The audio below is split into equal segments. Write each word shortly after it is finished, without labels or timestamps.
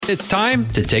It's time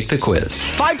to take the quiz.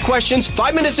 5 questions,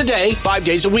 5 minutes a day, 5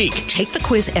 days a week. Take the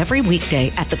quiz every weekday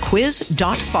at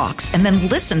thequiz.fox and then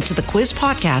listen to the quiz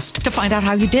podcast to find out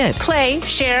how you did. Play,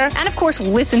 share, and of course,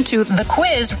 listen to the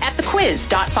quiz at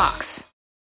thequiz.fox.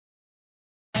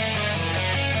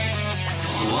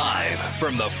 Live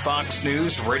from the Fox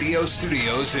News radio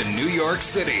studios in New York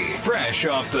City, fresh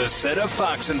off the set of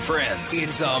Fox and Friends,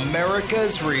 it's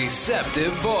America's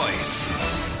receptive voice,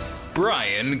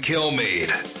 Brian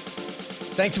Kilmeade.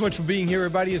 Thanks so much for being here,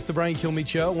 everybody. It's the Brian Kilmeade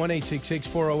Show,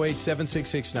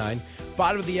 1-866-408-7669.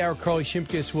 Bottom of the hour, Carly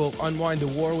Shimkus will unwind the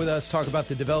war with us, talk about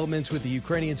the developments with the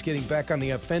Ukrainians getting back on the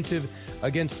offensive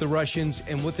against the Russians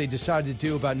and what they decided to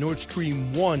do about Nord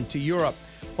Stream 1 to Europe.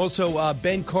 Also,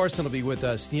 Ben Carson will be with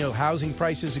us. You know, housing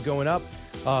prices are going up.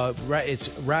 It's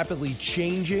rapidly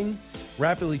changing.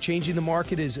 The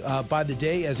market is by the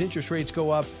day as interest rates go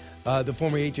up. The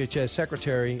former HHS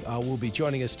secretary will be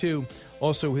joining us, too.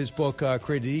 Also, his book,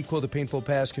 Created Equal, The Painful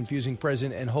Past, Confusing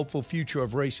Present, and Hopeful Future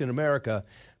of Race in America.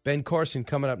 Ben Carson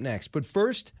coming up next. But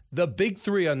first, the big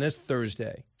three on this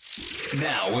Thursday.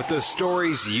 Now, with the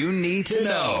stories you need to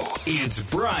know, it's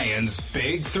Brian's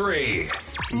Big Three.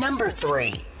 Number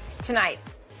 3. Tonight,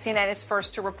 CNN is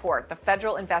first to report the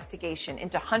federal investigation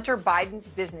into Hunter Biden's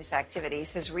business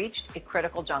activities has reached a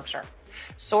critical juncture.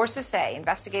 Sources say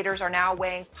investigators are now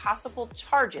weighing possible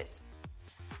charges.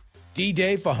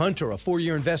 D-Day for Hunter, a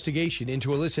 4-year investigation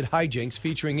into illicit hijinks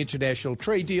featuring international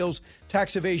trade deals,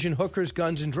 tax evasion, hookers,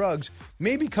 guns, and drugs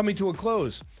may be coming to a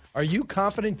close. Are you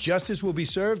confident justice will be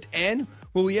served? And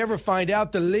will we ever find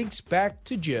out the links back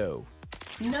to Joe?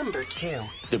 Number 2.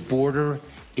 The border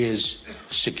is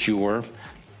secure.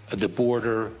 The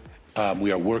border,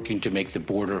 we are working to make the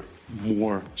border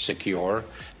more secure.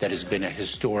 That has been a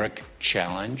historic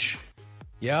challenge.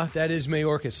 Yeah, that is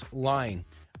Mayorkas lying,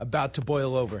 about to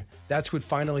boil over. That's what's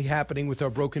finally happening with our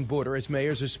broken border as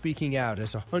mayors are speaking out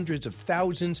as hundreds of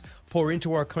thousands pour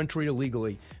into our country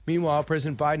illegally. Meanwhile,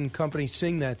 President Biden and company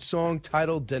sing that song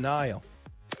titled Denial.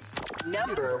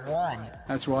 Number 1.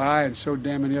 That's why I and so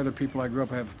damn many other people I grew up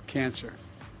have cancer.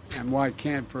 And why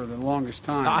can't for the longest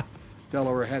time,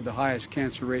 Delaware had the highest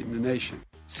cancer rate in the nation.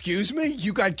 Excuse me?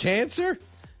 You got cancer?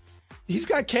 He's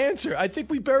got cancer. I think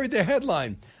we buried the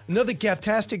headline. Another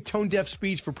gaftastic, tone-deaf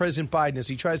speech for President Biden as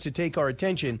he tries to take our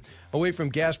attention away from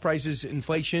gas prices,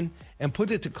 inflation, and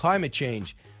put it to climate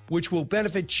change, which will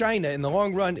benefit China in the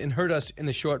long run and hurt us in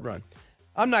the short run.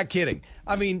 I'm not kidding.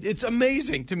 I mean, it's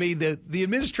amazing to me that the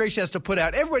administration has to put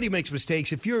out. Everybody makes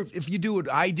mistakes. If you do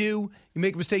what I do, you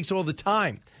make mistakes all the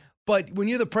time. But when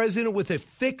you're the president with a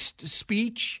fixed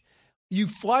speech, you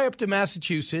fly up to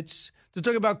Massachusetts to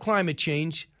talk about climate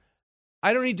change.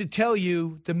 I don't need to tell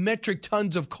you the metric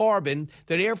tons of carbon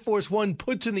that Air Force One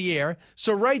puts in the air.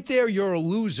 So right there, you're a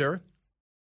loser.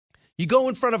 You go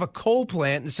in front of a coal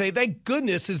plant and say, thank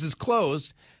goodness this is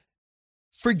closed,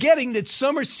 forgetting that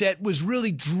Somerset was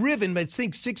really driven, I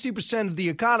think 60% of the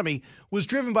economy was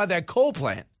driven by that coal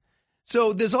plant.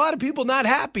 So there's a lot of people not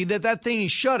happy that that thing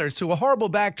is shuttered. So a horrible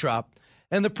backdrop.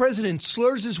 And the president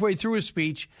slurs his way through his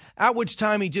speech, at which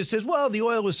time he just says, well, the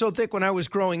oil was so thick when I was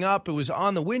growing up, it was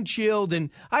on the windshield, and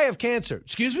I have cancer.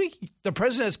 Excuse me? The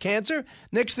president has cancer?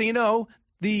 Next thing you know,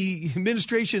 the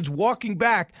administration's walking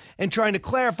back and trying to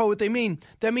clarify what they mean.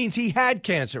 That means he had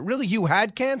cancer. Really? You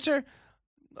had cancer?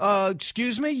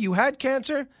 Excuse me? You had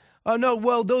cancer? No,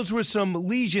 well, those were some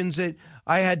lesions that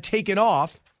I had taken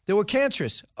off. They were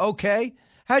cancerous. Okay.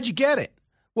 How'd you get it?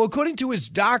 Well, according to his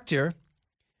doctor,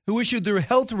 who issued the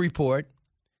health report,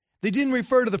 they didn't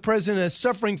refer to the president as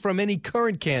suffering from any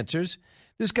current cancers.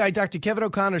 This guy, Dr. Kevin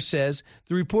O'Connor, says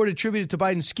the report attributed to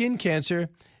Biden's skin cancer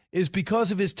is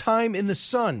because of his time in the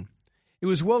sun. It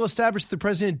was well established the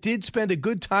president did spend a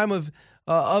good time of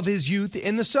his youth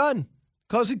in the sun,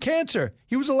 causing cancer.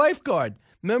 He was a lifeguard.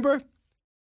 Remember?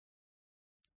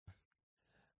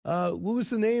 What was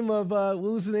the name of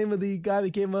the guy that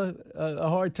gave him a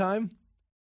hard time?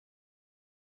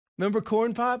 Remember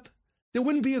Corn Pop? There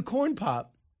wouldn't be a Corn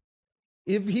Pop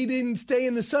if he didn't stay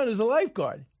in the sun as a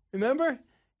lifeguard. Remember?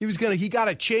 He got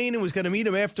a chain and was going to meet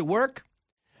him after work.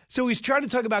 So he's trying to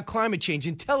talk about climate change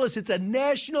and tell us it's a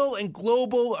national and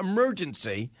global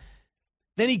emergency.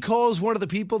 Then he calls one of the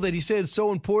people that he says is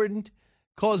so important,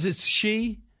 calls it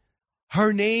she.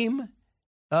 Her name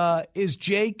is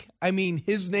Jake. I mean,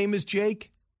 his name is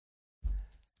Jake.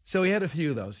 So he had a few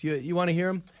of those. You want to hear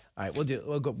them? All right,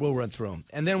 we'll run through them,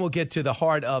 and then we'll get to the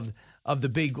heart of one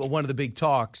of the big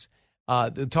talks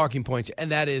the talking points,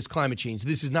 and that is climate change.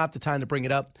 This is not the time to bring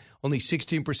it up. Only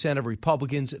 16% of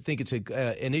Republicans think it's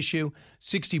an issue.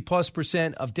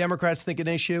 60+% of Democrats think an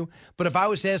issue. But if I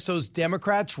was to ask those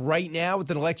Democrats right now, with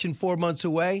an election 4 months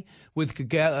away,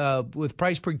 with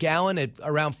price per gallon at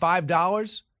around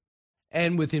 $5,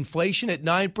 and with inflation at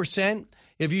 9%,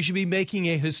 if you should be making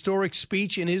a historic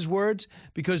speech, in his words,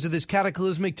 because of this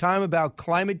cataclysmic time about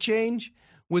climate change,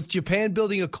 with Japan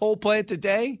building a coal plant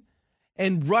today,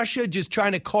 and Russia just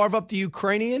trying to carve up the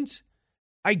Ukrainians,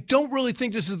 I don't really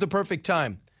think this is the perfect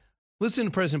time. Listen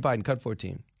to President Biden, cut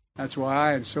 14. That's why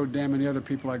I and so damn many other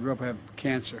people I grew up have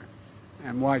cancer,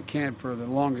 and why can't for the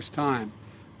longest time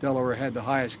Delaware had the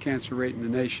highest cancer rate in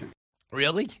the nation.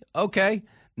 Really? Okay.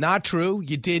 Not true.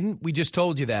 You didn't. We just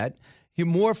told you that.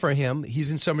 More for him.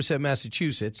 He's in Somerset,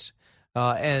 Massachusetts,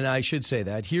 and I should say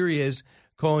that. Here he is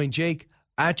calling Jake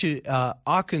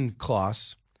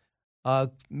Auchincloss,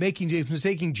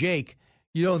 mistaking Jake.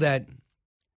 You know that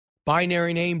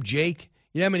binary name, Jake?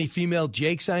 You know how many female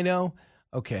Jakes I know?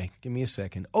 Okay, give me a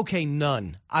second. Okay,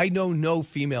 none. I know no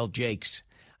female Jakes.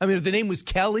 I mean, if the name was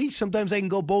Kelly, sometimes I can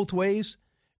go both ways.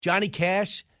 Johnny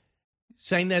Cash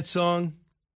sang that song,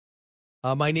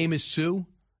 My Name is Sue.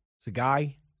 It's a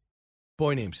guy.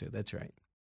 Boy named Sue, that's right.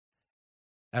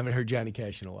 I haven't heard Johnny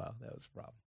Cash in a while. That was a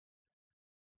problem.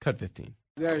 Cut 15.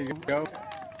 There you go.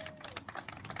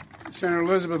 Senator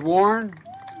Elizabeth Warren,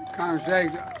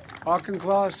 Congressman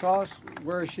Auchincloss sauce.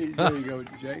 Where is she? There you go,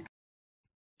 Jake.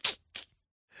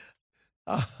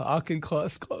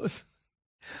 Auchincloss close.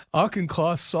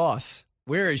 Auchincloss sauce.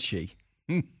 Where is she?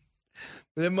 That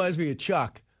reminds me of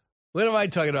Chuck. What am I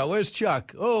talking about? Where's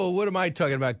Chuck? Oh, what am I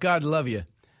talking about? God love you.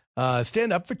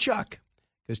 Stand up for Chuck.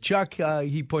 Because Chuck,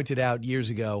 he pointed out years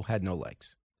ago, had no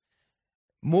legs.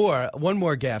 One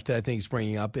more gaffe that I think is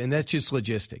bringing up, and that's just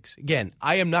logistics. Again,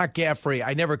 I am not gaffe-free.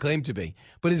 I never claimed to be.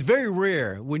 But it's very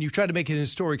rare when you try to make an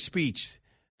historic speech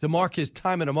to mark his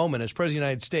time in a moment as President of the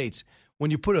United States,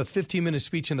 when you put a 15-minute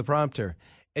speech in the prompter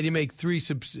and you make three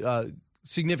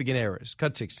significant errors.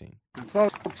 Cut 16. And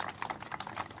folks,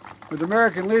 with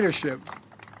American leadership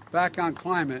back on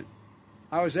climate,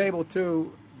 I was able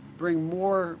to bring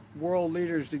more world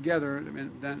leaders together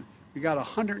than we got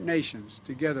 100 nations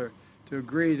together to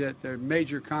agree that their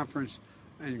major conference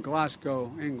in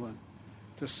Glasgow, England,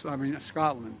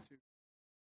 Scotland.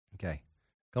 Okay,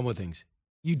 couple of things.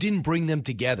 You didn't bring them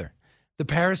together. The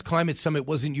Paris Climate Summit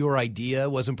wasn't your idea,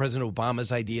 wasn't President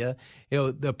Obama's idea.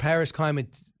 The Paris Climate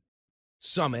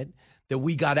Summit that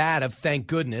we got out of, thank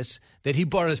goodness, that he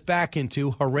brought us back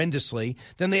into horrendously.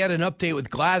 Then they had an update with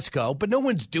Glasgow, but no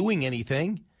one's doing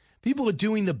anything. People are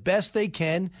doing the best they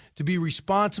can to be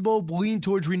responsible, lean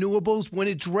towards renewables. When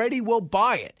it's ready, we'll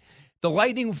buy it. The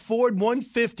Lightning Ford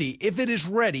 150, if it is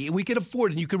ready, and we can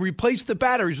afford it, and you can replace the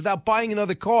batteries without buying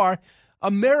another car,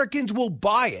 Americans will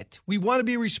buy it. We want to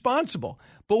be responsible.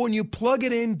 But when you plug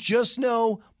it in, just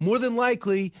know, more than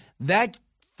likely, that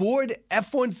Ford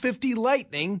F-150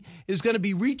 Lightning is going to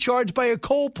be recharged by a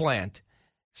coal plant.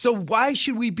 So why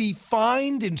should we be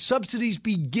fined and subsidies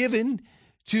be given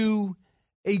to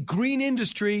a green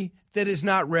industry that is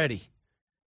not ready?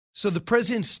 So the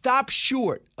president stopped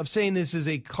short of saying this is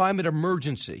a climate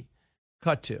emergency.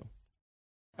 Cut 2.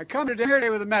 I come here today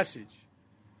with a message.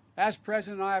 As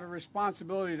president, I have a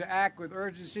responsibility to act with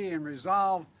urgency and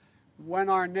resolve when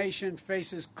our nation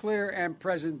faces clear and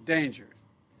present dangers.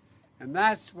 And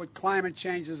that's what climate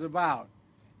change is about.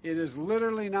 It is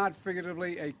literally, not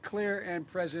figuratively, a clear and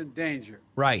present danger.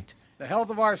 Right. The health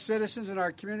of our citizens and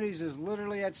our communities is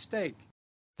literally at stake.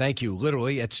 Thank you.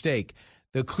 Literally at stake.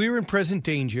 The clear and present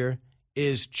danger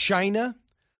is China,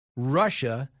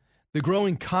 Russia, the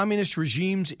growing communist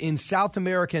regimes in South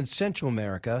America and Central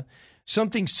America.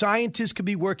 Something scientists could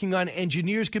be working on,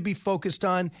 engineers could be focused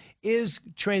on, is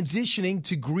transitioning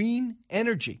to green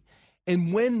energy.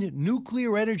 And when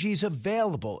nuclear energy is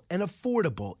available and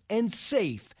affordable and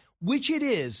safe, which it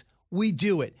is, we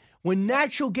do it. When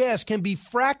natural gas can be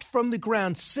fracked from the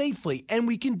ground safely, and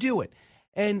we can do it,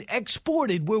 and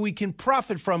exported where we can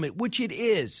profit from it, which it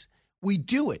is, we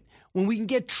do it. When we can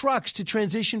get trucks to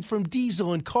transition from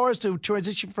diesel and cars to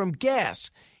transition from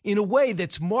gas in a way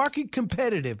that's market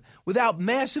competitive without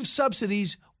massive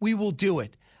subsidies, we will do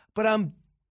it. But I'm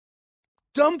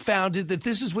dumbfounded that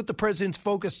this is what the president's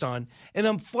focused on, and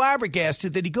I'm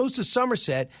flabbergasted that he goes to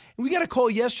Somerset, and we got a call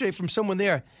yesterday from someone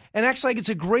there, and acts like it's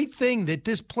a great thing that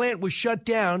this plant was shut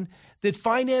down, that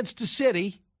financed the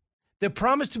city, that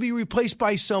promised to be replaced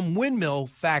by some windmill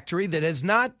factory that has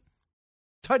not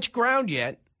touched ground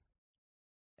yet,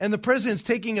 and the president's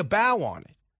taking a bow on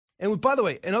it. And by the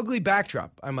way, an ugly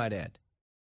backdrop, I might add.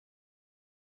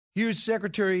 Here's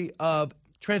Secretary of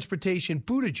Transportation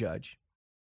Buttigieg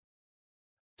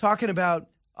talking about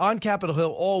on Capitol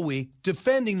Hill all week,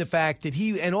 defending the fact that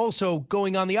he, and also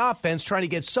going on the offense, trying to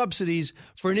get subsidies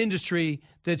for an industry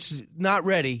that's not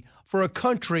ready, for a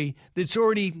country that's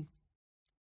already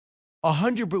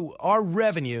 100%. Our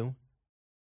revenue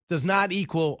does not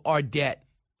equal our debt.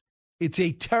 It's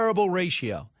a terrible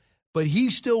ratio, but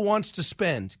he still wants to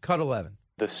spend. Cut 11.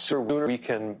 The sooner we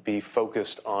can be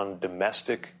focused on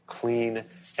domestic, clean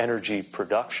energy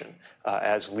production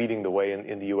as leading the way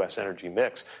in the U.S. energy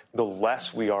mix, the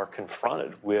less we are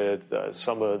confronted with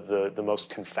some of the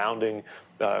most confounding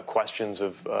questions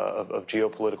of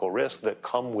geopolitical risk that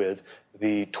come with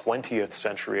the 20th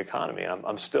century economy.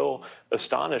 I'm still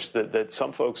astonished that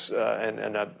some folks,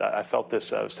 and I felt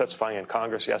this, I was testifying in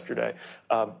Congress yesterday,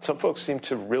 some folks seem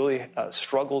to really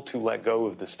struggle to let go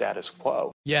of the status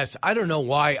quo. Yes, I don't know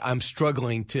why I'm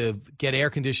struggling to get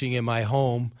air conditioning in my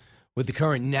home with the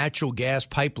current natural gas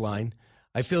pipeline.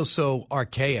 I feel so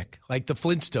archaic, like the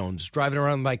Flintstones, driving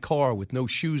around my car with no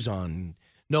shoes on,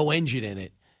 no engine in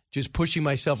it, just pushing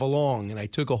myself along. And I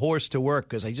took a horse to work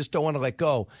because I just don't want to let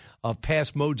go of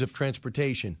past modes of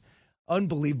transportation.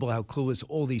 Unbelievable how clueless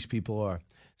all these people are.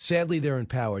 Sadly, they're in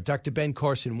power. Dr. Ben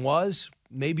Carson was,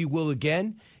 maybe will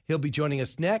again. He'll be joining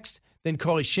us next. Then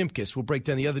Carly Shimkus will break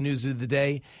down the other news of the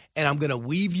day, and I'm going to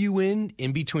weave you in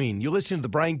between. You're listening to the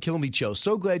Brian Kilmeade Show.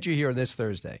 So glad you're here on this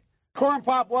Thursday. Corn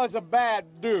Pop was a bad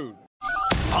dude.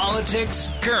 Politics,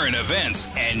 current events,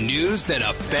 and news that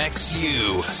affects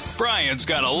you. Brian's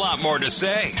got a lot more to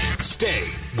say. Stay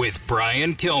with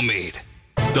Brian Kilmeade.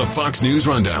 The Fox News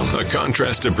Rundown, a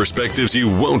contrast of perspectives you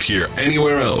won't hear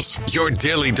anywhere else. Your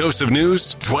daily dose of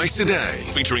news twice a day,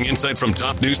 featuring insight from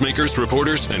top newsmakers,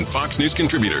 reporters, and Fox News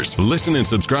contributors. Listen and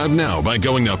subscribe now by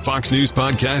going to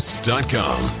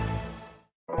foxnewspodcasts.com.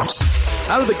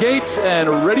 Out of the gates and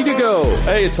ready to go.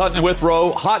 Hey, it's Hutton and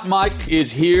Withrow. Hot Mike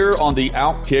is here on the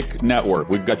Outkick Network.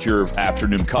 We've got your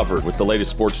afternoon covered with the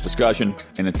latest sports discussion,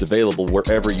 and it's available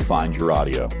wherever you find your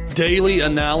audio. Daily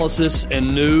analysis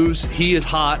and news. He is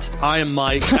hot. I am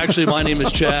Mike. Actually, my name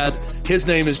is Chad. His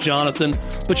name is Jonathan,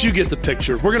 but you get the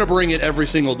picture. We're going to bring it every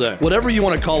single day. Whatever you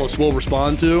want to call us, we'll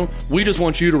respond to. We just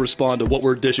want you to respond to what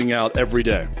we're dishing out every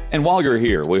day. And while you're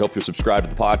here, we hope you subscribe to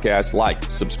the podcast, like,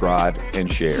 subscribe, and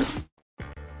share.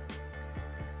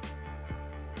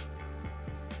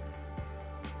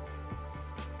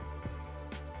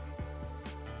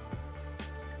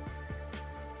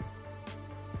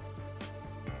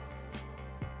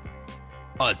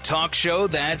 A talk show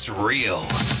that's real.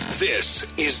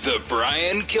 This is the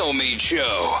Brian Kilmeade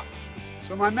Show.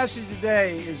 So my message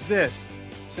today is this.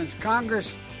 Since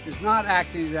Congress is not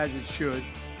acting as it should,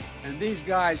 and these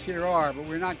guys here are, but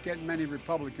we're not getting many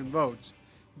Republican votes,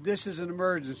 this is an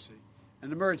emergency.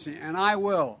 And I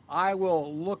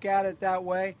will look at it that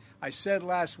way. I said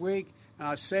last week, and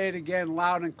I'll say it again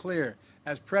loud and clear.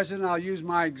 As president, I'll use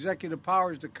my executive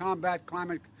powers to combat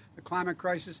the climate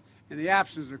crisis in the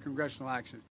absence of congressional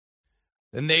action.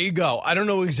 And there you go. I don't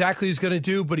know exactly what he's going to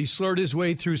do, but he slurred his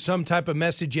way through some type of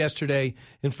message yesterday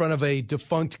in front of a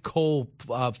defunct coal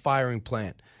firing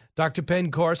plant. Dr. Ben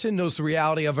Carson knows the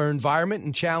reality of our environment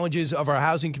and challenges of our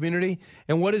housing community.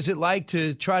 And what is it like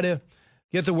to try to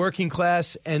get the working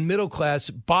class and middle class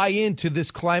buy into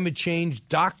this climate change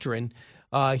doctrine?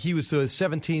 He was the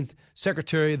 17th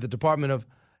Secretary of the Department of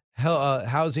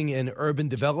Housing and Urban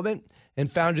Development and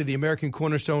founder of the American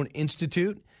Cornerstone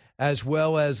Institute, as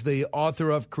well as the author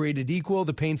of Created Equal,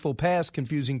 The Painful Past,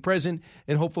 Confusing Present,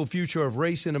 and Hopeful Future of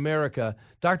Race in America.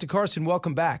 Dr. Carson,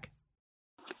 welcome back.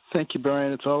 Thank you,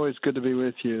 Brian. It's always good to be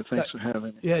with you. Thanks for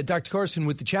having me. Yeah, Dr. Carson,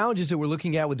 with the challenges that we're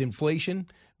looking at with inflation,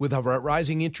 with our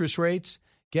rising interest rates,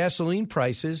 gasoline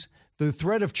prices, the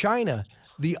threat of China,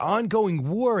 the ongoing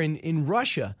war in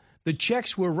Russia, the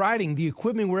checks we're writing, the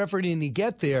equipment we're efforting to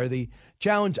get there, the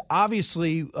challenge,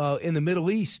 obviously, in the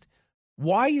Middle East.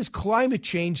 Why is climate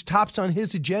change tops on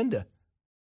his agenda?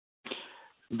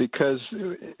 Because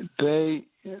the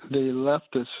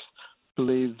leftists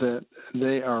believe that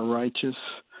they are righteous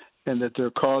and that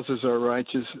their causes are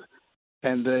righteous,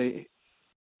 and they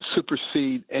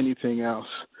supersede anything else.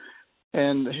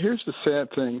 And here's the sad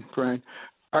thing, Brian.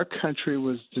 Our country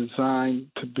was designed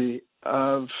to be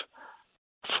of,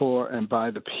 for, and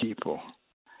by the people.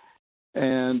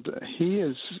 And he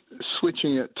is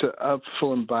switching it to of,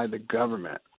 for, and by the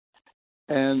government.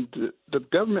 And the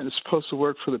government is supposed to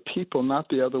work for the people, not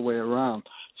the other way around.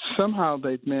 Somehow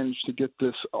they've managed to get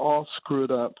this all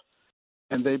screwed up,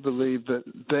 and they believe that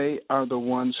they are the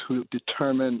ones who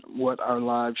determine what our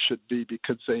lives should be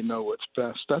because they know what's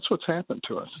best. That's what's happened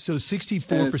to us. So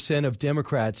 64% of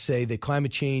Democrats say that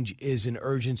climate change is an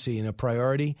urgency and a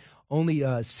priority. Only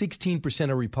 16%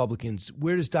 are Republicans.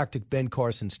 Where does Dr. Ben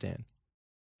Carson stand?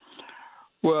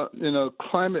 Well,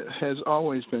 climate has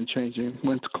always been changing.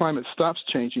 When climate stops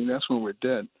changing, that's when we're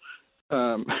dead.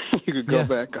 You could go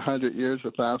back 100 years,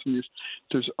 1,000 years.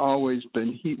 There's always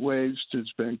been heat waves.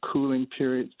 There's been cooling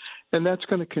periods. And that's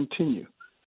going to continue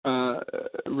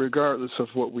regardless of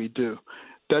what we do.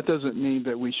 That doesn't mean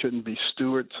that we shouldn't be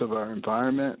stewards of our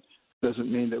environment.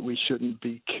 Doesn't mean that we shouldn't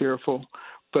be careful.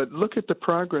 But look at the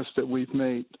progress that we've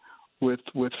made with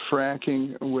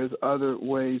fracking, with other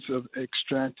ways of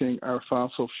extracting our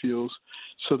fossil fuels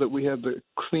so that we have the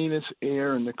cleanest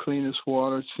air and the cleanest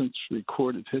water since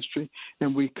recorded history.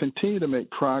 And we continue to make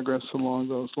progress along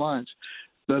those lines.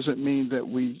 Doesn't mean that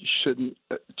we shouldn't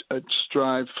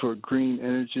strive for green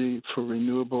energy, for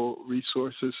renewable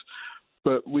resources,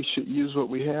 but we should use what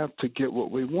we have to get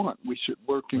what we want. We should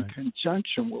work in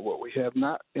conjunction with what we have,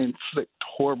 not inflict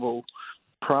horrible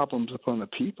problems upon the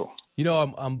people.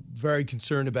 I'm very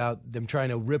concerned about them trying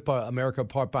to rip America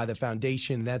apart by the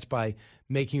foundation. That's by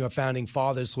making our founding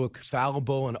fathers look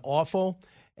fallible and awful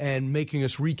and making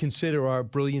us reconsider our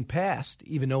brilliant past,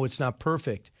 even though it's not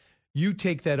perfect. You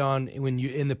take that on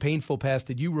in the painful past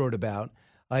that you wrote about,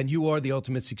 and you are the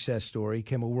ultimate success story,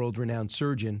 became a world-renowned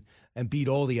surgeon and beat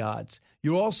all the odds.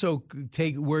 You're also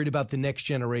worried about the next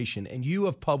generation, and you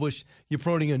have published, you're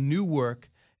promoting a new work.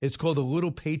 It's called the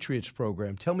Little Patriots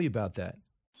Program. Tell me about that.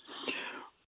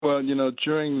 Well,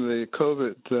 during the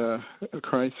COVID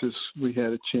crisis, we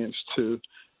had a chance to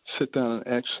sit down and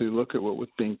actually look at what was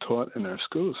being taught in our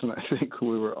schools. And I think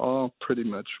we were all pretty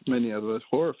much, many of us,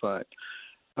 horrified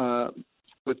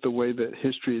with the way that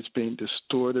history is being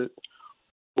distorted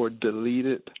or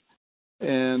deleted.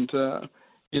 And,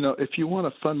 if you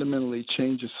want to fundamentally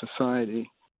change a society,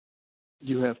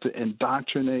 you have to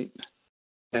indoctrinate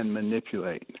and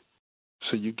manipulate.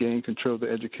 So you gain control of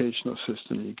the educational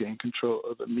system, you gain control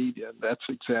of the media. That's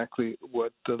exactly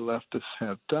what the leftists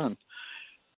have done.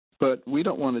 But we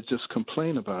don't want to just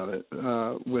complain about it.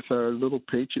 With our Little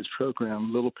Patriots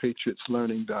program,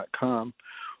 littlepatriotslearning.com,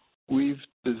 we've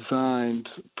designed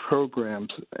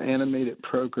programs, animated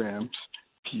programs,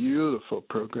 beautiful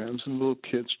programs, and little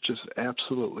kids just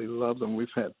absolutely love them.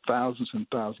 We've had thousands and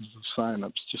thousands of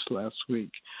signups just last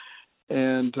week.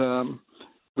 And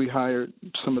we hired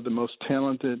some of the most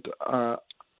talented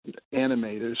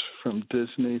animators from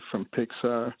Disney, from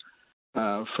Pixar,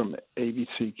 from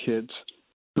ABC Kids,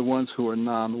 the ones who are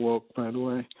non-woke, by the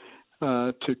way,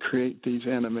 to create these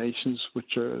animations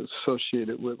which are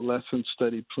associated with lesson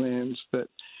study plans that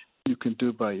you can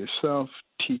do by yourself,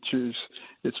 teachers.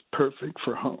 It's perfect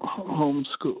for home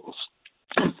schools,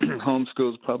 home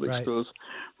schools, public schools,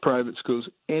 private schools,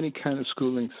 any kind of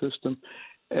schooling system.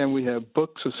 And we have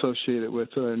books associated with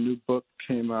it. A new book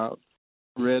came out,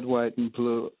 Red, White, and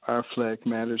Blue, Our Flag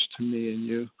Matters to Me and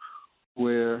You,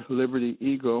 where Liberty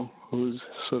Eagle, who's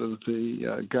sort of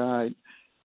the guide,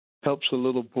 helps a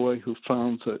little boy who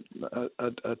finds a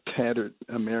tattered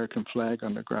American flag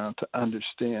on the ground to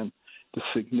understand the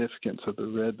significance of the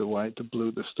red, the white, the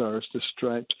blue, the stars, the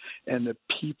stripes, and the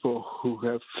people who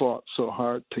have fought so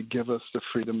hard to give us the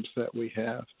freedoms that we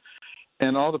have.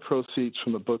 And all the proceeds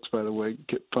from the books, by the way,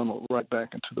 get funneled right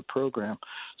back into the program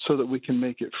so that we can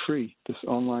make it free. This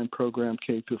online program,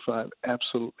 K-5,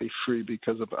 absolutely free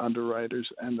because of underwriters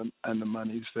and the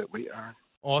monies that we earn.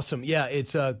 Awesome. Yeah,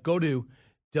 it's go to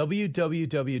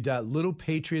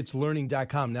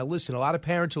www.littlepatriotslearning.com. Now, listen, a lot of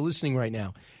parents are listening right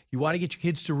now. You want to get your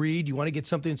kids to read. You want to get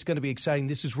something that's going to be exciting.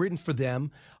 This is written for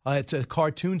them. It's a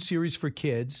cartoon series for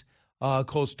kids.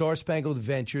 Called Star Spangled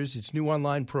Adventures. It's a new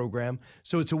online program.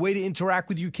 So it's a way to interact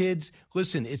with you kids.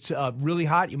 Listen, it's really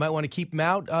hot. You might want to keep them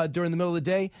out during the middle of the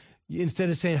day. Instead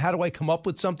of saying, how do I come up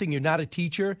with something? You're not a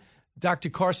teacher. Dr.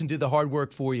 Carson did the hard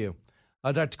work for you.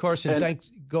 Dr. Carson,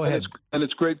 thanks. Go ahead.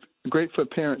 It's great for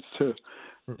parents, too.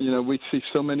 We see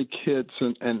so many kids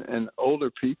and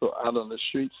older people out on the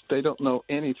streets. They don't know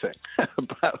anything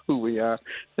about who we are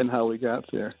and how we got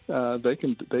there. They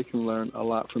can learn a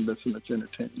lot from this, and it's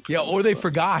entertaining. Yeah, or they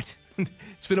forgot.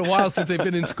 It's been a while since they've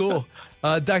been in school.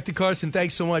 Dr. Carson,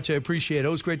 thanks so much. I appreciate it. It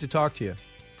was great to talk to you.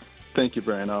 Thank you,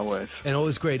 Brian, always. And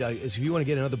always great. If you want to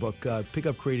get another book, pick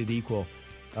up Created Equal,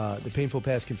 The Painful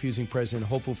Past, Confusing Present,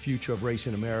 Hopeful Future of Race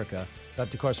in America.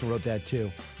 Dr. Carson wrote that,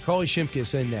 too. Carly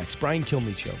Shimkus in next. Brian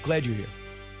Kilmeade Show. Glad you're here.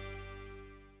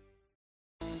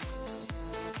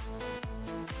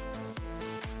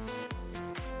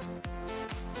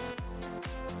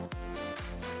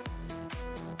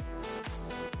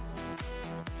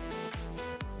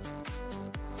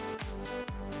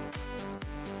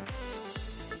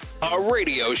 A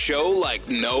radio show like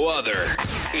no other.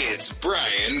 It's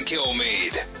Brian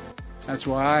Kilmeade. That's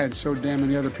why I and so damn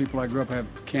many other people I grew up have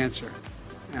cancer.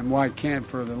 And why can't,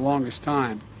 for the longest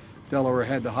time, Delaware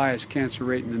had the highest cancer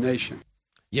rate in the nation.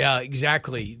 Yeah,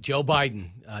 exactly. Joe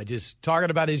Biden, just talking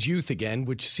about his youth again,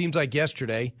 which seems like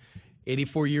yesterday,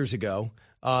 84 years ago.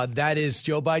 That is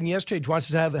Joe Biden yesterday. He wants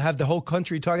to have the whole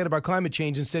country talking about climate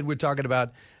change. Instead, we're talking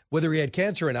about whether he had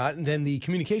cancer or not. And then the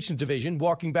communications division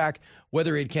walking back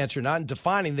whether he had cancer or not and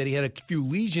defining that he had a few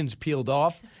lesions peeled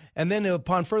off. And then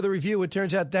upon further review, it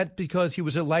turns out that because he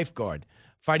was a lifeguard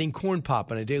fighting corn pop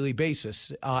on a daily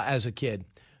basis as a kid.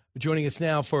 Joining us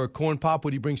now for Corn Pop,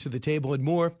 what he brings to the table and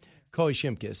more, Koa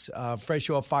Shimkus, fresh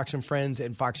off Fox and Friends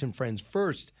and Fox and Friends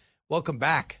First. Welcome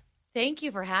back. Thank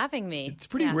you for having me. It's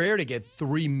pretty rare to get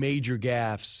 3 major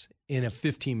gaffes in a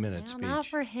 15-minute speech. Not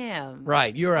for him.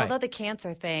 Right, you're right. Although the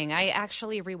cancer thing, I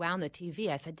actually rewound the TV.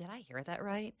 I said, did I hear that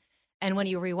right? And when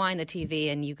you rewind the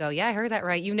TV and you go, yeah, I heard that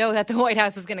right, you know that the White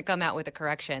House is going to come out with a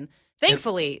correction.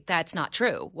 Thankfully, that's not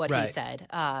true, what he said.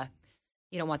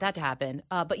 You don't want that to happen.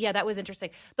 But, yeah, that was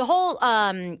interesting. The whole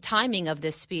timing of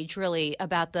this speech really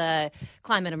about the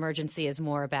climate emergency is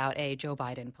more about a Joe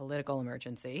Biden political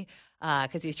emergency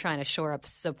because he's trying to shore up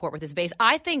support with his base.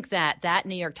 I think that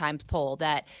New York Times poll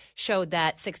that showed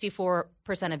that 64%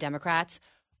 of Democrats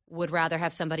would rather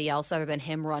have somebody else other than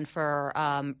him run for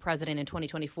president in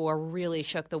 2024 really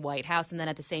shook the White House. And then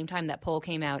at the same time that poll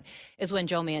came out is when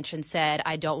Joe Manchin said,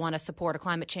 I don't want to support a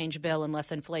climate change bill unless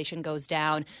inflation goes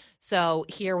down. So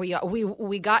here we are.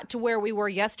 We got to where we were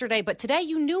yesterday. But today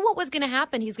you knew what was going to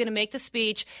happen. He's going to make the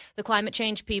speech. The climate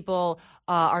change people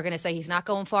are going to say he's not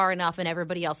going far enough. And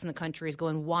everybody else in the country is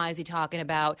going, why is he talking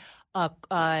about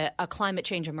a climate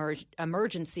change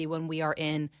emergency when we are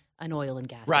in an oil and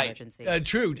gas emergency?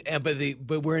 True,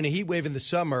 but we're in a heat wave in the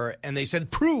summer, and they said,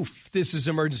 proof this is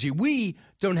emergency. We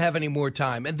don't have any more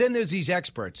time. And then there's these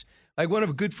experts, like one of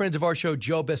the good friends of our show,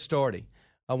 Joe Bastardi,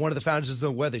 one of the founders of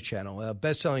the Weather Channel, a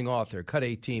best-selling author, Cut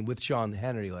 18, with Sean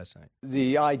Hannity last night.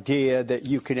 The idea that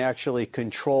you can actually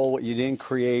control what you didn't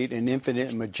create, an infinite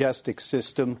and majestic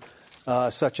system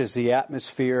such as the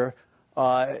atmosphere,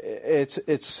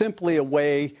 it's simply a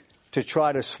way to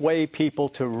try to sway people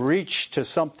to reach to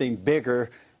something bigger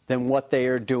than what they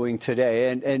are doing today.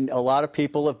 And a lot of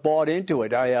people have bought into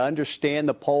it. I understand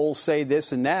the polls say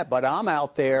this and that, but I'm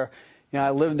out there. You know,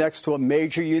 I live next to a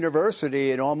major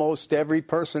university, and almost every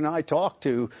person I talk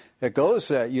to that goes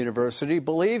to that university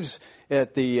believes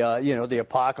that the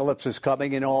apocalypse is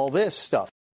coming and all this stuff.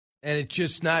 And it's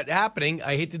just not happening.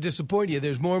 I hate to disappoint you.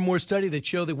 There's more and more study that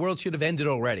show the world should have ended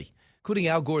already, including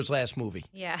Al Gore's last movie.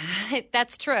 Yeah,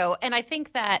 that's true. And I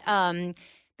think that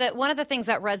that one of the things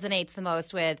that resonates the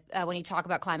most with when you talk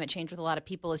about climate change with a lot of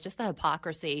people is just the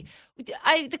hypocrisy.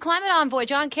 The climate envoy,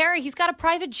 John Kerry, he's got a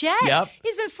private jet. Yep.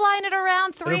 He's been flying it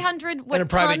around 300 and a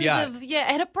private yacht.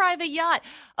 and a private yacht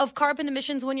of carbon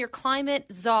emissions when your climate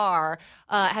czar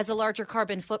has a larger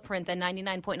carbon footprint than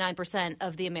 99.9%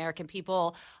 of the American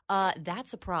people.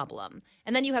 That's a problem.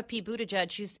 And then you have Pete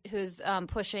Buttigieg, who's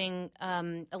pushing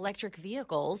electric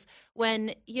vehicles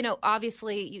when,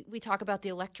 obviously we talk about the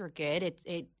electric grid.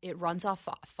 It runs off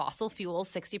fossil fuels,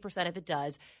 60% of it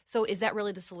does. So is that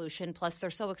really the solution? Plus, they're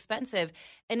so expensive.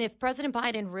 And if President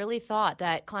Biden really thought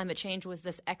that climate change was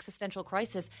this existential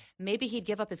crisis, maybe he'd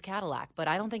give up his Cadillac, but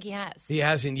I don't think he has. He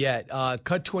hasn't yet.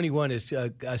 Cut 21 is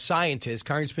a scientist,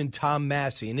 Congressman Tom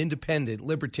Massey, an independent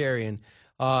libertarian,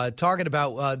 talking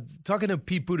to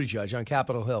Pete Buttigieg on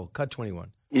Capitol Hill. Cut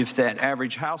 21. If that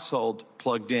average household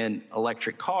plugged in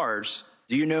electric cars,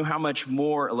 do you know how much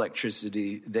more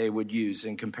electricity they would use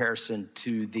in comparison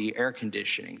to the air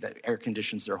conditioning that air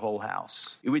conditions their whole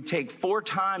house? It would take 4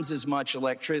 times as much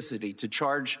electricity to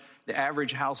charge the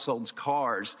average household's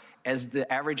cars as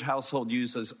the average household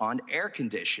uses on air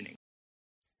conditioning.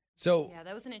 So yeah,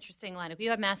 that was an interesting lineup. You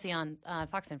had Massey on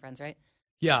Fox and Friends, right?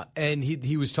 Yeah, and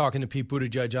he was talking to Pete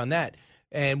Buttigieg on that.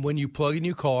 And when you plug in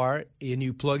your car and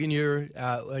you plug in your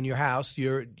house,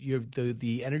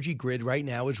 the energy grid right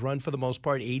now is run for the most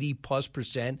part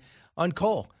 80+% on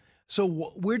coal.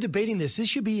 So we're debating this. This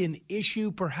should be an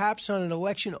issue perhaps on an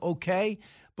election, okay.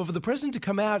 But for the president to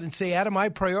come out and say, out of my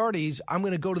priorities, I'm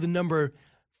going to go to the number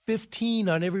 15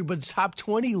 on everybody's top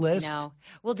 20 list. No.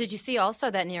 Well, did you see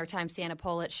also that New York Times Siena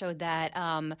poll? It showed that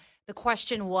the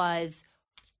question was,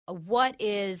 what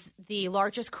is the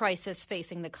largest crisis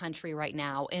facing the country right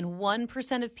now? And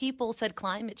 1% of people said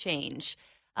climate change.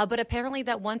 But apparently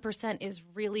that 1% is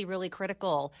really, really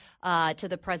critical to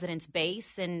the president's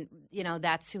base. And,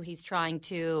 that's who he's trying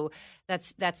to –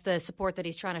 that's the support that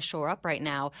he's trying to shore up right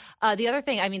now. The other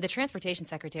thing, the transportation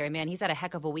secretary, man, he's had a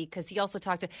heck of a week because he also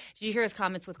talked to – did you hear his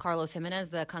comments with Carlos Jimenez,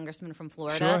 the congressman from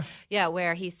Florida? Sure. Yeah,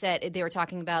 where he said they were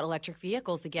talking about electric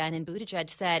vehicles again. And Buttigieg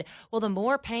said, well, the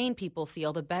more pain people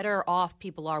feel, the better off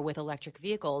people are with electric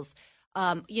vehicles.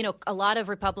 A lot of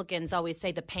Republicans always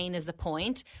say the pain is the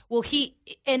point. Well,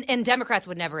 and Democrats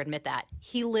would never admit that.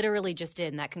 He literally just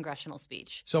did in that congressional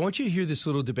speech. So I want you to hear this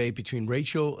little debate between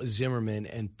Rachel Zimmerman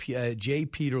and J.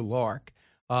 Peter Lark.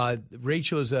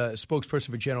 Rachel is a spokesperson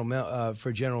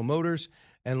for General Motors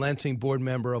and Lansing board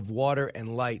member of Water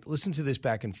and Light. Listen to this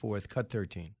back and forth. Cut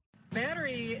 13.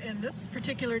 Battery in this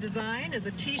particular design is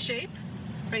a T shape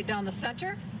right down the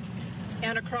center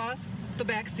and across the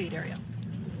back seat area.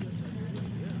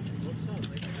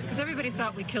 Because everybody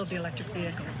thought we killed the electric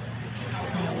vehicle.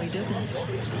 No, we didn't.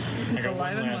 It's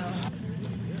alive and well.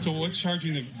 So what's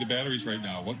charging the batteries right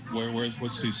now?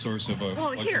 What's the source of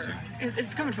electricity? Here,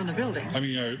 it's coming from the building.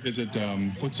 Is it,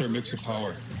 what's our mix of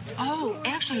power? Oh,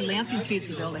 actually, Lansing feeds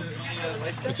the building.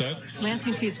 What's that?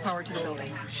 Lansing feeds power to the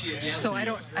building. So I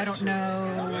don't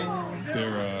know.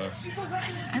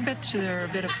 I bet you they're a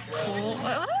bit of coal.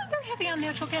 Well, they're heavy on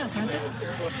natural gas, aren't they?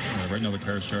 Right now the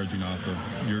car's charging off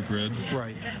of your grid.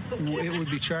 Right. It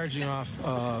would be charging off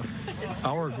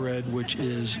our grid, which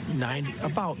is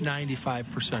about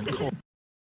 95% coal.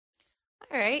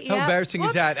 All right. How embarrassing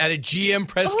is that at a GM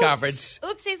press conference?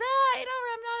 Oopsies. I'm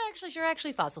not actually sure.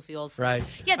 Actually, fossil fuels. Right.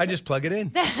 Yeah. I just plug it in.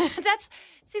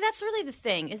 That's really the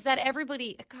thing is that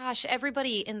everybody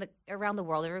around the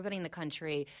world, everybody in the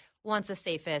country wants the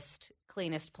safest,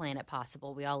 cleanest planet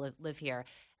possible. We all live here.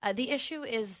 The issue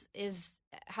is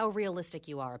how realistic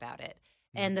you are about it.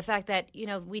 And the fact that,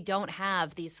 we don't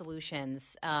have these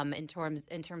solutions in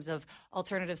terms of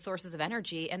alternative sources of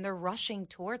energy, and they're rushing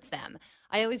towards them.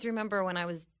 I always remember when I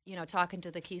was, talking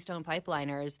to the Keystone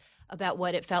Pipeliners about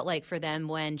what it felt like for them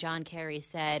when John Kerry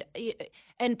said,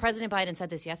 and President Biden said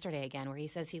this yesterday again, where he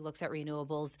says he looks at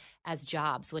renewables as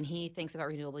jobs. When he thinks about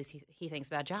renewables, he thinks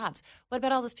about jobs. What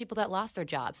about all those people that lost their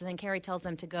jobs? And then Kerry tells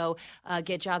them to go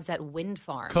get jobs at wind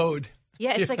farms. Code.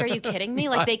 Yeah, it's like, are you kidding me?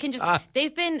 Like they can just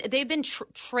they've been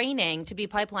training to be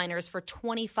pipeliners for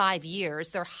 25 years.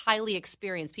 They're highly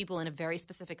experienced people in a very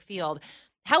specific field.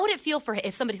 How would it feel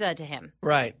if somebody said that to him?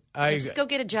 Right. Just go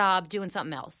get a job doing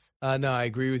something else. No, I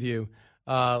agree with you.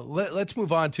 Let's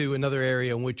move on to another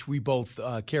area in which we both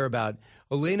care about.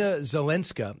 Olena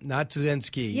Zelenska, not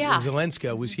Zelensky. Yeah.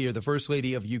 Zelenska was here, the first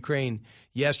lady of Ukraine,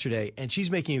 yesterday, and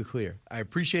she's making it clear. I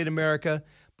appreciate America,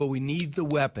 but we need the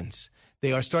weapons.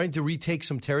 They are starting to retake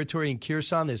some territory in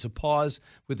Kherson. There's a pause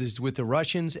with the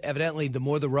Russians. Evidently, the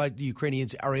more the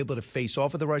Ukrainians are able to face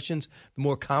off with the Russians, the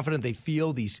more confident they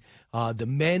feel. The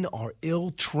men are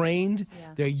ill-trained.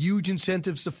 Yeah. There are huge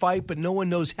incentives to fight, but no one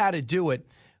knows how to do it.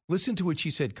 Listen to what she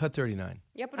said. Cut 39.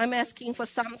 I'm asking for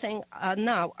something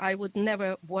now I would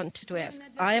never want to ask.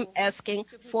 I am asking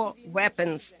for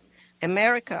weapons.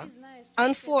 America,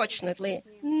 unfortunately,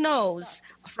 knows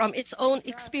from its own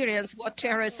experience what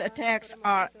terrorist attacks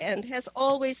are and has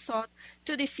always sought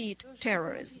to defeat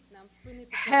terrorism.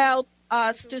 Help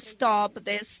us to stop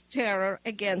this terror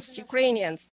against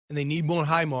Ukrainians. And they need more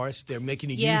HIMARS. They're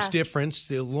making a huge difference.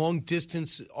 The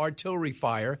long-distance artillery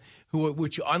fire,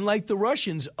 which, unlike the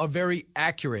Russians, are very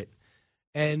accurate.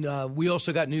 And we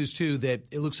also got news, too, that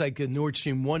it looks like the Nord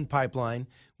Stream 1 pipeline,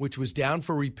 which was down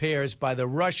for repairs by the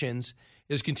Russians,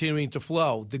 is continuing to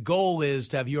flow. The goal is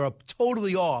to have Europe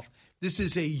totally off. This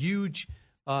is a huge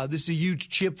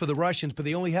chip for the Russians, but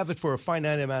they only have it for a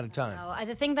finite amount of time.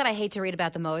 The thing that I hate to read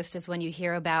about the most is when you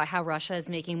hear about how Russia is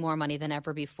making more money than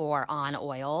ever before on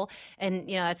oil. And,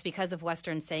 that's because of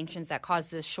Western sanctions that caused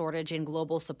this shortage in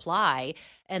global supply.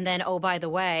 And then, oh, by the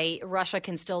way, Russia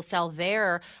can still sell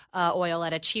their oil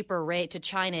at a cheaper rate to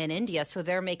China and India. So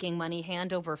they're making money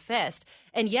hand over fist.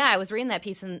 And, yeah, I was reading that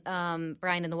piece,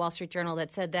 Brian, in the Wall Street Journal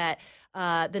that said that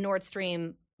the Nord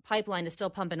Stream pipeline is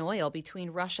still pumping oil between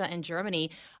Russia and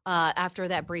Germany after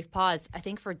that brief pause, I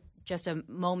think for just a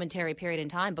momentary period in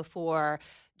time before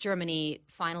Germany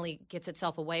finally gets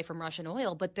itself away from Russian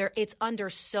oil. But it's under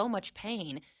so much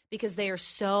pain because they are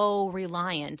so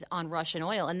reliant on Russian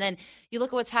oil. And then you look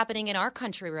at what's happening in our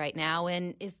country right now,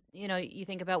 and you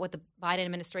think about what the Biden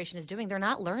administration is doing. They're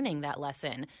not learning that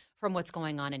lesson from what's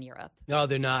going on in Europe. No,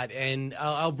 they're not. And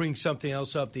I'll bring something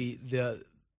else up. The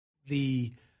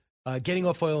getting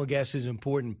off oil and gas is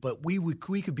important, but we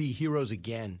could be heroes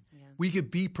again. Yeah. We could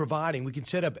be providing. We can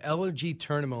set up LNG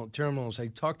terminals. I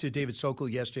talked to David Sokol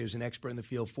yesterday, who's an expert in the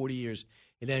field, 40 years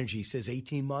in energy. He says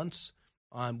 18 months.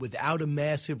 without a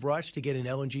massive rush to get an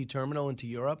LNG terminal into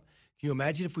Europe. Can you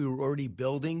imagine if we were already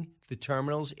building the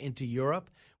terminals into Europe?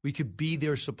 We could be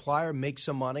their supplier, make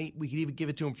some money. We could even give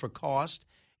it to them for cost.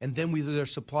 And then we're their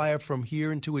supplier from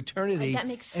here into eternity. That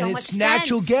makes so and much it's sense.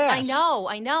 natural gas.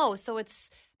 I know. So it's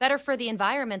better for the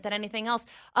environment than anything else.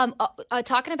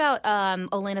 Talking about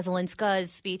Olena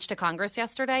Zelenska's speech to Congress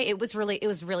yesterday, it was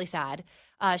really sad.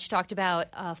 She talked about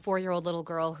a 4-year-old little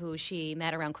girl who she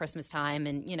met around Christmas time,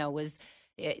 and was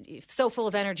so full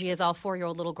of energy as all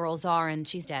 4-year-old little girls are, and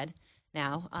she's dead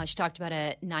now. She talked about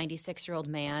a 96-year-old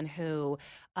man who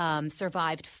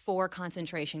survived 4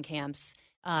 concentration camps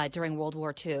during World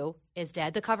War II, is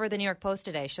dead. The cover of the New York Post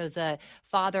today shows a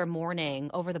father mourning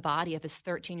over the body of his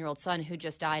 13-year-old son who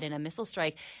just died in a missile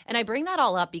strike. And I bring that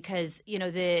all up because,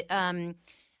 the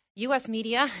U.S.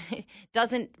 media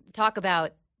doesn't talk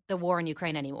about the war in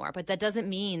Ukraine anymore, but that doesn't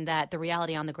mean that the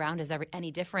reality on the ground is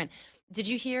any different. Did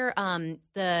you hear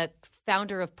the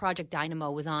founder of Project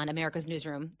Dynamo was on America's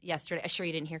Newsroom yesterday? I'm sure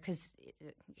you didn't hear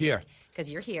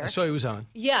because you're here. I saw he was on.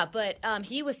 Yeah, but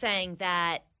he was saying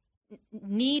that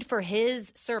need for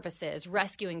his services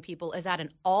rescuing people is at an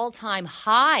all-time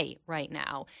high right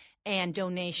now, and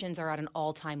donations are at an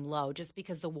all-time low just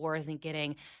because the war isn't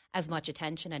getting as much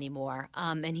attention anymore.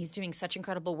 And he's doing such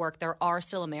incredible work. There are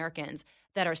still Americans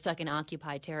that are stuck in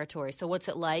occupied territory. So what's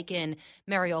it like in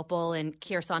Mariupol and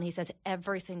Kherson? He says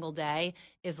every single day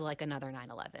is like another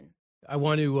 9/11. I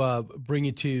want to bring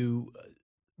you to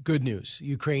good news.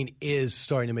 Ukraine is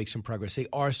starting to make some progress. They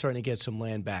are starting to get some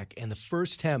land back. And the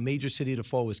first major city to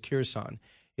fall was Kherson.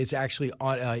 It's actually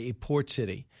on a port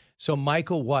city. So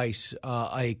Michael Weiss,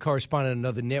 a correspondent at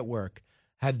another network,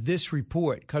 had this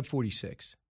report, Cut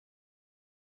 46.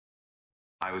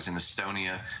 I was in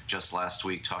Estonia just last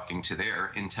week talking to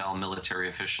their intel military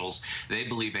officials. They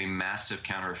believe a massive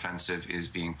counteroffensive is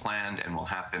being planned and will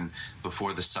happen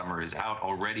before the summer is out.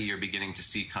 Already you're beginning to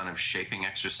see kind of shaping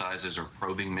exercises or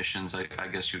probing missions, I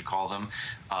guess you'd call them.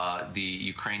 The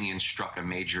Ukrainians struck a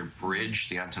major bridge,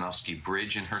 the Antonovsky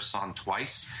Bridge in Kherson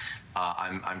twice.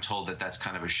 I'm told that that's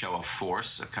kind of a show of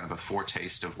force, a kind of a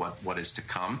foretaste of what is to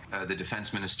come. The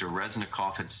defense minister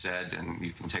Reznikov had said, and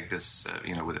you can take this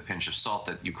with a pinch of salt,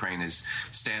 that Ukraine is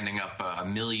standing up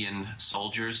 1 million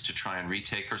soldiers to try and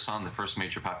retake Kherson, the first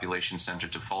major population center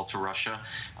to fall to Russia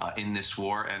in this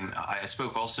war. And I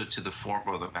spoke also to the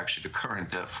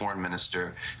current foreign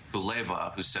minister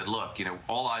Kuleba, who said, look,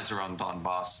 all eyes are on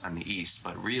Donbass and the east,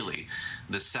 but really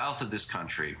the south of this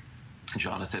country,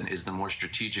 Jonathan, is the more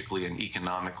strategically and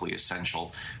economically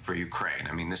essential for Ukraine.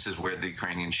 I mean, this is where the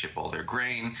Ukrainians ship all their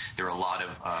grain. There are a lot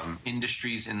of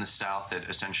industries in the south that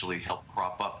essentially help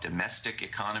prop up domestic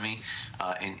economy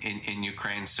in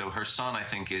Ukraine. So Kherson, I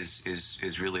think,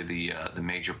 is really the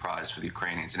major prize for the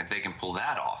Ukrainians. And if they can pull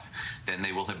that off, then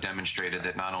they will have demonstrated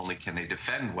that not only can they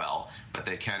defend well, but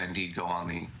they can indeed go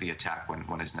on the attack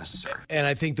when it's necessary. And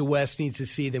I think the West needs to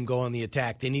see them go on the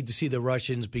attack. They need to see the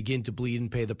Russians begin to bleed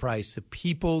and pay the price. The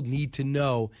people need to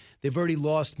know they've already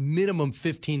lost minimum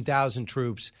 15,000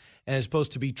 troops, and it's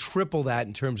supposed to be triple that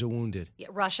in terms of wounded. Yeah,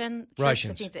 Russians.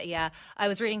 Yeah, I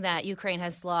was reading that Ukraine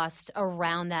has lost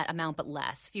around that amount, but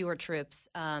fewer troops.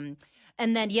 And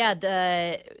then,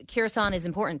 the Kherson is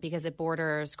important because it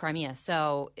borders Crimea,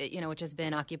 so which has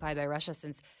been occupied by Russia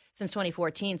since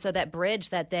 2014. So that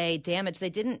bridge that they damaged, they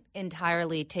didn't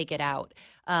entirely take it out.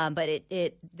 But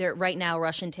right now,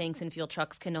 Russian tanks and fuel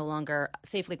trucks can no longer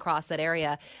safely cross that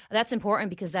area. That's important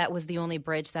because that was the only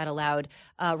bridge that allowed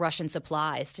Russian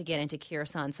supplies to get into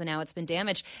Kherson. So now it's been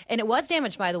damaged. And it was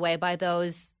damaged, by the way, by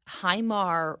those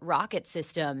HIMARS rocket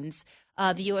systems.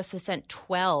 The U.S. has sent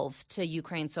 12 to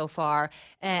Ukraine so far,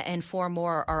 and 4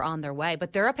 more are on their way.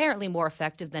 But they're apparently more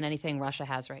effective than anything Russia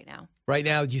has right now. Right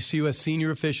now, you see U.S.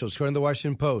 senior officials, according to the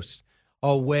Washington Post,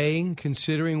 are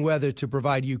considering whether to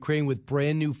provide Ukraine with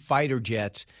brand new fighter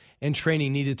jets and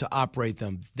training needed to operate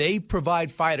them. They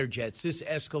provide fighter jets. This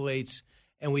escalates,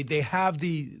 and they have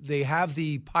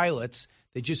the pilots.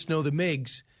 They just know the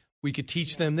MiGs. We could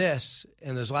teach them this,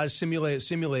 and there's a lot of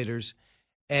simulators,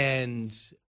 and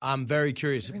I'm very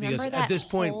curious. Remember because that at this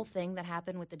point, whole thing that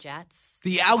happened with the jets?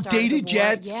 The outdated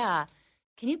jets? Yeah.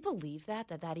 Can you believe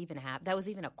that even happened? That was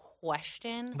even a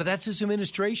question? But that's this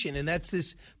administration, and that's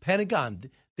this Pentagon.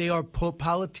 They are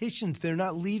politicians. They're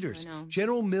not leaders. I know.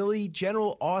 General Milley,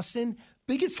 General Austin,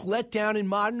 biggest letdown in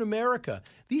modern America.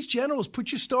 These generals,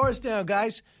 put your stars down,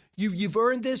 guys. You've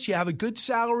earned this. You have a good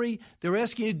salary. They're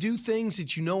asking you to do things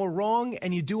that you know are wrong,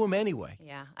 and you do them anyway.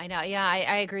 Yeah, I know. Yeah,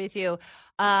 I agree with you.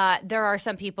 There are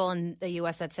some people in the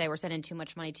U.S. that say we're sending too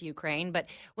much money to Ukraine. But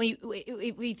when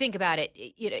you think about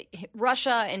it,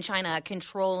 Russia and China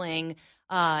controlling,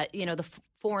 the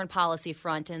foreign policy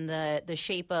front and the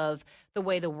shape of the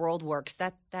way the world works,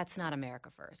 that's not America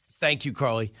first. Thank you,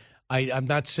 Carly. I'm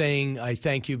not saying I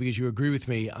thank you because you agree with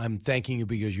me. I'm thanking you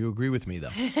because you agree with me, though.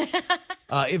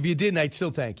 If you didn't, I'd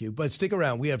still thank you. But stick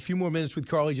around. We have a few more minutes with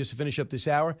Carly just to finish up this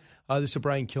hour. This is the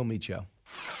Brian Kilmeade Show.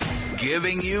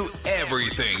 Giving you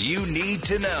everything you need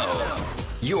to know.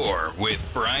 You're with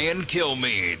Brian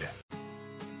Kilmeade.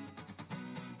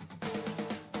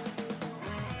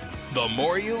 The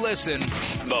more you listen,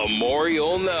 the more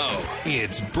you'll know.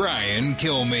 It's Brian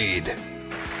Kilmeade.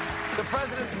 The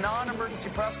president's non-emergency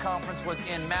press conference was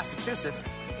in Massachusetts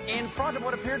in front of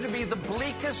what appeared to be the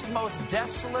bleakest, most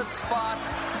desolate spot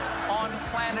on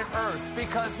planet Earth,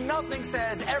 because nothing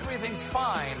says everything's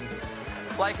fine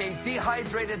like a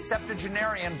dehydrated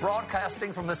septuagenarian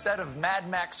broadcasting from the set of Mad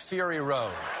Max Fury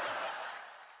Road.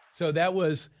 So that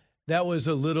was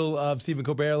a little of Stephen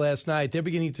Colbert last night. They're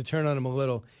beginning to turn on him a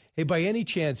little. Hey, by any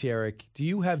chance, Eric, do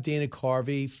you have Dana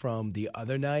Carvey from the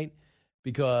other night?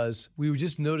 Because we were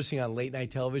just noticing on late night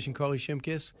television, Carly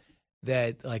Shimkus,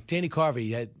 that like Dana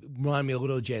Carvey had reminded me a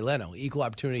little of Jay Leno, equal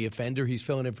opportunity offender. He's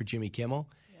filling in for Jimmy Kimmel.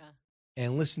 Yeah.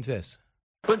 And listen to this.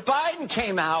 But Biden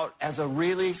came out as a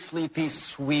really sleepy,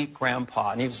 sweet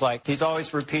grandpa. And he was like, he's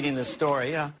always repeating this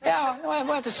story. Yeah, I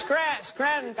went to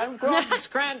Scranton. I grew up in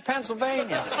Scranton,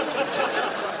 Pennsylvania.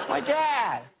 My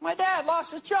dad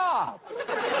lost his job.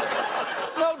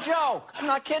 No joke. I'm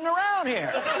not kidding around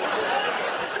here.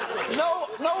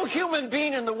 No human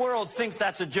being in the world thinks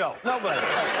that's a joke. Nobody.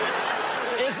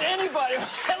 Is anybody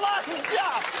that lost his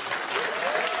job?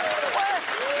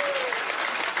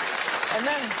 And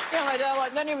then, my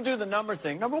dad, then he would do the number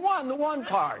thing. Number one, the one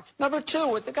part. Number two,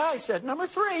 what the guy said. Number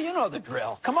three, you know the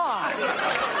drill. Come on.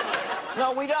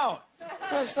 No, we don't.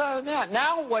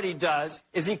 Now what he does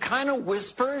is he kind of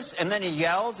whispers and then he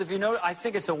yells. If you know, I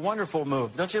think it's a wonderful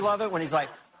move. Don't you love it when he's like,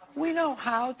 we know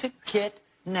how to get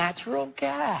natural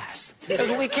gas.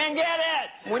 Because we can get it.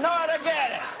 We know how to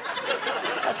get it.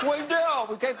 That's what we do.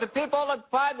 We get the people that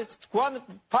buy the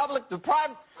public, the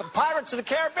Pirates of the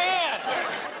Caribbean.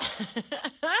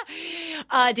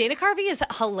 Dana Carvey is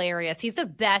hilarious. He's the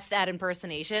best at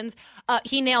impersonations.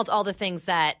 He nailed all the things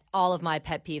that all of my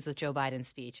pet peeves with Joe Biden's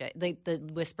speech, the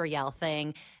whisper yell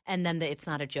thing, and then the it's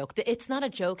not a joke. The it's not a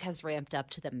joke has ramped up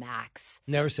to the max.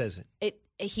 Never says it.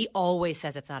 He always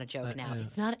says it's not a joke now.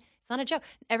 It's not a joke.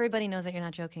 Everybody knows that you're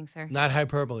not joking, sir. Not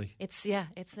hyperbole. It's not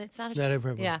a joke. Not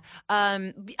hyperbole. Yeah.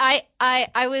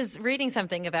 I was reading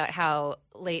something about how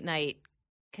late night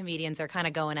comedians are kind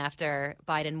of going after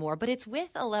Biden more, but it's with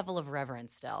a level of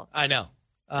reverence still. I know.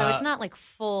 So it's not like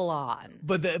full on.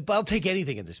 But I'll take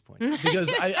anything at this point because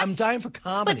I'm dying for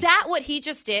comedy. But what he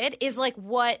just did is like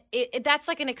that's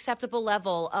like an acceptable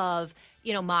level of,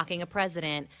 mocking a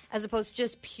president as opposed to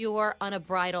just pure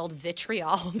unbridled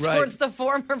vitriol towards the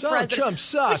former president. Trump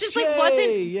sucks. Which just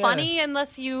wasn't funny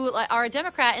unless you are a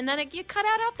Democrat, and then you cut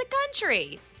out half the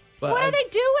country. But what are they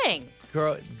doing?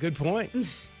 Girl, good point.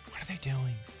 What are they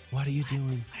doing? What are you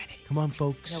doing? Come on,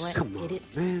 folks. You know what? Come on,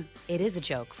 man. It is a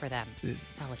joke for them. It's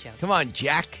all a joke. Come on,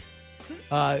 Jack.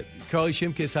 Carly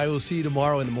Shimkus, I will see you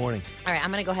tomorrow in the morning. All right,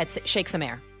 I'm going to go ahead and shake some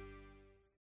air.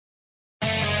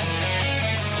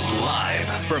 Live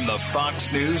from the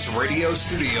Fox News radio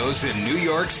studios in New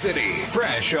York City,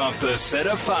 fresh off the set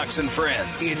of Fox and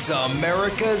Friends, it's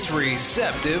America's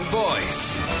receptive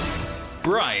voice,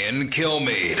 Brian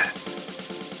Kilmeade.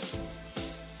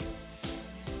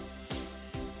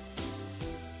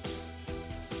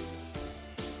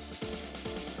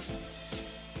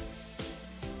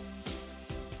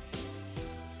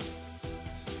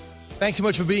 Thanks so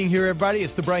much for being here, everybody.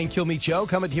 It's the Brian Kilmeade Show,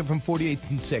 coming to you from 48th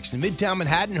and 6th in Midtown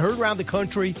Manhattan. Heard around the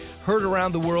country, heard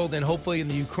around the world, and hopefully in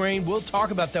the Ukraine. We'll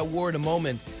talk about that war in a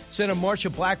moment. Senator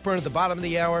Marsha Blackburn at the bottom of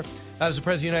the hour as the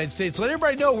President of the United States. Let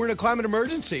everybody know we're in a climate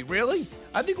emergency. Really?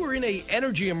 I think we're in an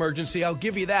energy emergency. I'll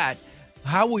give you that.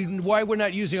 Why we're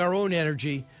not using our own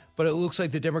energy, but it looks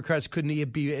like the Democrats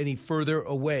couldn't be any further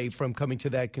away from coming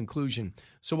to that conclusion.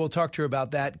 So we'll talk to her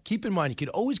about that. Keep in mind, you can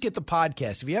always get the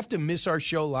podcast. If you have to miss our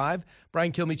show live,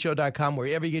 BrianKilmeadeShow.com,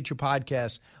 wherever you get your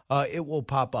podcasts, it will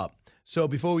pop up. So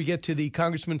before we get to the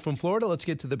congressman from Florida, let's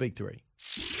get to the big three.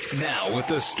 Now with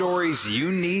the stories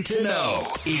you need to know,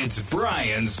 it's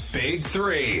Brian's Big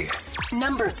Three.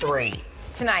 Number 3.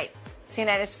 Tonight,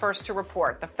 CNN is first to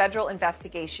report the federal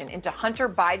investigation into Hunter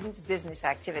Biden's business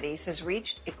activities has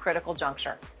reached a critical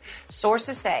juncture.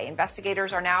 Sources say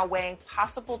investigators are now weighing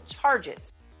possible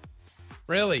charges.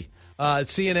 Really?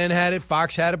 CNN had it,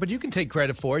 Fox had it, but you can take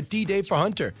credit for it. D-Day for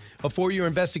Hunter, a 4-year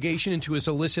investigation into his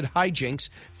illicit hijinks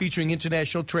featuring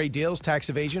international trade deals, tax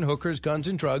evasion, hookers, guns,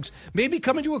 and drugs may be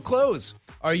coming to a close.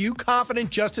 Are you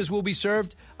confident justice will be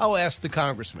served? I'll ask the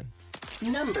congressman.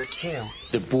 Number 2.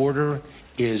 The border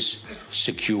is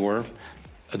secure.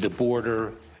 The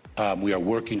border, we are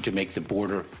working to make the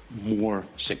border more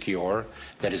secure.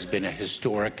 That has been a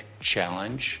historic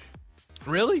challenge.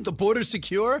 Really? The border's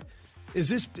secure? Is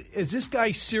this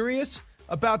guy serious?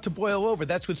 About to boil over.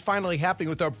 That's what's finally happening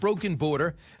with our broken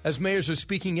border as mayors are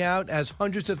speaking out as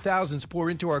hundreds of thousands pour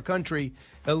into our country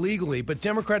illegally. But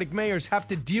Democratic mayors have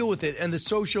to deal with it and the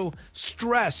social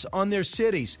stress on their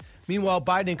cities. Meanwhile,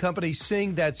 Biden and company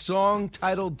sing that song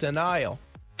titled Denial.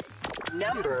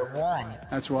 Number 1.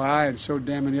 That's why I and so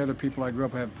damn many other people I grew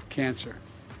up have cancer.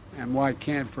 And why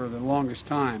can't for the longest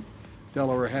time,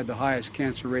 Delaware had the highest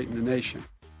cancer rate in the nation.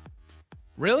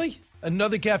 Really?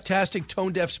 Another gaftastic,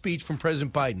 tone-deaf speech from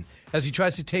President Biden as he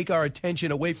tries to take our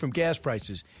attention away from gas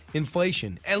prices,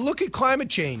 inflation, and look at climate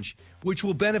change, which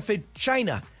will benefit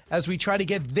China as we try to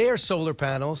get their solar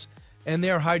panels and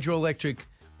their hydroelectric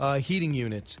heating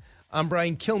units. I'm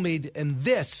Brian Kilmeade, and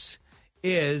this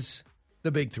is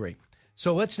the Big Three.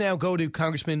 So let's now go to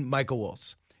Congressman Michael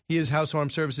Waltz. He is House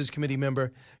Armed Services Committee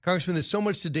member. Congressman, there's so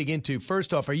much to dig into.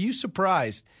 First off, are you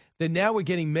surprised that now we're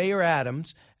getting Mayor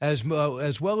Adams as well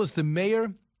as the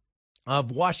mayor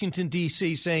of Washington,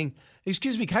 D.C. saying,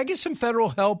 excuse me, can I get some federal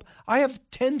help? I have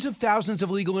tens of thousands of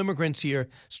illegal immigrants here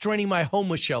straining my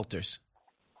homeless shelters.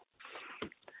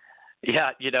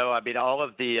 Yeah, all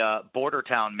of the border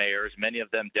town mayors, many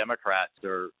of them Democrats,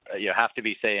 have to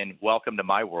be saying, welcome to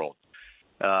my world.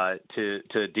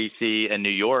 To D.C. and New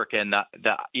York, and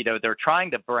they're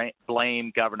trying to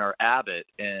blame Governor Abbott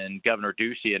and Governor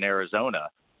Ducey in Arizona.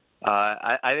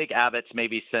 I think Abbott's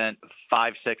maybe sent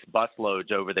 5-6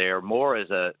 busloads over there more as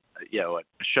a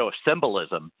show of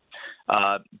symbolism.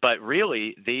 But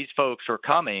really, these folks are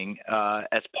coming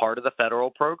as part of the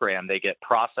federal program. They get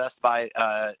processed by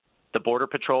the Border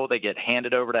Patrol. They get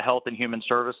handed over to Health and Human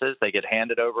Services. They get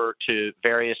handed over to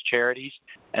various charities,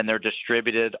 and they're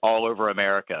distributed all over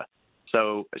America.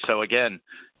 So again,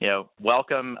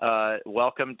 welcome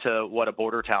to what a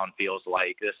border town feels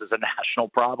like. This is a national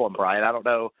problem, Brian. I don't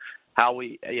know how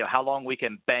long we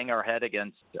can bang our head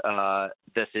against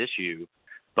this issue,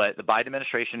 but the Biden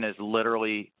administration is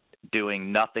literally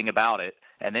doing nothing about it.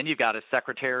 And then you've got a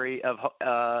Secretary of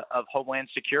Homeland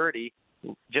Security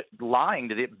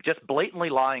just blatantly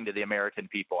lying to the American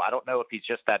people. I don't know if he's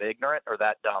just that ignorant or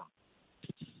that dumb.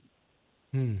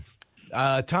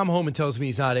 Tom Homan tells me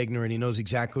he's not ignorant. He knows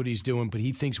exactly what he's doing, but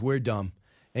he thinks we're dumb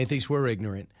and he thinks we're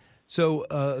ignorant. So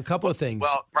a couple of things.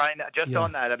 Well, Brian, just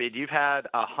on that, you've had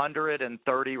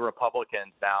 130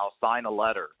 Republicans now sign a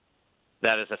letter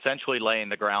that is essentially laying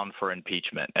the ground for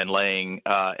impeachment and laying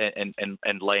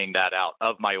laying that out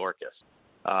of Mayorkas.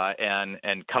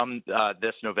 And come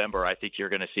this November, I think you're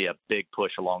going to see a big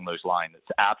push along those lines. It's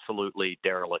absolutely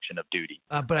dereliction of duty.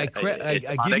 But I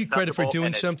give you credit for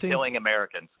doing something. Killing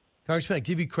Americans. Congressman, I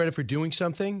give you credit for doing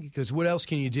something because what else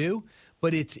can you do?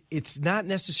 But it's not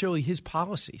necessarily his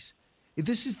policies.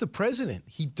 This is the president.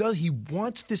 He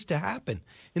wants this to happen.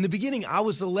 In the beginning, I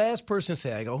was the last person to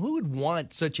say, who would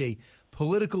want such a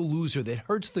political loser that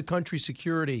hurts the country's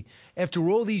security after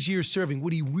all these years serving?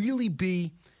 Would he really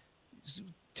be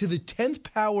to the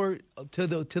 10th power to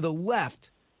the left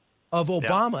of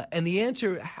Obama? Yeah. And the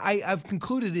answer I've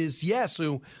concluded is yes.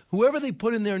 So whoever they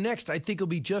put in there next, I think will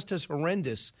be just as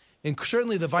horrendous. And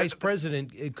certainly the vice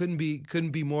president, it couldn't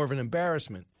be more of an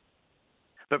embarrassment.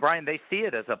 But Brian, they see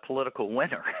it as a political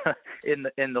winner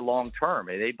in the long term.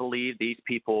 They believe these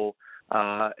people,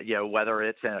 whether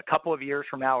it's in a couple of years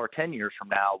from now or 10 years from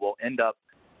now, will end up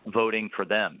voting for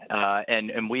them.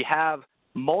 And we have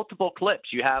multiple clips.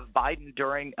 You have Biden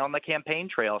on the campaign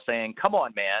trail saying, come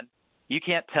on, man, you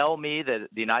can't tell me that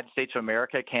the United States of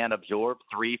America can absorb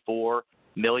 3-4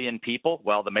 million people.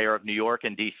 Well, the mayor of New York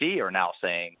and D.C. are now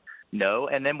saying no.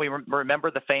 And then we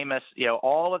remember the famous,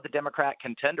 all of the Democrat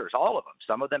contenders, all of them,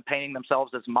 some of them painting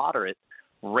themselves as moderate,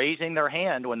 raising their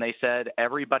hand when they said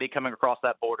everybody coming across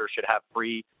that border should have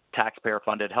free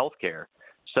taxpayer-funded health care.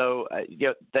 So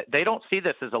they don't see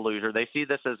this as a loser. They see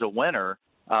this as a winner.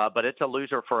 But it's a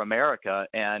loser for America.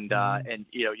 And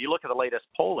you look at the latest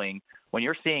polling, when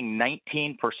you're seeing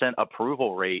 19%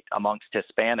 approval rate amongst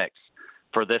Hispanics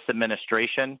for this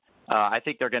administration, I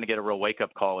think they're going to get a real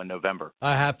wake-up call in November.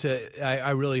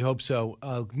 I really hope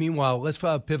so. Meanwhile, let's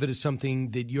pivot to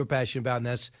something that you're passionate about, and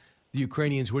that's the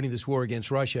Ukrainians winning this war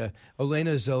against Russia.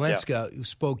 Olena Zelenska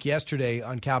spoke yesterday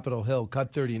on Capitol Hill,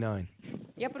 cut 39.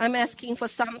 I'm asking for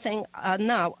something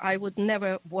now I would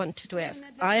never want to ask.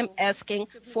 I am asking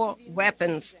for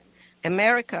weapons.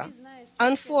 America,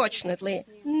 unfortunately,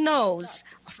 knows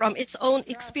from its own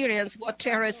experience what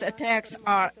terrorist attacks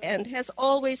are and has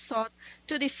always sought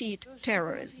to defeat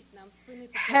terrorism.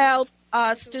 Help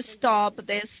us to stop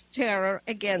this terror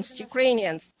against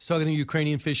Ukrainians. Talking to a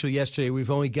Ukrainian official yesterday,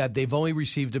 they've only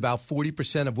received about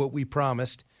 40% of what we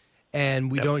promised,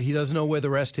 and he doesn't know where the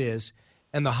rest is.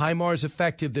 And the HIMARS is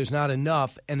effective. There's not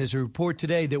enough. And there's a report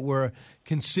today that we're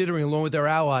considering, along with our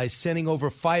allies, sending over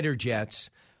fighter jets.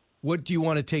 What do you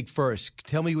want to take first?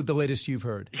 Tell me what the latest you've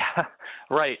heard. Yeah,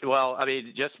 right. Well, I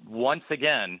mean, just once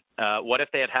again, what if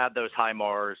they had those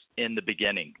HIMARS in the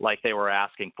beginning, like they were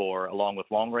asking for, along with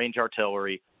long-range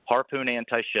artillery, Harpoon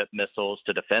anti-ship missiles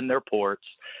to defend their ports,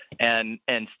 and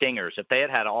Stingers? If they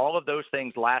had all of those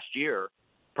things last year,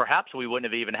 perhaps we wouldn't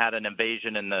have even had an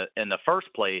invasion in the first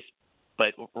place.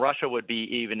 But Russia would be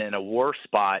even in a worse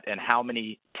spot, and how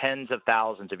many tens of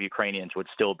thousands of Ukrainians would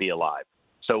still be alive.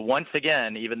 So once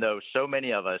again, even though so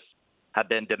many of us have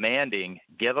been demanding,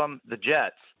 give them the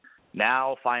jets,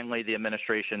 now finally the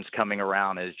administration's coming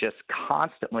around is just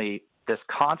this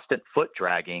constant foot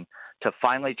dragging to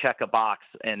finally check a box,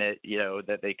 and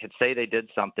that they could say they did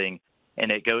something,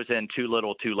 and it goes in too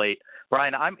little, too late.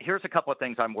 Brian, here's a couple of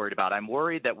things I'm worried about. I'm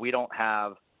worried that we don't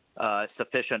have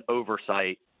sufficient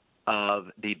oversight of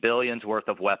the billions worth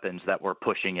of weapons that we're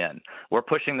pushing in. We're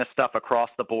pushing this stuff across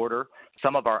the border.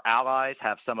 Some of our allies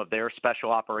have some of their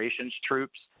special operations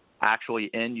troops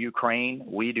actually in Ukraine.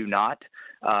 We do not.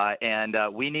 I'm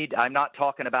not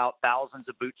talking about thousands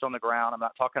of boots on the ground. I'm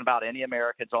not talking about any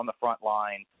Americans on the front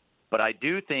line. But I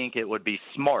do think it would be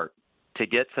smart to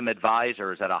get some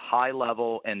advisors at a high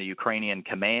level in the Ukrainian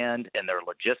command, in their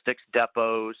logistics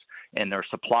depots, in their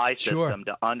supply system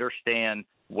to understand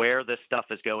where this stuff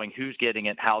is going, who's getting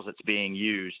it, how's it's being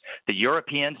used. The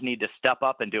Europeans need to step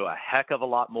up and do a heck of a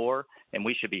lot more, and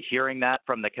we should be hearing that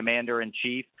from the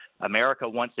commander-in-chief. America,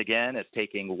 once again, is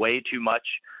taking way too much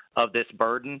of this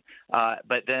burden.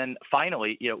 But then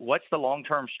finally, what's the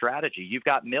long-term strategy? You've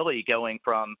got Milley going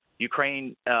from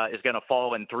Ukraine is going to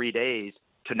fall in 3 days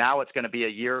to now it's going to be a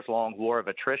years-long war of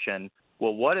attrition.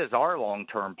 Well, what is our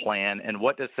long-term plan, and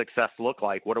what does success look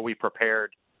like? What are we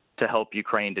prepared to help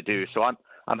Ukraine to do? So I'm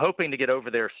hoping to get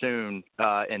over there soon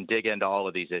and dig into all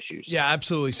of these issues. Yeah,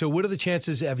 absolutely. So what are the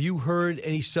chances? Have you heard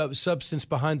any substance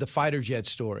behind the fighter jet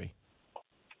story?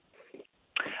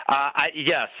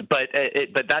 Yes, but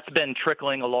that's been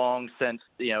trickling along since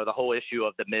the whole issue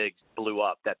of the MiGs blew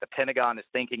up, that the Pentagon is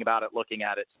thinking about it, looking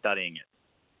at it, studying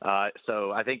it.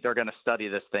 So I think they're going to study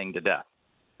this thing to death.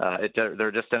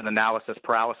 They're just in analysis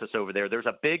paralysis over there. There's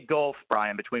a big gulf,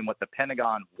 Brian, between what the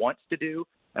Pentagon wants to do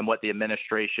and what the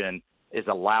administration is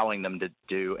allowing them to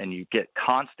do, and you get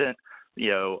constant,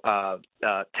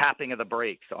 tapping of the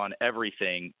brakes on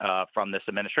everything from this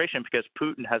administration because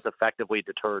Putin has effectively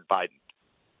deterred Biden.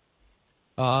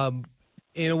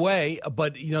 In a way,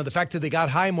 but the fact that they got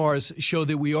HIMARS show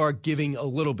that we are giving a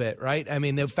little bit, right? I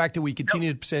mean, the fact that we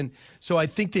continue to send. So I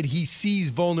think that he sees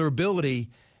vulnerability,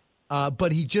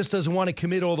 but he just doesn't want to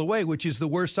commit all the way, which is the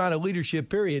worst sign of leadership.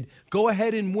 Period. Go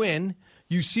ahead and win.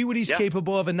 You see what he's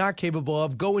capable of and not capable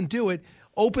of. Go and do it.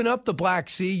 Open up the Black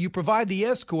Sea. You provide the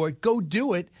escort. Go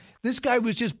do it. This guy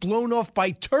was just blown off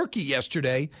by Turkey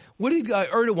yesterday. What did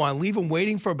Erdogan leave him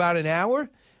waiting for about an hour?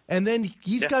 And then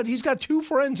he's got two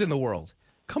friends in the world.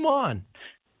 Come on.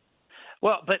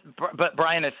 Well, but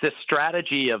Brian, it's this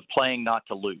strategy of playing not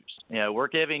to lose. We're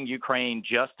giving Ukraine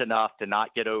just enough to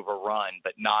not get overrun,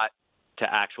 but not to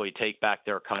actually take back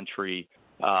their country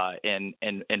and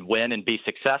win and be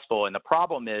successful. And the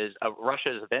problem is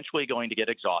Russia is eventually going to get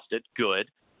exhausted. Good.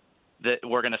 That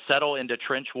we're going to settle into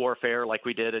trench warfare like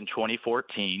we did in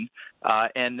 2014.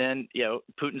 And then,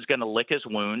 Putin's going to lick his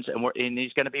wounds and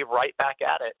he's going to be right back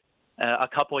at it a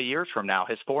couple of years from now.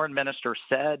 His foreign minister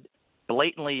said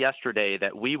blatantly yesterday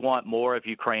that we want more of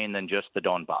Ukraine than just the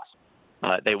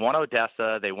Donbass. They want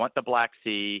Odessa, they want the Black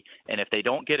Sea, and if they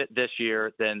don't get it this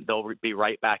year, then they'll be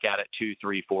right back at it 2,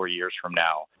 3, 4 years from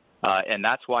now. And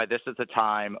that's why this is a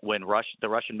time when the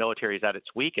Russian military is at its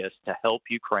weakest to help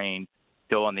Ukraine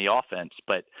go on the offense.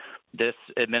 But this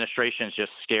administration is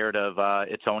just scared of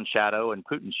its own shadow and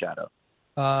Putin's shadow.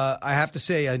 I have to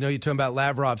say, I know you're talking about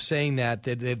Lavrov saying that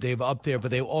they've upped there,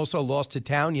 but they also lost to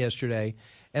town yesterday.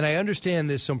 And I understand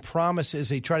there's some promise as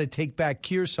they try to take back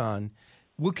Kherson.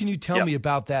 What can you tell me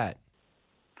about that?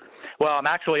 Well, I'm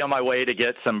actually on my way to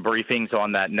get some briefings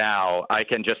on that now. I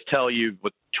can just tell you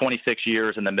with 26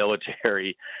 years in the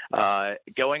military,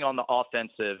 going on the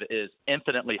offensive is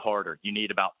infinitely harder. You need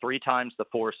about 3 times the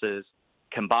forces.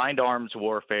 combined arms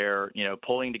warfare,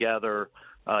 pulling together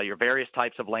your various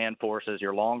types of land forces,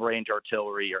 your long-range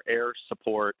artillery, your air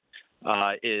support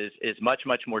is much,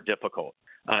 much more difficult.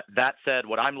 That said,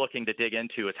 what I'm looking to dig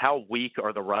into is how weak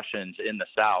are the Russians in the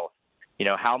south?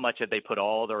 How much have they put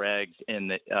all their eggs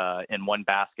in one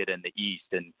basket in the east?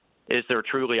 And is there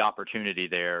truly opportunity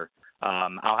there?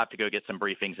 I'll have to go get some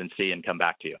briefings and see and come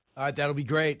back to you. All right, that'll be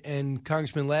great. And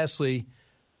Congressman, lastly,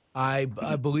 I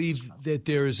believe that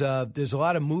there's a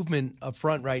lot of movement up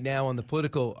front right now on the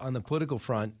political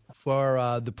front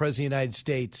for the President of the United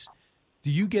States.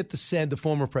 Do you get the sense, the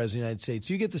former President of the United States,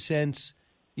 do you get the sense,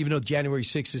 even though January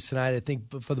 6th is tonight, I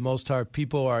think for the most part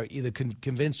people are either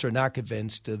convinced or not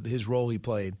convinced of his role he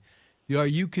played. Are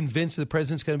you convinced the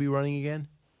president's going to be running again?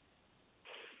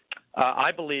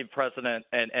 I believe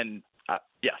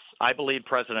yes, I believe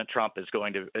President Trump is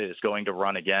going to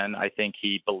run again. I think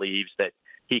he believes that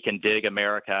he can dig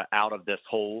America out of this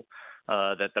hole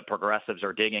that the progressives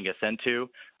are digging us into.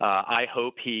 I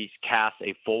hope he casts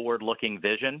a forward-looking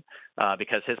vision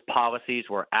because his policies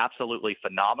were absolutely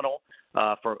phenomenal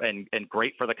and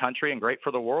great for the country and great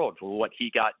for the world for what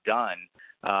he got done.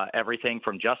 Everything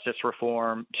from justice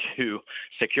reform to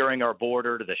securing our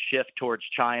border to the shift towards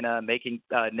China, making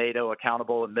NATO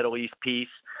accountable in Middle East peace,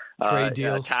 trade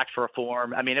deals, tax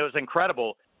reform. I mean, it was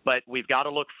incredible, but we've got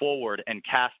to look forward and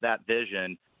cast that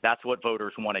vision. That's what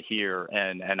voters want to hear,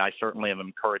 and I certainly am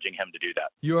encouraging him to do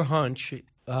that. Your hunch,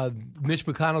 Mitch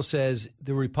McConnell says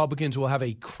the Republicans will have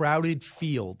a crowded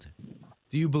field.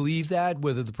 Do you believe that?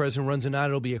 Whether the president runs or not,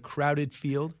 it'll be a crowded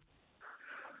field?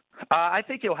 I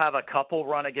think he'll have a couple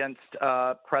run against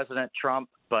President Trump,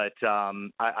 but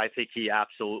I think he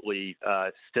absolutely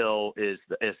still is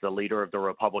the leader of the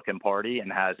Republican Party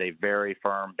and has a very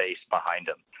firm base behind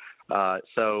him.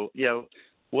 So,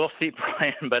 we'll see,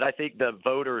 Brian, but I think the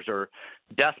voters are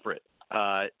desperate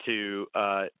to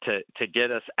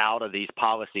get us out of these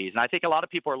policies. And I think a lot of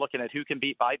people are looking at who can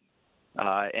beat Biden.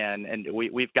 And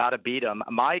we've got to beat him.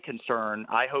 My concern,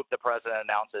 I hope the president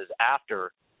announces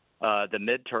after the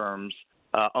midterms,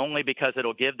 only because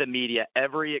it'll give the media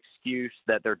every excuse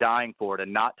that they're dying for to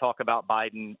not talk about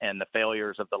Biden and the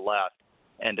failures of the left,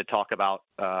 and to talk about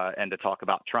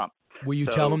Trump. Will you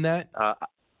tell him that?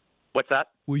 What's that?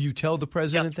 Will you tell the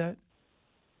president that?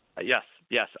 Yes.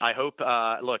 I hope.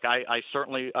 Look, I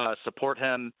certainly support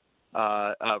him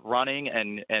running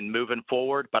and moving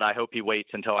forward, but I hope he waits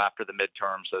until after the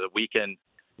midterm so that we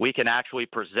can actually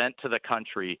present to the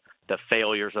country the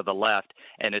failures of the left.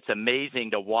 And it's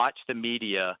amazing to watch the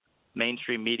media,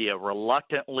 mainstream media,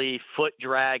 reluctantly, foot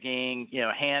dragging,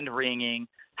 hand wringing,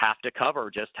 have to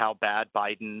cover just how bad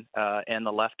Biden and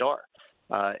the left are.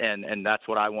 And that's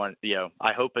what I want,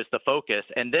 I hope is the focus.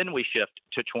 And then we shift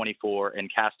to 24 and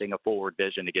casting a forward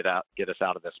vision to get us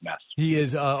out of this mess. He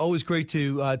is always great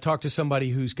to talk to somebody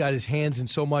who's got his hands in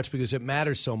so much because it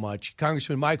matters so much.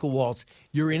 Congressman Michael Waltz,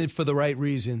 you're in it for the right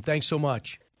reason. Thanks so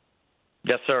much.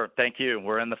 Yes, sir. Thank you.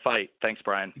 We're in the fight. Thanks,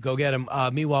 Brian. Go get him.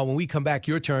 Meanwhile, when we come back,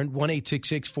 your turn,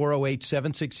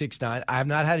 1-866-408-7669. I have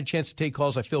not had a chance to take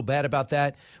calls. I feel bad about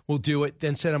that. We'll do it.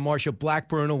 Then Senator Marsha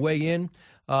Blackburn will weigh in,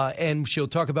 and she'll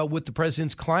talk about what the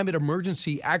president's climate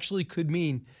emergency actually could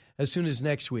mean as soon as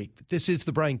next week. This is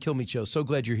the Brian Kilmeade Show. So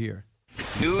glad you're here.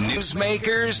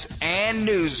 Newsmakers and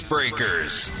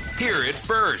newsbreakers. Hear it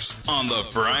first on the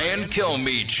Brian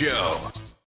Kilmeade Show.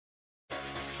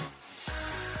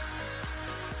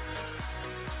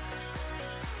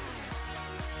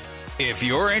 If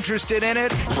you're interested in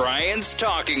it, Brian's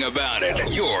talking about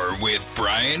it. You're with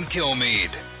Brian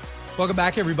Kilmeade. Welcome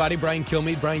back, everybody. Brian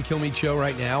Kilmeade, Brian Kilmeade Show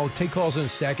right now. I'll take calls in a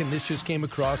second. This just came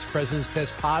across. The president's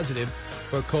test positive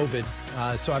for COVID.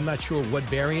 So I'm not sure what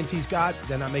variant he's got.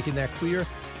 They're not making that clear.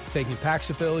 Taking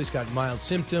Paxil. He's got mild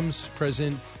symptoms.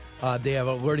 President, they have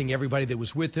alerting everybody that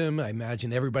was with him. I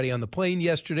imagine everybody on the plane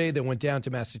yesterday that went down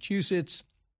to Massachusetts.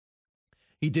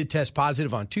 He did test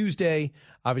positive on Tuesday.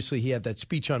 Obviously, he had that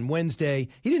speech on Wednesday.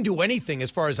 He didn't do anything, as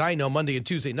far as I know, Monday and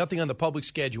Tuesday, nothing on the public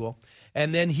schedule.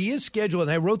 And then he is scheduled,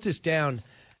 and I wrote this down,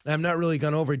 and I'm not really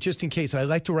gone over it just in case. I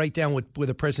like to write down what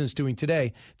the president's doing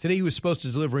today. Today, he was supposed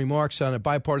to deliver remarks on a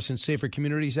bipartisan Safer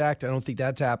Communities Act. I don't think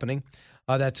that's happening.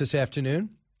 That's this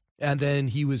afternoon. And then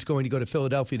he was going to go to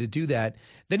Philadelphia to do that.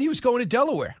 Then he was going to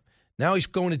Delaware. Now he's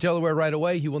going to Delaware right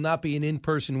away. He will not be in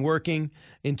person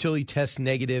until he tests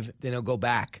negative. Then he'll go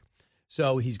back.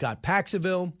 So he's got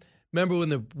Paxil.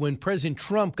 Remember when President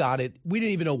Trump got it, we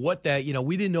didn't even know what that,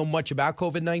 we didn't know much about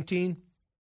COVID-19.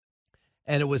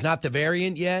 And it was not the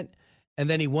variant yet. And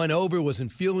then he went over,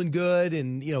 wasn't feeling good.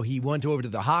 And, he went over to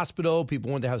the hospital.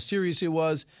 People wondered how serious it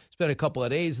was. Spent a couple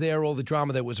of days there, all the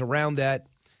drama that was around that.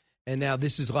 And now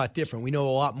this is a lot different. We know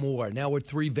a lot more. Now we're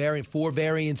 4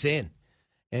 variants in.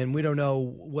 And we don't know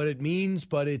what it means,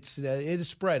 but it is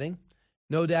spreading.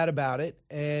 No doubt about it.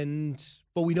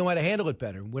 But we know how to handle it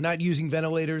better. We're not using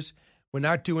ventilators. We're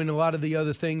not doing a lot of the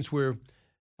other things where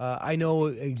I know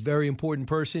a very important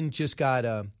person just got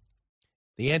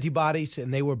the antibodies,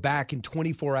 and they were back in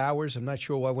 24 hours. I'm not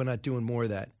sure why we're not doing more of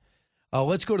that.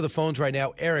 Let's go to the phones right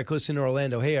now. Eric, listen to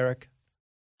Orlando. Hey, Eric.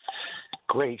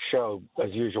 Great show,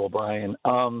 as usual, Brian.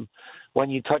 When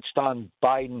you touched on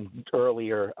Biden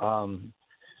earlier,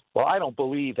 well, I don't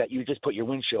believe that you just put your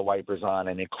windshield wipers on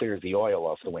and it clears the oil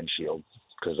off the windshield,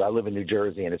 because I live in New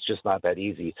Jersey and it's just not that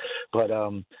easy. But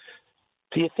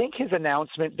do you think his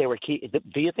announcement, do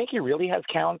you think he really has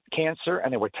cancer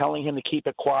and they were telling him to keep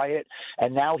it quiet,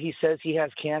 and now he says he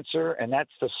has cancer and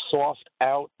that's the soft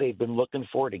out they've been looking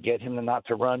for to get him not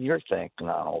to run? You're thinking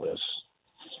on all this.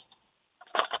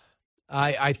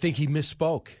 I think he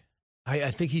misspoke.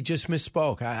 I think he just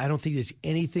misspoke. I don't think there's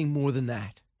anything more than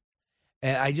that.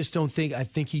 And I just don't think – I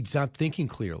think he's not thinking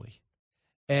clearly.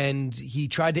 And he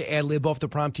tried to ad-lib off the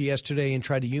prompter yesterday and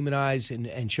tried to humanize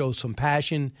and show some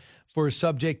passion for a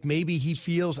subject. Maybe he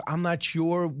feels – I'm not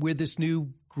sure where this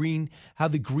new how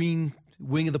the green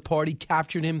wing of the party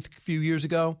captured him a few years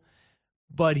ago.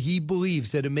 But he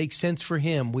believes that it makes sense for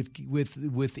him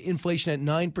with inflation at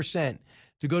 9%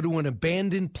 to go to an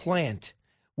abandoned plant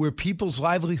where people's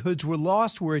livelihoods were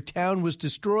lost, where a town was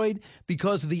destroyed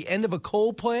because of the end of a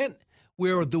coal plant,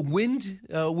 where the wind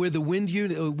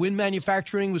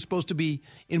manufacturing was supposed to be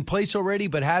in place already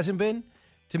but hasn't been,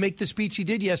 to make the speech he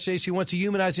did yesterday. So he wants to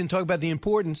humanize and talk about the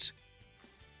importance.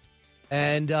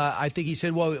 And I think he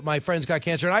said, well, my friends got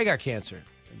cancer and I got cancer.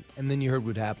 And then you heard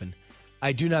what happened.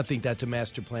 I do not think that's a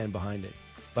master plan behind it.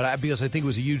 Because I think it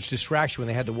was a huge distraction when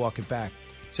they had to walk it back.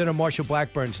 Senator Marsha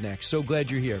Blackburn's next. So glad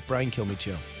you're here. Brian Kilmeade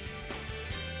Show.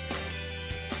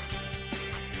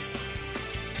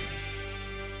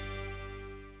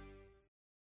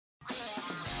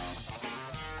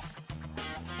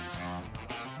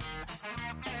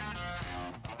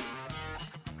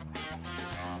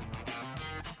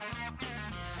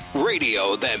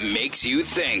 Radio that makes you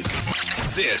think.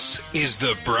 This is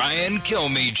the Brian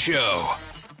Kilmeade Show.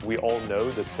 We all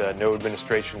know that no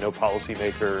administration, no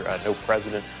policymaker, no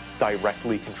president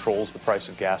directly controls the price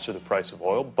of gas or the price of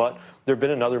oil. But there have been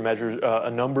a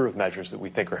number of measures that we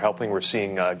think are helping. We're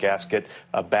seeing gas get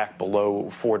back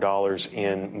below $4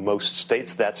 in most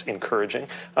states. That's encouraging.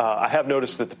 I have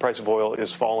noticed that the price of oil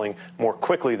is falling more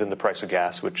quickly than the price of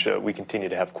gas, which we continue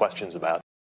to have questions about.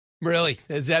 Really?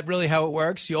 Is that really how it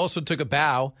works? You also took a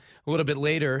bow a little bit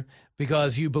later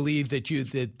because you believe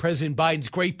that President Biden's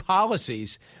great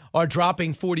policies are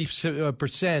dropping 40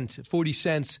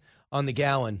 cents on the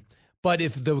gallon. But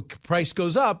if the price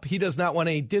goes up, he does not want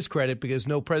any discredit because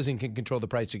no president can control the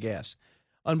price of gas.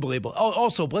 Unbelievable. Oh,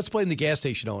 also, let's blame the gas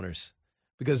station owners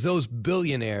because those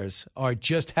billionaires are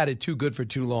just had it too good for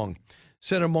too long.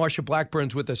 Senator Marsha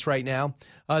Blackburn's with us right now.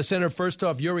 Senator, first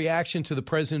off, your reaction to the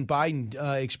President Biden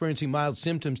experiencing mild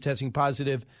symptoms, testing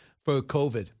positive for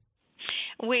COVID.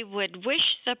 We would wish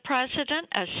the president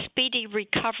a speedy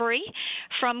recovery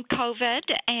from COVID.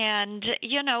 And,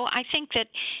 I think that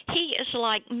he is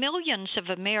like millions of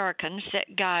Americans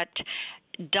that got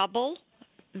double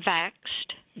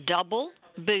vaxxed, double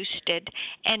boosted,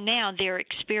 and now they're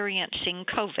experiencing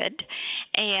COVID,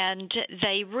 and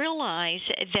they realize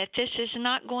that this is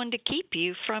not going to keep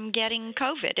you from getting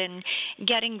COVID and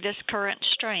getting this current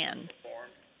strand.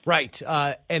 Right,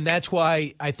 and that's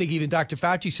why I think even Dr.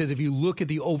 Fauci says if you look at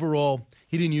the overall,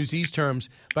 he didn't use these terms,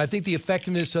 but I think the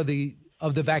effectiveness of the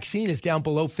vaccine is down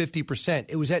below 50%.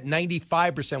 It was at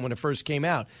 95% when it first came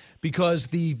out because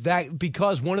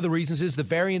one of the reasons is the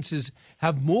variants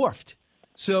have morphed.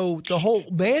 So the whole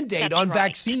mandate on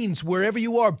vaccines, wherever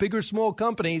you are, big or small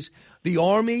companies, the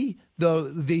Army,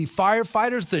 the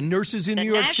firefighters, the nurses in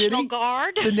New York City,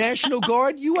 the National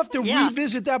Guard, you have to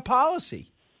revisit that policy.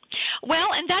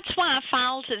 Well, and that's why I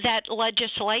filed that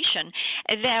legislation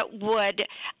that would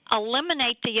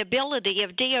eliminate the ability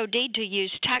of DOD to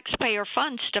use taxpayer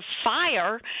funds to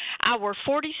fire our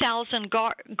 40,000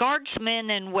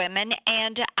 guardsmen and women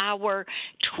and our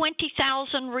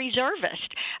 20,000 reservists,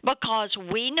 because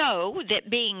we know that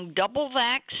being double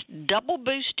vaxxed, double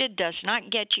boosted does not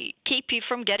keep you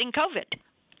from getting COVID.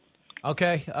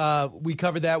 Okay, we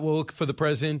covered that. We'll look for the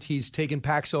president. He's taken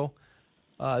Paxil.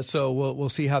 So we'll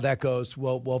see how that goes.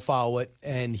 We'll follow it,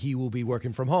 and he will be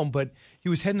working from home. But he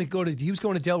was going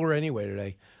to Delaware anyway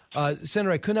today.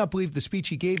 Senator, I could not believe the speech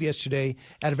he gave yesterday.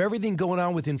 Out of everything going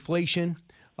on with inflation,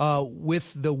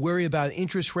 with the worry about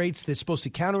interest rates that's supposed to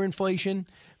counter inflation,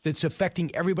 that's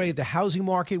affecting everybody at the housing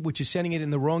market, which is sending it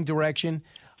in the wrong direction.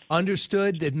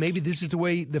 Understood that maybe this is the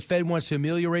way the Fed wants to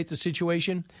ameliorate the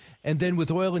situation. And then with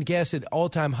oil and gas at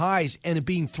all-time highs and it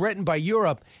being threatened by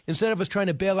Europe, instead of us trying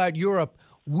to bail out Europe,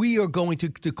 we are going to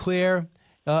declare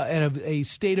a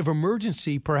state of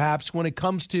emergency, perhaps, when it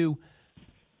comes to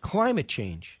climate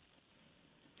change.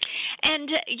 And,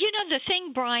 the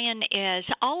thing, Brian, is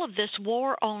all of this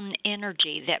war on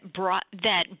energy that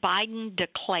Biden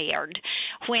declared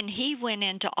when he went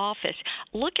into office,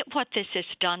 look at what this has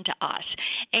done to us.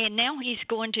 And now he's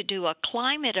going to do a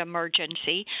climate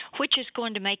emergency, which is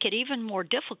going to make it even more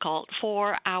difficult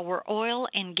for our oil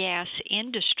and gas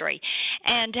industry.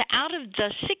 And out of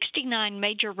the 69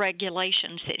 major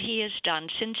regulations that he has done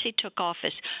since he took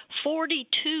office,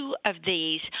 42 of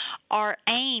these are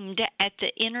aimed at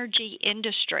the energy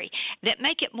industry that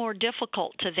make it more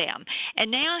difficult to them.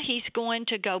 And now he's going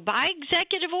to go by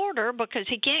executive order because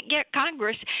he can't get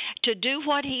Congress to do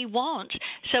what he wants.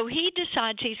 So he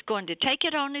decides he's going to take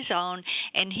it on his own,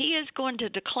 and he is going to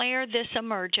declare this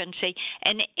emergency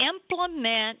and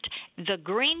implement the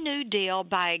Green New Deal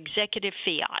by executive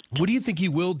fiat. What do you think he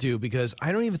will do? Because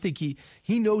I don't even think he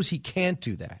knows he can't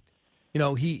do that. He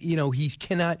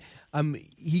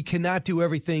cannot do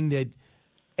everything that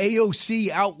AOC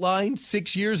outlined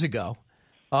 6 years ago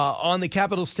on the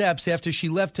Capitol steps after she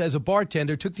left as a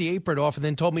bartender, took the apron off, and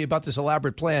then told me about this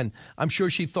elaborate plan. I'm sure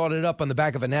she thought it up on the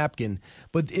back of a napkin.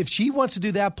 But if she wants to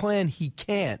do that plan, he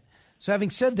can't. So having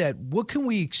said that, what can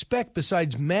we expect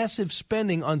besides massive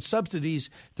spending on subsidies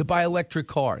to buy electric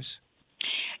cars?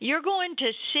 You're going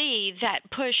to see that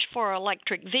push for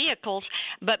electric vehicles,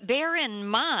 but bear in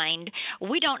mind,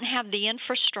 we don't have the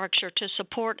infrastructure to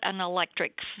support an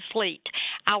electric fleet.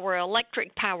 Our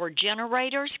electric power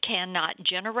generators cannot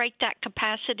generate that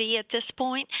capacity at this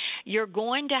point. You're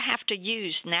going to have to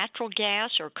use natural gas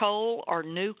or coal or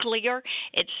nuclear.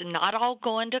 It's not all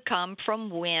going to come from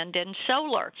wind and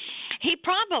solar. He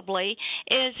probably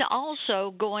is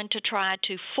also going to try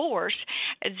to force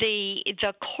the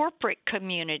corporate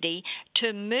community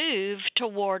to move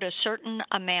toward a certain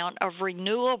amount of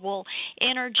renewable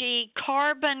energy,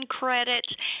 carbon credits,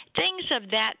 things of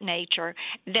that nature,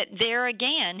 that there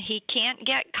again, he can't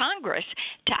get Congress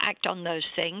to act on those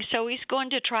things. So he's going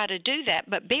to try to do that.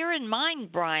 But bear in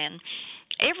mind, Brian,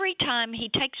 every time he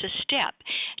takes a step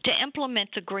to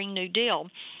implement the Green New Deal,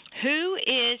 who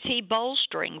is he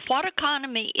bolstering? What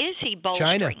economy is he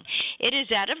bolstering? China. It is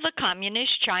that of the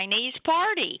Communist Chinese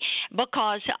Party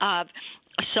because of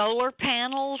solar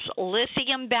panels,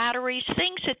 lithium batteries,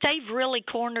 things that they've really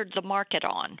cornered the market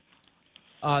on.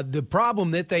 The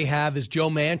problem that they have is Joe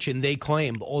Manchin, they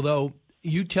claim, although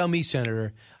you tell me,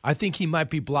 Senator, I think he might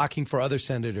be blocking for other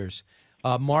senators.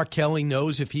 Mark Kelly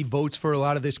knows if he votes for a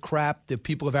lot of this crap, the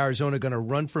people of Arizona are going to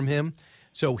run from him.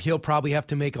 So he'll probably have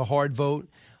to make a hard vote.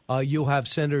 You'll have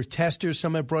Senator Tester,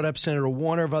 some have brought up, Senator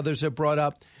Warner, others have brought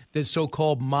up, the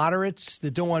so-called moderates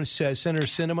that don't want Senator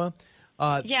Sinema.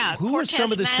 Who Cortez are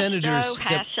some of the senators?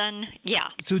 Hassan,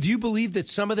 So do you believe that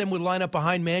some of them would line up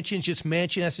behind Manchin, just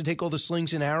Manchin has to take all the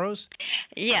slings and arrows?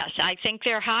 Yes, I think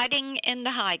they're hiding in the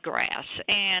high grass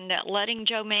and letting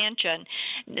Joe Manchin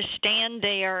stand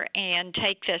there and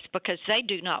take this because they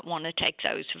do not want to take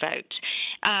those votes.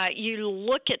 You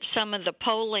look at some of the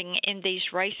polling in these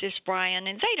races, Brian,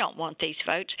 and they don't want these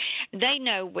votes. They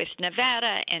know with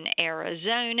Nevada and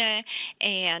Arizona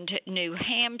and New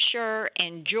Hampshire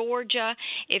and Georgia,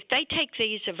 if they take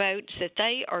these votes, that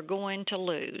they are going to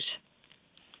lose.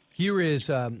 Here is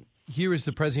the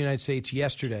President of the United States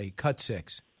yesterday, cut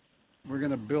 6. We're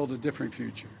going to build a different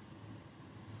future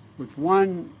with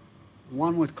one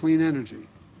with clean energy,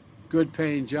 good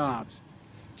paying jobs.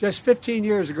 Just 15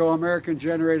 years ago, America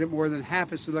generated more than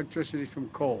half its electricity from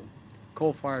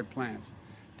coal-fired plants.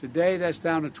 Today, that's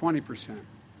down to 20%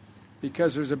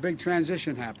 because there's a big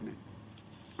transition happening.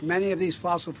 Many of these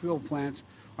fossil fuel plants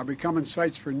are becoming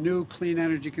sites for new clean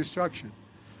energy construction.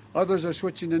 Others are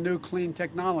switching to new clean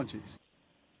technologies.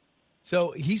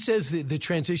 So he says that the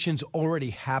transition's already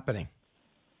happening.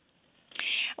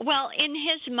 Well, in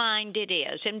his mind it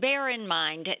is. And bear in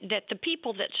mind that the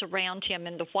people that surround him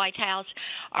in the White House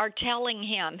are telling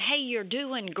him, hey, you're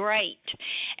doing great,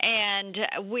 and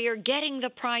we're getting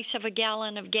the price of a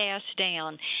gallon of gas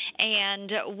down,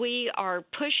 and we are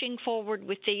pushing forward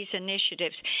with these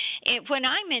initiatives. When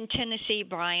I'm in Tennessee,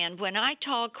 Brian, when I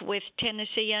talk with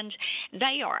Tennesseans,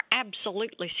 they are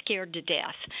absolutely scared to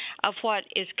death of what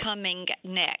is coming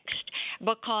next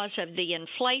because of the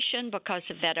inflation, because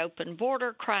of that open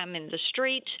border, crime in the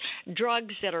streets,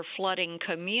 drugs that are flooding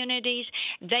communities.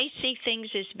 They see things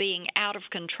as being out of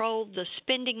control. The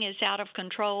spending is out of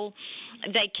control.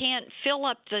 They can't fill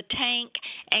up the tank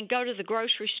and go to the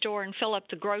grocery store and fill up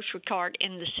the grocery cart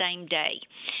in the same day.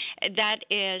 That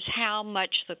is how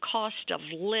much the cost of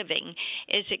living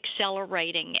is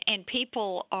accelerating. And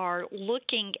people are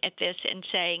looking at this and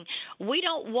saying, we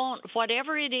don't want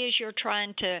whatever it is you're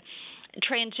trying to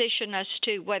transition us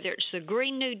to, whether it's the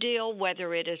Green New Deal,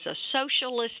 whether it is a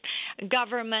socialist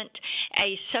government,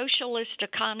 a socialist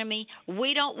economy.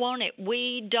 We don't want it.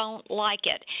 We don't like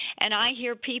it. And I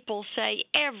hear people say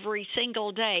every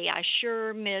single day, I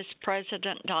sure miss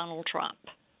President Donald Trump.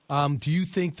 Do you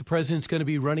think the president's going to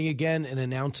be running again and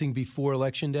announcing before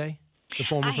Election Day, the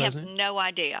former president? I have no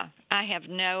idea. I have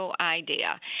no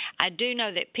idea. I do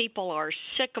know that people are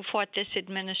sick of what this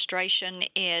administration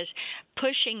is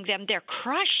pushing them. They're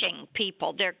crushing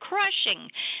people. They're crushing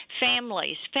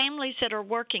families that are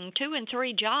working 2 and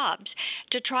 3 jobs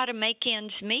to try to make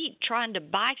ends meet, trying to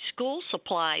buy school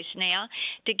supplies now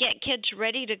to get kids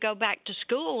ready to go back to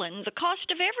school. And the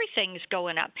cost of everything's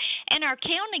going up. And our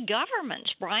county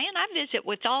governments, Brian, I visit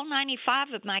with all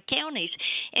 95 of my counties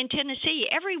in Tennessee.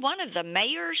 Every one of the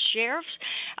mayors, sheriffs,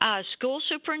 school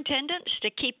superintendents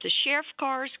to keep the sheriff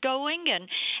cars going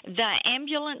and the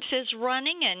ambulances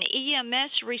running and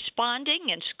EMS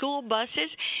responding and school buses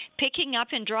picking up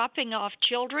and dropping off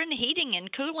children, heating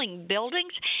and cooling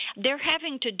buildings. They're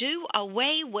having to do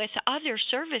away with other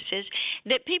services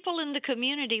that people in the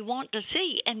community want to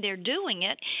see, and they're doing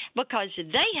it because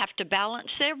they have to balance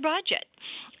their budget.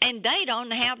 And they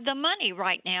don't have the money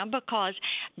right now because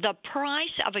the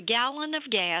price of a gallon of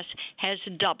gas has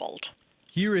doubled.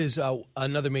 Here is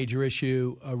another major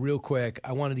issue, real quick.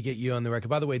 I wanted to get you on the record.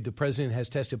 By the way, the president has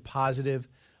tested positive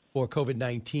for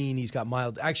COVID-19. He's got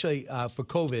mild, actually, for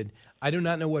COVID. I do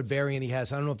not know what variant he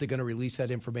has. I don't know if they're going to release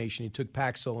that information. He took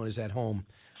Paxil and is at home,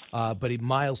 but he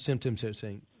mild symptoms are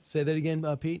saying. Say that again,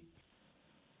 Pete?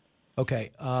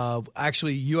 Okay.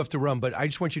 Actually, you have to run, but I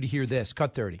just want you to hear this.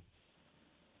 Cut 30.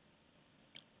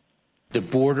 The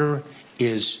border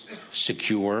is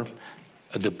secure.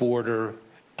 The border,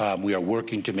 we are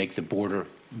working to make the border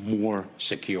more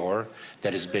secure.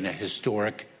 That has been a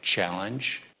historic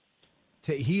challenge.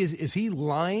 Is he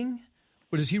lying?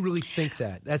 Or does he really think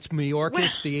that? That's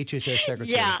Mayorkas, the HHS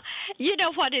secretary. Yeah. You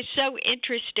know what is so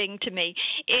interesting to me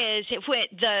is when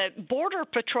the Border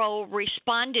Patrol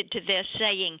responded to this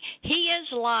saying, he is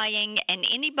lying and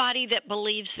anybody that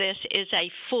believes this is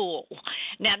a fool.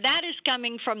 Now, that is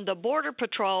coming from the Border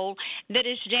Patrol that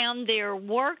is down there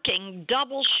working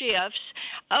double shifts,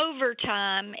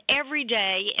 overtime, every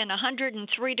day in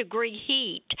 103-degree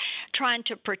heat, trying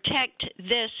to protect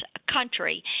this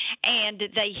country. And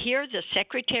they hear the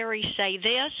secretary say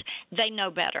this, they know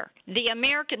better. The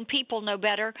American people know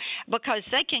better because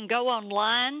they can go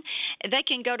online, they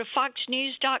can go to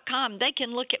foxnews.com, they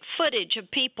can look at footage of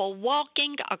people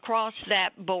walking across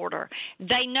that border.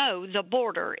 They know the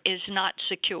border is not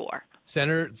secure.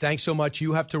 Senator, thanks so much.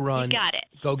 You have to run. You got it.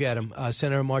 Go get him.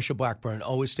 Senator Marsha Blackburn,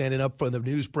 always standing up for the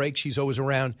news break. She's always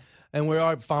around. And we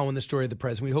are following the story of the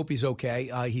president. We hope he's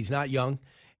okay. He's not young.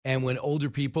 And when older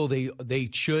people, they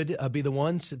should be the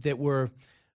ones that were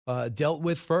dealt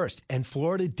with first. And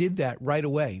Florida did that right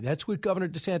away. That's what Governor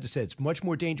DeSantis said. It's much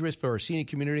more dangerous for our senior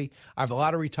community. I have a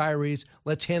lot of retirees.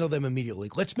 Let's handle them immediately.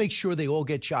 Let's make sure they all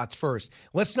get shots first.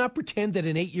 Let's not pretend that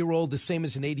an 8-year-old is the same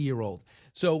as an 80-year-old.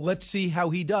 So let's see how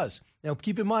he does. Now,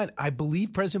 keep in mind, I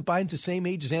believe President Biden's the same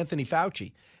age as Anthony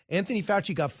Fauci. Anthony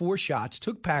Fauci got 4 shots,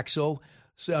 took Paxil,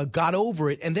 got over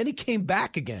it, and then he came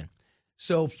back again.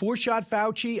 So 4-shot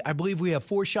Fauci, I believe we have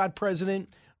 4-shot president.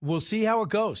 We'll see how it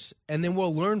goes. And then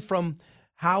we'll learn from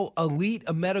how elite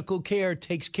a medical care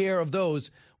takes care of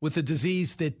those with a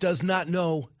disease that does not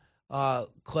know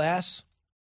class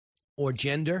or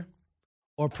gender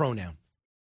or pronoun.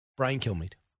 Brian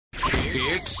Kilmeade.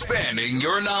 Expanding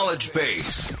your knowledge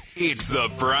base. It's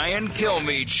the Brian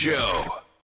Kilmeade Show.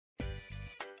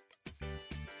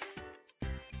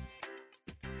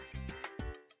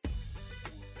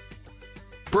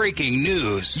 Breaking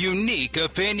news, unique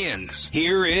opinions.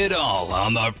 Hear it all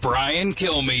on the Brian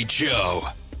Kilmeade Show.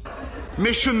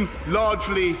 Mission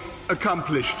largely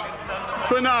accomplished.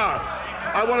 For now,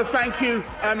 I want to thank you,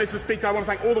 Mr. Speaker. I want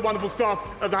to thank all the wonderful staff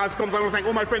of the House of Commons. I want to thank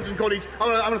all my friends and colleagues.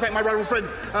 I want to thank my rival friend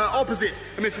opposite,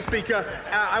 Mr. Speaker.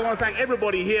 I want to thank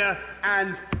everybody here,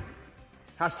 and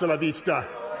hasta la vista,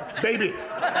 baby.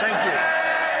 Thank you.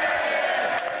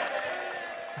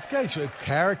 This guy's a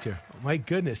character. My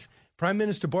goodness. Prime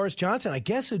Minister Boris Johnson, I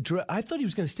guess, I thought he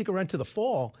was going to stick around to the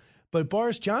fall, but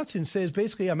Boris Johnson says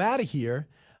basically, I'm out of here.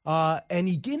 And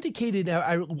he indicated,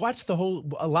 I watched a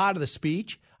lot of the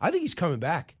speech. I think he's coming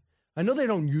back. I know they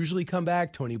don't usually come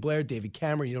back. Tony Blair, David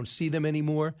Cameron, you don't see them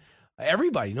anymore.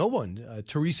 Everybody, no one.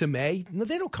 Theresa May, no,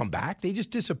 they don't come back. They just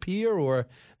disappear or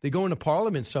they go into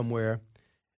Parliament somewhere.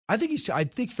 I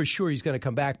think for sure he's going to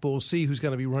come back, but we'll see who's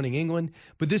going to be running England.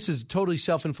 But this is a totally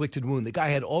self-inflicted wound. The guy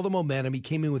had all the momentum. He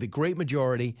came in with a great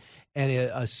majority and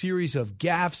a series of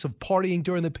gaffes of partying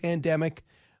during the pandemic,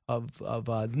 of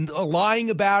lying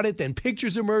about it. Then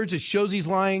pictures emerge that shows he's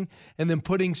lying, and then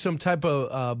putting some type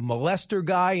of molester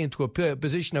guy into a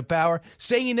position of power,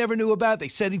 saying he never knew about it. They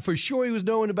said for sure he was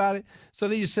knowing about it. So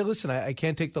they just said, listen, I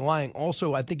can't take the lying.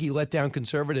 Also, I think he let down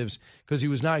conservatives because he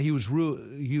was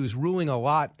ruling a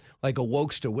lot like a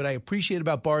wokester. What I appreciate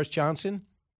about Boris Johnson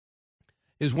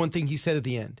is one thing he said at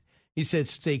the end. He said,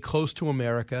 stay close to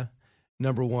America,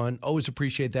 number one. Always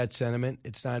appreciate that sentiment.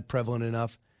 It's not prevalent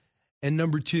enough. And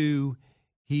number two,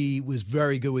 he was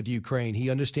very good with Ukraine. He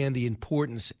understands the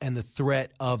importance and the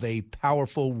threat of a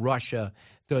powerful Russia,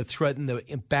 the threat and the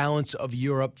imbalance of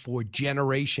Europe for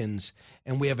generations.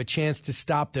 And we have a chance to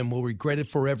stop them. We'll regret it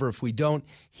forever if we don't.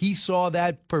 He saw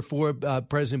that before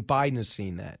President Biden has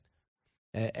seen that,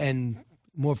 and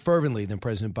more fervently than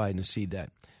President Biden has seen that.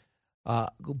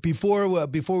 Before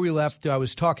we left, I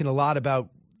was talking a lot about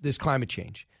this climate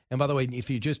change. And by the way, if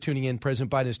you're just tuning in,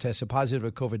 President Biden has tested positive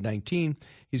for COVID-19.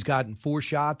 He's gotten 4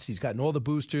 shots. He's gotten all the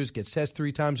boosters, gets tested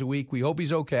 3 times a week. We hope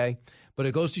he's okay. But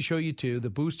it goes to show you, too, the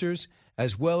boosters,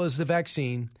 as well as the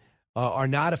vaccine, are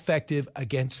not effective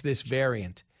against this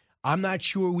variant. I'm not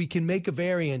sure we can make a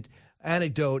variant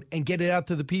antidote and get it out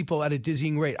to the people at a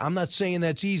dizzying rate. I'm not saying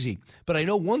that's easy. But I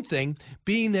know one thing,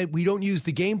 being that we don't use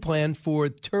the game plan for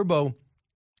turbo,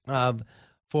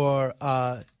 for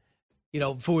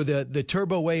the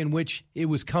turbo way in which it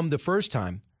was come the first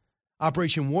time,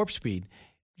 Operation Warp Speed,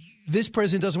 this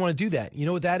president doesn't want to do that. You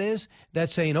know what that is?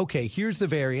 That's saying, okay, here's the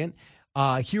variant.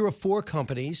 Here are 4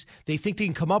 companies. They think they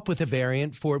can come up with a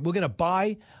variant for it. We're going to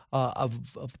buy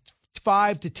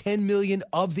 5 to 10 million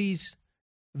of these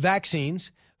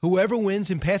vaccines. Whoever wins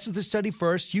and passes the study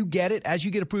first, you get it. As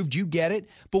you get approved, you get it.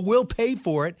 But we'll pay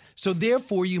for it. So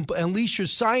therefore, you unleash your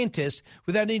scientists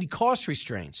without any cost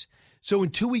restraints. So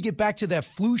until we get back to that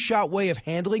flu shot way of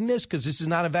handling this, because this is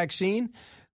not a vaccine,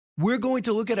 we're going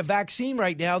to look at a vaccine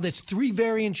right now that's 3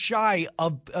 variants shy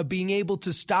of being able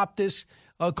to stop this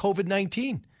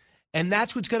COVID-19. And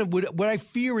that's what I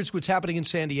fear is what's happening in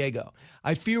San Diego.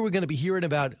 I fear we're going to be hearing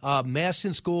about masks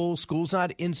in school. School's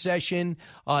not in session.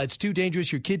 It's too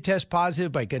dangerous. Your kid tests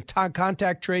positive by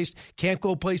contact traced. Can't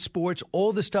go play sports.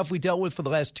 All the stuff we dealt with for the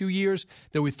last 2 years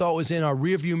that we thought was in our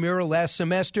rearview mirror last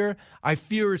semester, I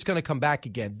fear it's going to come back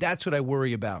again. That's what I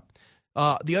worry about.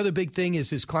 The other big thing is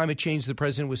this climate change the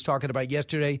president was talking about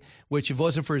yesterday, which if it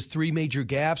wasn't for his 3 major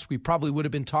gaffes, we probably would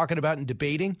have been talking about and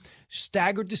debating.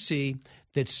 Staggered to see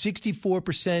that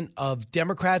 64% of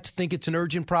Democrats think it's an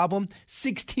urgent problem.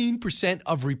 16%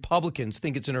 of Republicans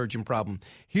think it's an urgent problem.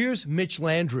 Here's Mitch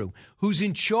Landrieu, who's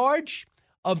in charge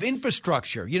of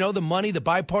infrastructure. You know, the money, the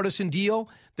bipartisan deal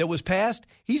that was passed.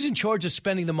 He's in charge of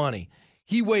spending the money.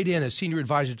 He weighed in as senior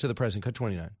advisor to the president. Cut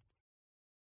 29.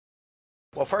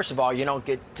 Well, first of all, you don't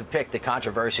get to pick the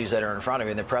controversies that are in front of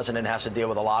you. The president has to deal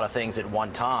with a lot of things at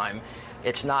one time.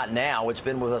 It's not now. It's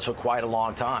been with us for quite a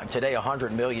long time. Today,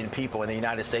 100 million people in the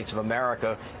United States of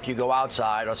America, if you go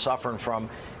outside, are suffering from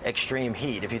extreme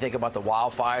heat. If you think about the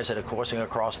wildfires that are coursing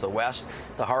across the West,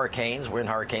 the hurricanes, we're in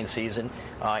hurricane season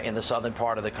in the southern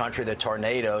part of the country, the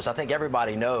tornadoes, I think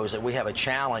everybody knows that we have a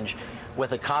challenge with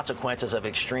the consequences of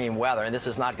extreme weather, and this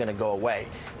is not going to go away.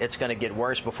 It's going to get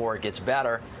worse before it gets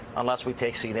better unless we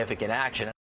take significant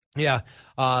action. Yeah,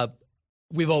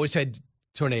 we've always had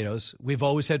tornadoes. We've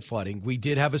always had flooding. We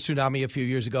did have a tsunami a few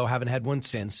years ago, haven't had one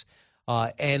since.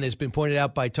 And has been pointed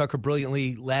out by Tucker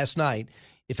brilliantly last night,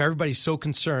 if everybody's so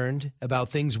concerned about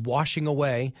things washing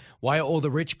away, why are all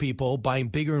the rich people buying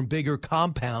bigger and bigger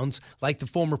compounds like the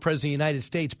former president of the United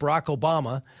States, Barack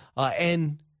Obama,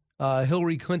 and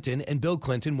Hillary Clinton and Bill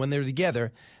Clinton, when they're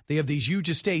together, they have these huge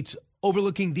estates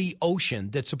overlooking the ocean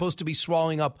that's supposed to be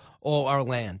swallowing up all our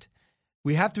land.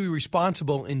 We have to be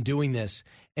responsible in doing this.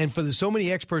 And for so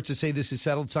many experts to say this is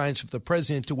settled science, for the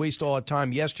president to waste all our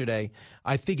time yesterday,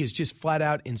 I think is just flat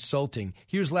out insulting.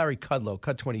 Here's Larry Kudlow,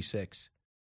 Cut 26.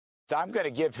 I'm going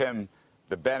to give him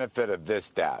the benefit of this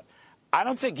doubt. I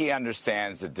don't think he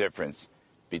understands the difference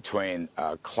between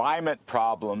a climate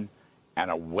problem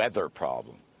and a weather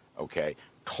problem, okay?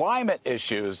 Climate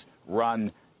issues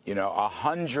run,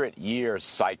 100-year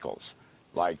cycles,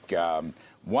 like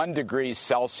 1 degree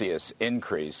Celsius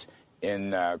increase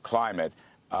in climate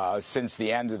since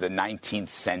the end of the 19th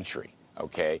century,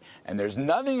 okay? And there's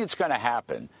nothing that's going to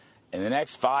happen in the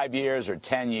next 5 years or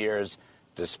 10 years,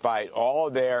 despite all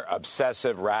of their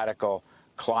obsessive, radical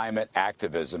climate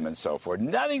activism and so forth.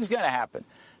 Nothing's going to happen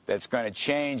that's going to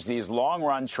change these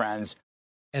long-run trends.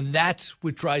 And that's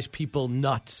what drives people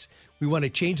nuts. We want to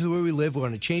change the way we live. We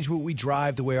want to change what we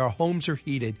drive, the way our homes are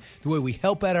heated, the way we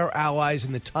help out our allies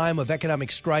in the time of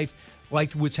economic strife,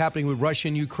 like what's happening with Russia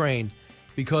and Ukraine,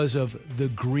 because of the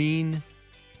green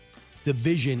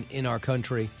division in our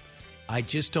country. I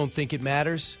just don't think it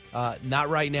matters. Not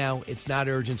right now. It's not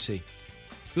urgency.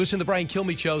 Listen to the Brian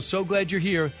Kilmeade Show. So glad you're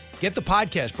here. Get the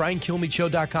podcast,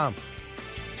 BrianKilmeadShow.com.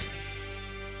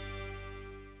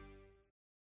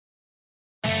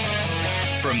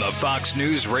 From the Fox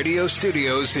News radio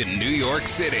studios in New York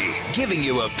City, giving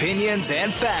you opinions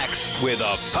and facts with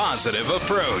a positive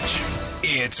approach.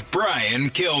 It's Brian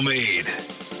Kilmeade.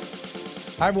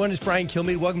 Hi, everyone. It's Brian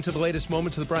Kilmeade. Welcome to the latest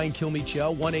moments of the Brian Kilmeade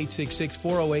Show,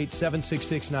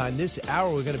 1-866-408-7669. This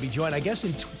hour, we're going to be joined, I guess,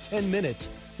 in 10 minutes.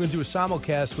 We're going to do a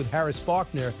simulcast with Harris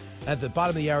Faulkner. At the bottom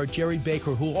of the hour, Jerry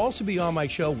Baker, who will also be on my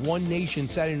show, One Nation,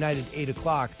 Saturday night at 8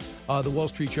 o'clock. The Wall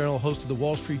Street Journal, host of the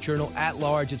Wall Street Journal at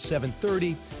large at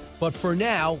 7:30. But for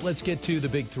now, let's get to the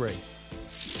big three.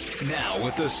 Now,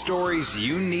 with the stories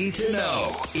you need to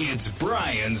know, it's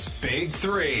Brian's Big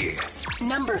Three.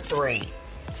 Number 3.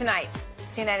 Tonight,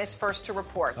 CNN is first to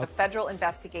report the federal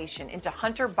investigation into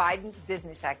Hunter Biden's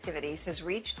business activities has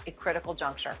reached a critical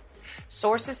juncture.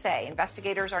 Sources say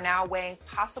investigators are now weighing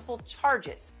possible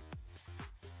charges.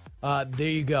 There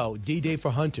you go. D-Day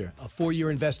for Hunter, a 4-year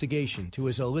investigation to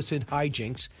his illicit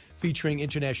hijinks featuring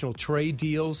international trade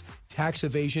deals, tax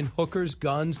evasion, hookers,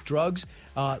 guns, drugs,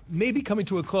 may be coming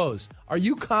to a close. Are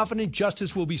you confident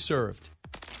justice will be served?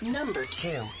 Number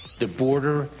 2. The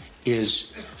border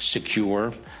is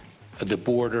secure. The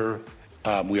border,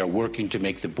 we are working to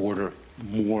make the border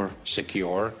more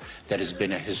secure. That has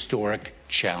been a historic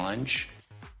challenge.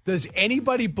 Does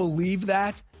anybody believe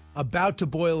that? About to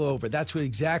boil over. That's what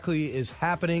exactly is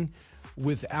happening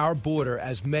with our border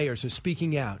as mayors are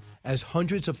speaking out, as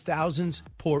hundreds of thousands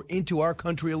pour into our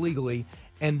country illegally,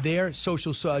 and their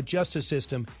social justice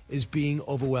system is being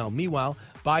overwhelmed. Meanwhile,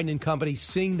 Biden and company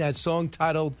sing that song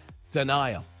titled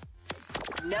Denial.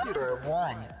 Number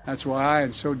 1. That's why I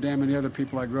and so damn many other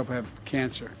people I grew up have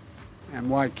cancer. And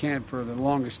why can't, for the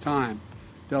longest time,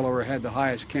 Delaware had the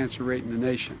highest cancer rate in the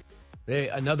nation.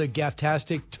 Another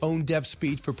gaftastic, tone-deaf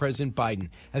speech for President Biden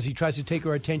as he tries to take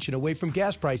our attention away from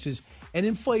gas prices and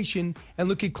inflation and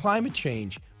look at climate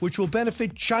change, which will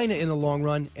benefit China in the long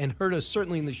run and hurt us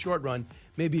certainly in the short run,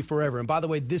 maybe forever. And by the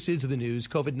way, this is the news.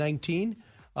 COVID-19,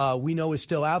 we know is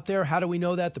still out there. How do we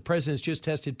know that? The president's just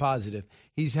tested positive.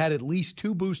 He's had at least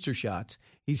 2 booster shots.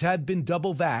 He's been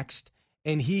double vaxxed.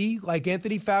 And he, like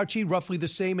Anthony Fauci, roughly the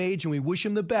same age, and we wish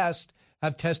him the best,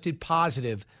 have tested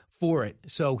positive for it.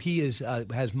 So he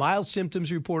has mild symptoms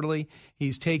reportedly.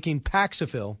 He's taking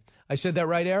Paxlovid. I said that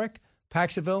right, Eric?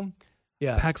 Paxlovid?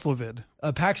 Yeah. Paxlovid.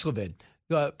 Paxlovid.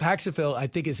 Paxlovid, I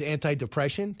think, is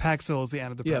antidepressant. Paxil is the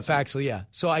antidepressant. Yeah, Paxil, yeah.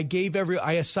 So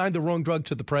I assigned the wrong drug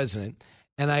to the president.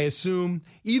 And I assume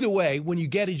either way, when you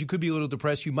get it, you could be a little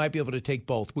depressed. You might be able to take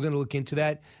both. We're going to look into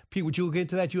that. Pete, would you look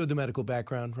into that? You have the medical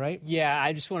background, right? Yeah,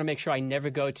 I just want to make sure I never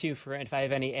go to for if I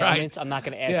have any ailments. Right. I'm not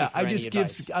going to ask you for any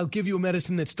advice. I'll give you a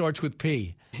medicine that starts with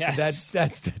P. Yes.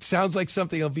 That sounds like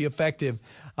something that'll be effective.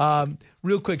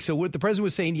 Real quick, so what the president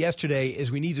was saying yesterday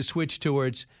is we need to switch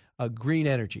towards green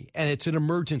energy, and it's an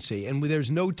emergency, and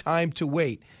there's no time to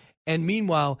wait. And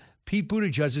meanwhile, Pete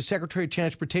Buttigieg, the Secretary of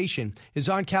Transportation, is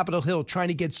on Capitol Hill trying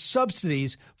to get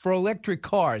subsidies for electric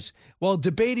cars while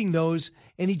debating those,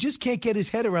 and he just can't get his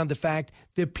head around the fact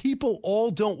that people all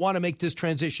don't want to make this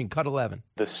transition. Cut 11.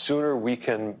 The sooner we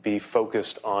can be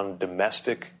focused on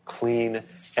domestic, clean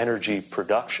energy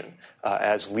production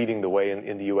as leading the way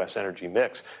in the U.S. energy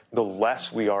mix, the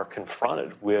less we are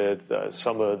confronted with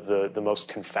some of the most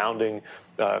confounding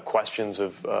questions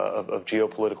of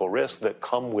geopolitical risk that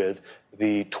come with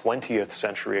the 20th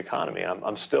century economy.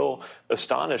 I'm still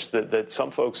astonished that some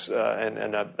folks,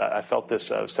 and I felt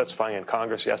this, I was testifying in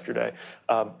Congress yesterday,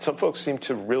 some folks seem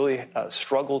to really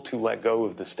struggle to let go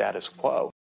of the status quo.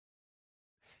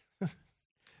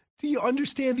 Do you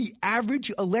understand the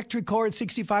average electric car at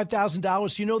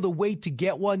 $65,000? You know the weight to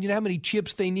get one? You know how many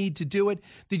chips they need to do it?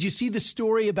 Did you see the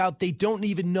story about they don't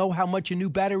even know how much a new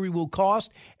battery will cost?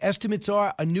 Estimates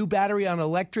are a new battery on an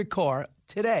electric car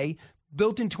today,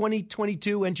 built in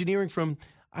 2022, engineering from,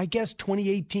 I guess,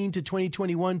 2018 to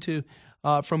 2021 to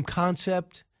from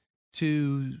concept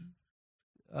to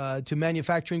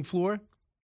manufacturing floor.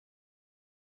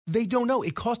 They don't know.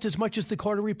 It costs as much as the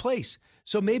car to replace.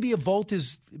 So maybe a Volt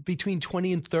is between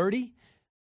 20 and 30.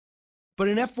 But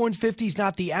an F-150 is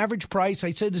not the average price. I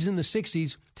said is in the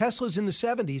 60s. Tesla's in the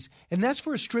 70s, and that's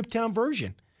for a stripped-down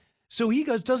version. So he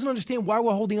doesn't understand why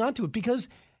we're holding on to it. Because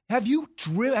have you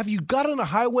got on a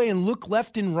highway and looked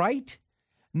left and right?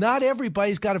 Not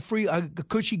everybody's got a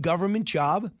cushy government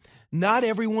job. Not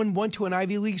everyone went to an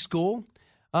Ivy League school.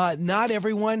 Not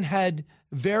everyone had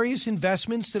various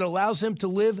investments that allows them to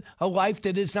live a life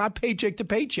that is not paycheck to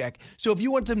paycheck. So if you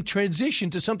want them to transition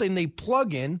to something they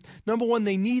plug in, number one,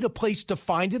 they need a place to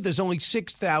find it. There's only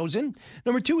 6,000.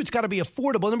 Number two, it's got to be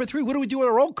affordable. Number three, what do we do with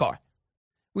our old car?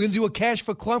 We're going to do a cash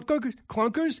for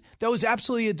clunkers? That was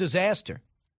absolutely a disaster.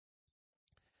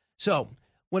 So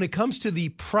when it comes to the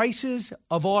prices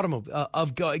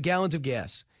of gallons of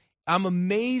gas, I'm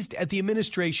amazed at the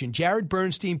administration, Jared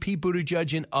Bernstein, Pete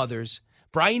Buttigieg, and others.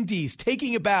 Brian Deese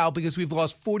taking a bow because we've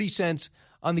lost 40 cents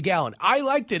on the gallon. I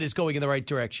like that it's going in the right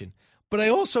direction. But I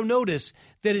also notice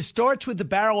that it starts with the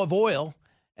barrel of oil,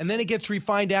 and then it gets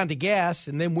refined down to gas,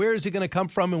 and then where is it going to come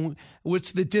from, and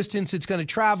what's the distance it's going to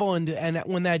travel, and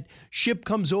when that ship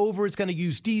comes over, it's going to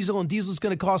use diesel, and diesel is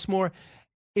going to cost more.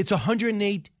 It's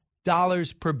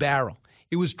 $108 per barrel.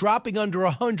 It was dropping under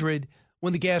 $100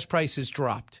 when the gas prices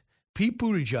dropped. Pete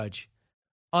Buttigieg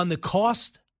on the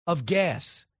cost of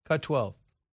gas, cut 12.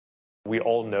 We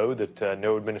all know that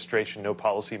no administration, no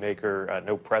policymaker,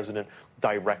 no president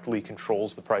directly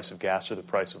controls the price of gas or the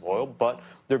price of oil. But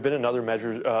there have been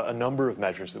a number of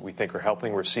measures that we think are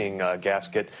helping. We're seeing gas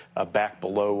get back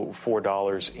below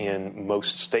 $4 in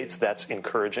most states. That's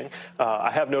encouraging.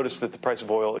 I have noticed that the price of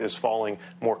oil is falling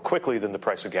more quickly than the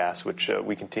price of gas, which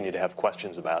we continue to have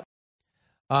questions about.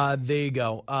 There you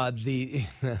go. They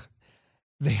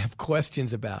have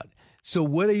questions about. So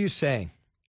what are you saying?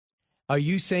 Are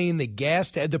you saying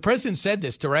the president said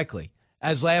this directly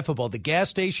as laughable? The gas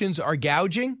stations are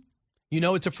gouging. You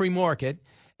know, it's a free market.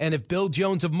 And if Bill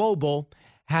Jones of Mobil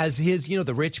has his,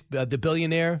 the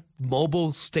billionaire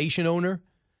Mobil station owner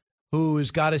who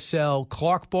has got to sell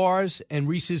Clark bars and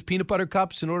Reese's peanut butter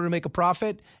cups in order to make a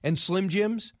profit and Slim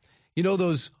Jims,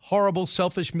 those horrible,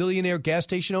 selfish millionaire gas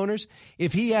station owners,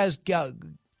 if he has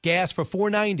gas for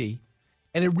 $4.90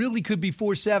 and it really could be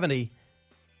 $4.70,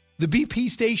 the BP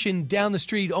station down the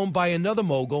street owned by another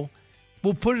mogul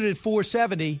will put it at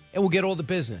 $4.70 and we'll get all the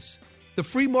business. The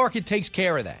free market takes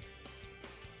care of that.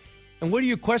 And what are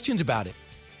your questions about it?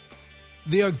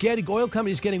 Oil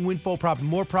companies getting windfall profit,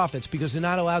 more profits because they're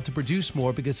not allowed to produce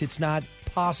more because it's not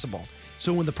possible.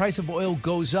 So when the price of oil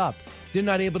goes up, they're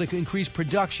not able to increase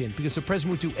production because the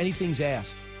president won't do anything he's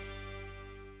asked.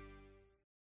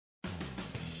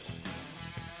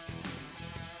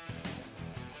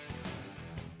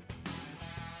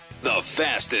 The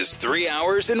fastest 3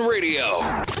 hours in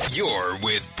radio. You're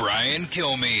with Brian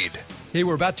Kilmeade. Hey,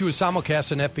 we're about to do a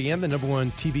simulcast on FBN, the number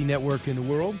one TV network in the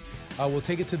world. We'll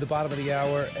take it to the bottom of the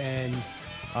hour, and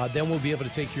then we'll be able to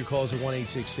take your calls at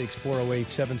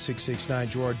 1-866-408-7669.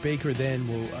 Gerard Baker then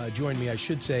will join me, I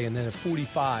should say, and then at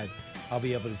 45, I'll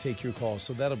be able to take your calls.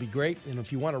 So that'll be great. And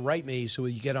if you want to write me so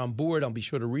you get on board, I'll be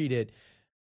sure to read it.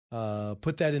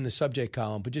 Put that in the subject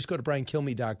column. But just go to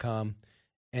briankilmeade.com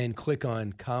and click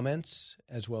on comments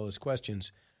as well as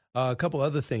questions. A couple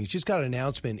other things. Just got an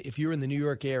announcement. If you're in the New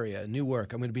York area,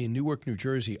 Newark, I'm going to be in Newark, New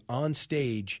Jersey, on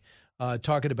stage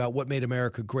talking about what made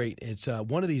America great. It's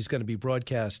one of these is going to be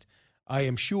broadcast, I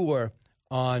am sure,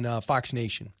 on Fox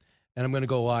Nation. And I'm going to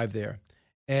go live there.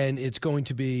 And it's going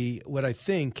to be what I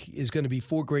think is going to be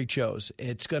 4 great shows.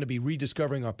 It's going to be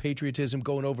rediscovering our patriotism,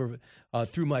 going over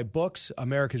through my books,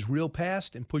 America's Real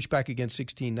Past and Pushback Against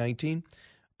 1619.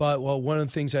 But, one of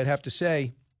the things I'd have to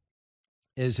say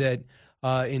is that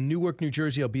in Newark, New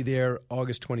Jersey, I'll be there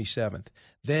August 27th.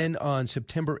 Then on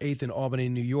September 8th in Albany,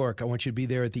 New York, I want you to be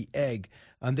there at the Egg.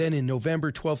 And then in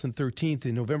November 12th and 13th,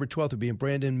 in November 12th, I'll be in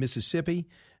Brandon, Mississippi,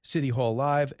 City Hall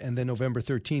Live. And then November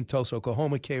 13th, Tulsa,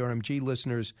 Oklahoma, KRMG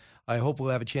listeners. I hope we'll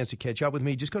have a chance to catch up with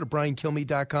me. Just go to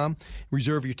briankilmeade.com,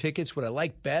 reserve your tickets. What I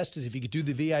like best is if you could do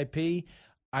the VIP.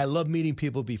 I love meeting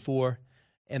people before.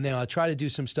 And then I'll try to do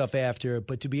some stuff after.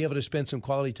 But to be able to spend some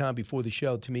quality time before the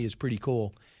show, to me, is pretty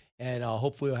cool. And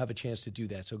hopefully we'll have a chance to do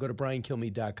that. So go to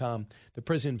briankilmeade.com. The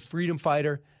Prison Freedom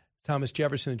Fighter, Thomas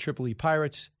Jefferson and Tripoli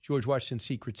Pirates, George Washington's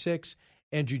Secret Six,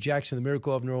 Andrew Jackson, The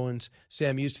Miracle of New Orleans,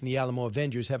 Sam Houston, The Alamo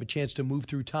Avengers have a chance to move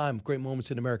through time, great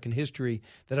moments in American history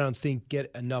that I don't think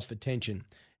get enough attention.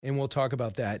 And we'll talk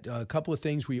about that. A couple of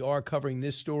things we are covering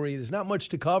this story. There's not much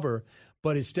to cover,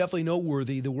 but it's definitely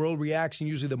noteworthy. The world reacts, and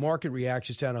usually the market reacts.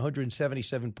 It's down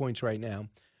 177 points right now.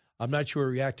 I'm not sure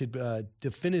it reacted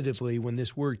definitively when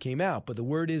this word came out, but the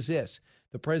word is this.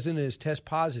 The president is test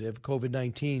positive,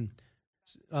 COVID-19,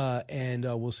 and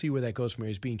we'll see where that goes from here.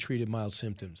 He's being treated mild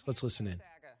symptoms. Let's listen in.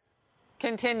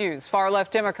 continues.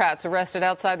 Far-left Democrats arrested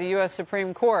outside the U.S.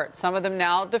 Supreme Court, some of them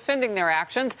now defending their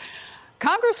actions.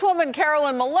 Congresswoman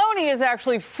Carolyn Maloney is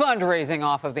actually fundraising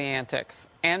off of the antics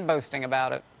and boasting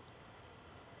about it.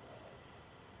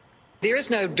 There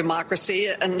is no democracy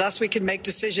unless we can make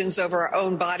decisions over our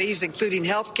own bodies, including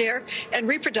health care and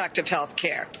reproductive health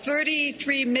care.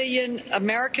 33 million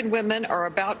American women are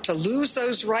about to lose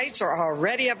those rights or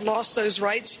already have lost those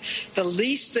rights. The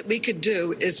least that we could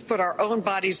do is put our own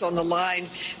bodies on the line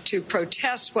to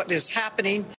protest what is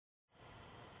happening.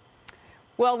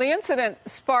 Well, the incident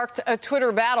sparked a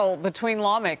Twitter battle between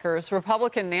lawmakers.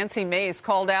 Republican Nancy Mace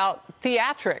called out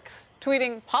theatrics,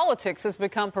 tweeting politics has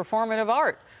become performative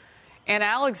art. And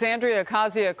Alexandria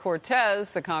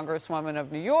Ocasio-Cortez, the Congresswoman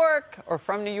of New York, or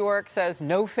from New York, says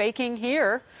no faking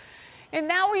here. And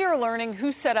now we are learning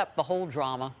who set up the whole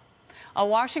drama. A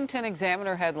Washington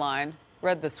Examiner headline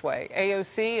read this way: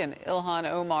 AOC and Ilhan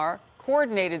Omar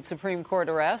coordinated Supreme Court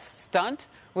arrest stunt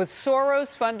with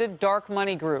Soros-funded dark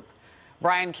money group.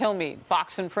 Brian Kilmeade,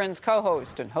 Fox and Friends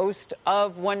co-host and host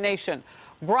of One Nation.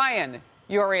 Brian,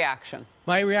 your reaction?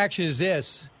 My reaction is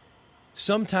this.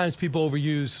 Sometimes people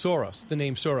overuse Soros, the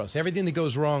name Soros. Everything that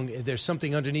goes wrong, there's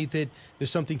something underneath it.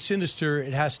 There's something sinister.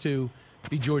 It has to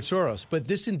be George Soros. But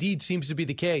this indeed seems to be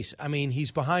the case. I mean, he's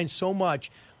behind so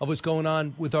much of what's going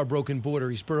on with our broken border.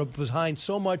 He's behind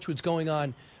so much what's going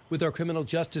on with our criminal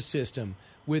justice system,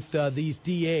 with these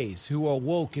DAs who are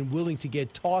woke and willing to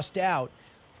get tossed out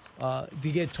of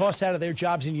their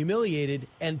jobs and humiliated.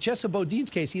 And Chesa Boudin's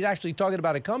case, he's actually talking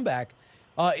about a comeback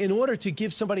in order to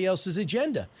give somebody else's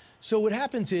agenda. So what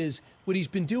happens is, what he's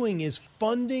been doing is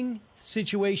funding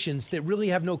situations that really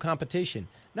have no competition.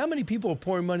 Not many people are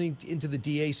pouring money into the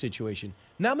DA situation.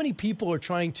 Not many people are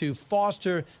trying to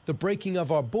foster the breaking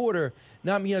of our border.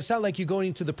 It's not like you're going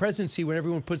into the presidency when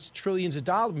everyone puts trillions of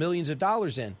dollars, millions of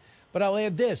dollars in. But I'll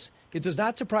add this. It does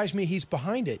not surprise me he's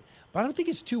behind it, but I don't think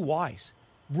it's too wise.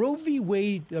 Roe v.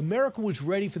 Wade, America was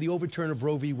ready for the overturn of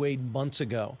Roe v. Wade months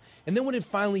ago. And then when it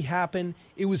finally happened,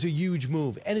 it was a huge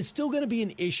move. And it's still going to be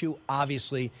an issue,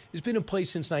 obviously. It's been in place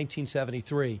since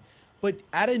 1973. But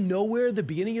out of nowhere, the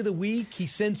beginning of the week, he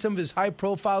sent some of his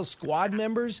high-profile squad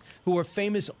members who are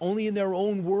famous only in their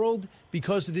own world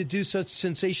because they do such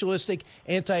sensationalistic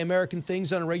anti-American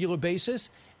things on a regular basis.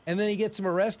 And then he gets them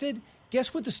arrested.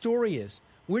 Guess what the story is?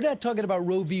 We're not talking about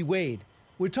Roe v. Wade.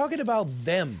 We're talking about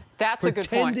them. That's a good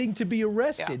point. Pretending to be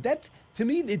arrested. Yeah. That, to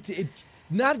me, it's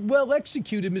not well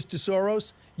executed, Mr.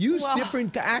 Soros. Use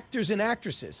different actors and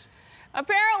actresses.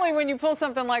 Apparently, when you pull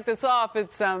something like this off,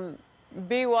 it's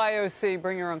BYOC,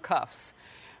 bring your own cuffs.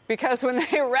 Because when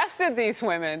they arrested these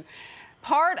women,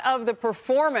 part of the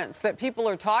performance that people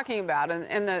are talking about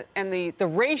and the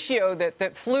ratio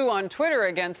that flew on Twitter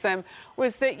against them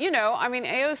was that,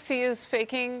 AOC is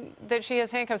faking that she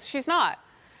has handcuffs. She's not.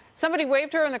 Somebody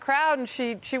waved her in the crowd, and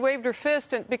she waved her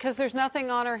fist because there's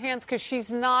nothing on her hands, because she's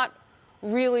not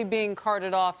really being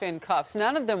carted off in cuffs.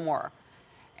 None of them were.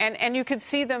 And you could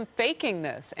see them faking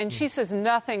this. And she says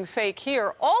nothing fake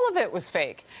here. All of it was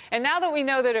fake. And now that we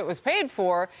know that it was paid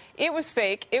for, it was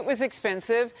fake, it was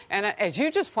expensive, and as you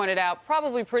just pointed out,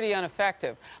 probably pretty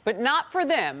ineffective. But not for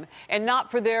them and not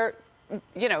for their,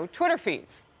 Twitter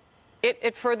feeds.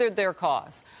 It furthered their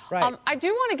cause. Right. I do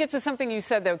want to get to something you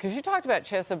said, though, because you talked about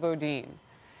Chesa Boudin.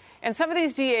 And some of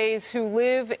these DAs who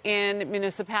live in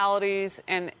municipalities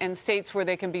and states where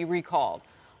they can be recalled.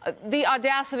 The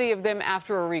audacity of them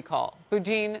after a recall.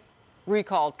 Boudin,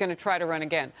 recalled, going to try to run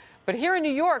again. But here in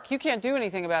New York, you can't do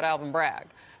anything about Alvin Bragg.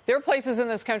 There are places in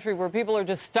this country where people are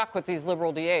just stuck with these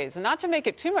liberal DAs. And not to make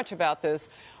it too much about this,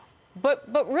 but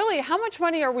really, how much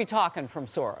money are we talking from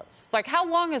Soros? Like, how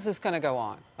long is this going to go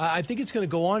on? I think it's going to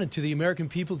go on until the American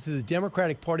people, to the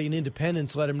Democratic Party and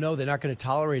independents, let them know they're not going to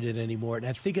tolerate it anymore. And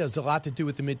I think it has a lot to do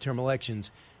with the midterm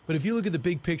elections. But if you look at the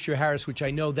big picture, Harris, which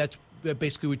I know that's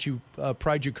basically what you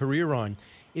pride your career on,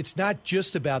 it's not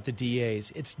just about the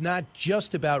DAs. It's not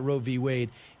just about Roe v.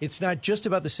 Wade. It's not just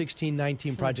about the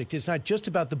 1619 Project. It's not just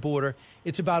about the border.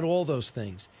 It's about all those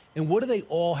things. And what do they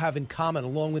all have in common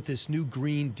along with this new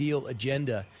Green Deal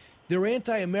agenda? They're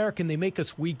anti-American. They make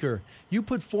us weaker. You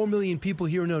put 4 million people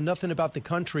here who know nothing about the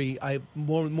country,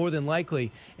 more than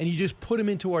likely, and you just put them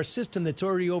into our system that's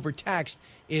already overtaxed,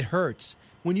 it hurts.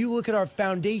 When you look at our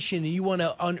foundation and you want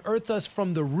to unearth us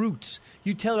from the roots,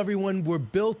 you tell everyone we're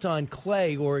built on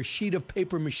clay or a sheet of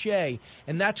paper mache,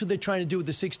 and that's what they're trying to do with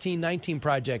the 1619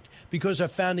 Project. Because our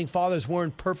founding fathers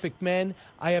weren't perfect men,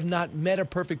 I have not met a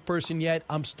perfect person yet.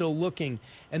 I'm still looking.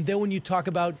 And then when you talk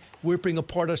about ripping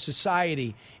apart our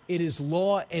society, it is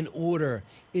law and order.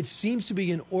 It seems to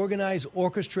be an organized,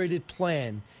 orchestrated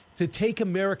plan to take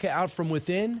America out from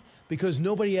within because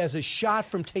nobody has a shot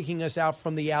from taking us out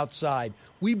from the outside.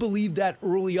 We believed that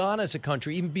early on as a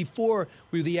country, even before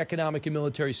we were the economic and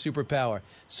military superpower.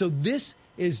 So this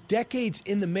is decades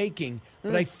in the making,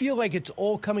 but I feel like it's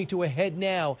all coming to a head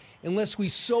now unless we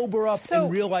sober up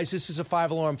and realize this is a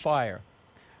 5-alarm fire.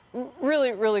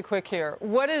 Really, really quick here.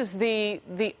 What is the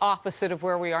opposite of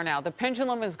where we are now? The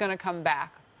pendulum is going to come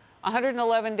back.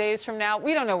 111 days from now,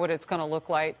 we don't know what it's going to look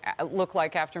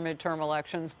like after midterm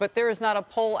elections, but there is not a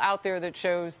poll out there that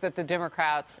shows that the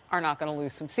Democrats are not going to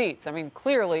lose some seats. I mean,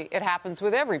 clearly it happens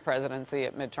with every presidency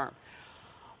at midterm.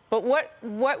 But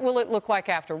what will it look like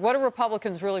after? What are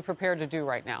Republicans really prepared to do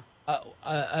right now?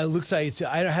 It looks like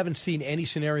I haven't seen any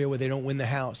scenario where they don't win the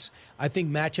House. I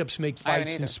think matchups make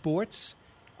fights in sports.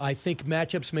 I think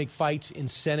matchups make fights in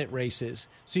Senate races.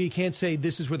 So you can't say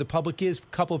this is where the public is, a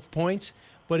couple of points,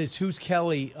 but it's who's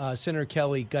Senator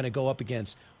Kelly going to go up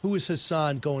against? Who is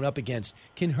Hassan going up against?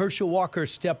 Can Herschel Walker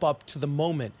step up to the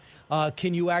moment?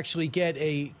 Can you actually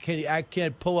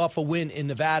can pull off a win in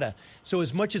Nevada? So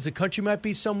as much as the country might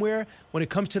be somewhere, when it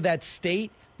comes to that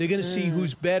state, they're going to see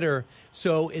who's better.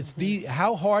 So it's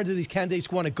how hard do these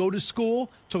candidates want to go to school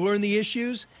to learn the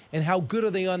issues, and how good are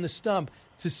they on the stump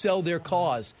to sell their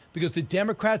cause? Because the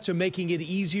Democrats are making it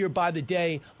easier by the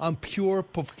day on pure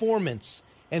performance.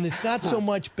 And it's not so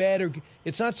much bad or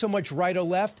it's not so much right or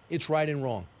left. It's right and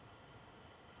wrong.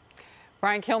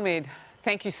 Brian Kilmeade,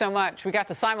 thank you so much. We got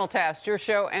to simulcast your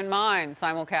show and mine.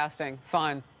 Simulcasting.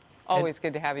 Fun. Always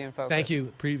good to have you in focus. Thank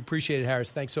you. Appreciate it, Harris.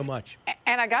 Thanks so much.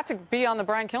 And I got to be on the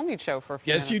Brian Kilmeade show for a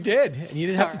few minutes. Yes, you did. And you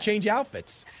didn't have to change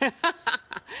outfits.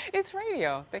 It's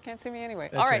radio. They can't see me anyway.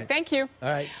 That's all right. right. Thank you. All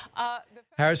right.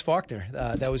 Harris Faulkner.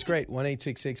 That was great.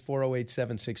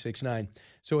 1-866-408-7669.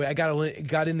 So I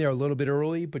got in there a little bit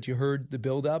early, but you heard the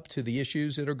build-up to the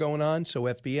issues that are going on. So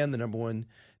FBN, the number one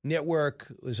network,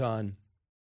 was on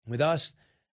with us.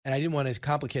 And I didn't want to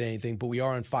complicate anything, but we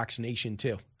are on Fox Nation,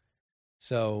 too.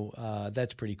 So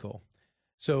that's pretty cool.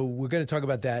 So we're going to talk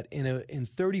about that. In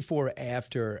 34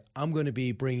 After, I'm going to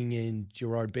be bringing in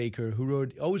Gerard Baker, who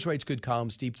always writes good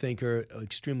columns, deep thinker,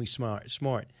 extremely smart.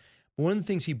 But one of the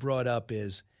things he brought up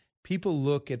is people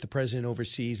look at the president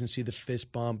overseas and see the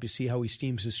fist bump. You see how he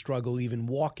seems to struggle even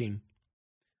walking,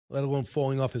 let alone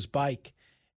falling off his bike.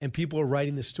 And people are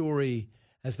writing the story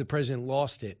as the president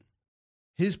lost it.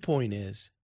 His point is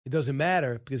it doesn't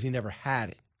matter because he never had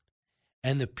it.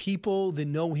 And the people that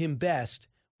know him best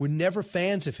were never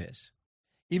fans of his.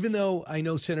 Even though I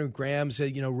know Senator Graham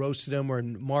said, roasted him or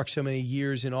marked so many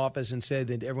years in office and said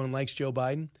that everyone likes Joe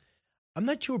Biden, I'm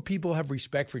not sure people have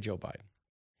respect for Joe Biden.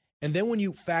 And then when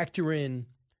you factor in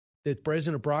that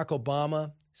President Barack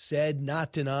Obama said,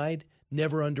 not denied,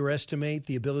 never underestimate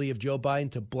the ability of Joe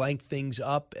Biden to blank things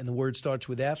up, and the word starts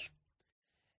with F.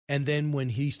 And then when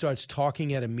he starts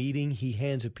talking at a meeting, he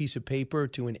hands a piece of paper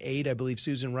to an aide, I believe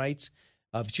Susan writes,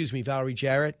 Valerie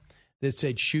Jarrett, that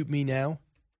said, shoot me now.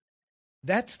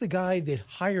 That's the guy that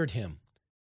hired him.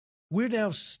 We're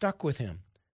now stuck with him.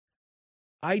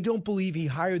 I don't believe he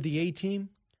hired the A team.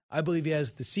 I believe he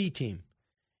has the C team.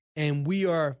 And we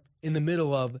are in the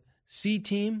middle of C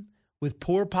team with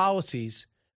poor policies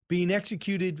being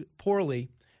executed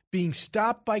poorly, being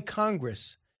stopped by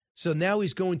Congress. So now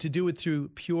he's going to do it through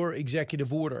pure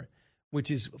executive order,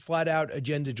 which is flat out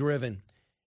agenda driven.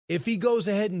 If he goes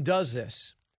ahead and does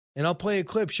this, and I'll play a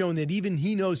clip showing that even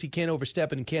he knows he can't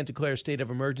overstep it and can't declare a state of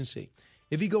emergency.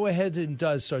 If he go ahead and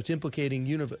starts implicating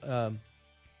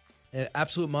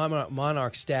absolute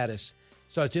monarch status,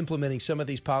 starts implementing some of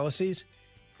these policies,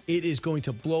 it is going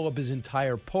to blow up his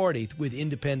entire party with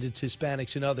independents,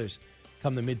 Hispanics, and others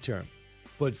come the midterm.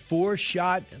 But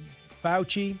 4-shot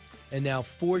Fauci and now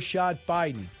 4-shot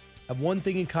Biden have one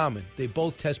thing in common. They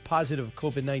both test positive of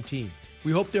COVID-19.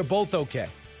 We hope they're both okay.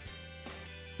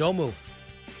 Don't move.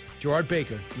 Gerard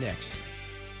Baker, next.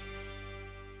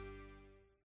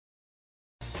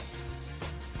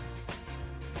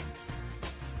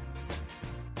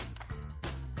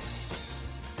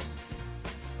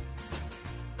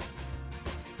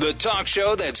 The talk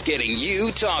show that's getting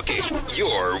you talking.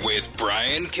 You're with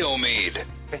Brian Kilmeade.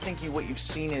 I think what you've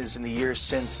seen is in the years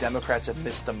since Democrats have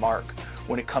missed the mark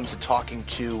when it comes to talking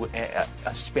to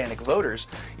Hispanic voters,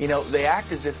 they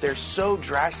act as if they're so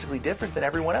drastically different than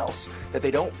everyone else, that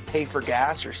they don't pay for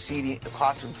gas or see the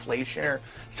cost of inflation or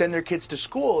send their kids to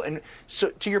school. And so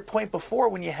to your point before,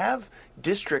 when you have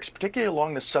districts, particularly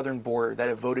along the southern border, that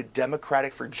have voted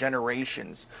Democratic for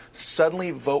generations,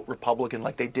 suddenly vote Republican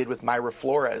like they did with Mayra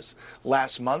Flores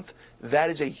last month, that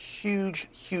is a huge,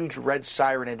 huge red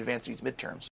siren in advance of these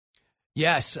midterms.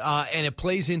 Yes, and it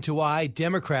plays into why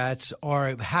Democrats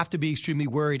have to be extremely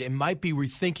worried and might be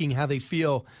rethinking how they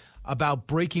feel about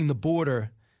breaking the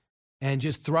border and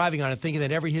just thriving on it, thinking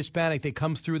that every Hispanic that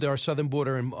comes through our southern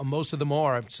border, and most of them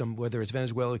are, whether it's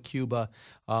Venezuela, Cuba,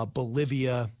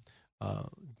 Bolivia,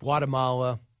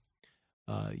 Guatemala,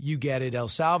 you get it, El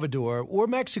Salvador, or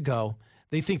Mexico,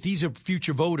 they think these are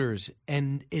future voters,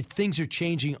 and things are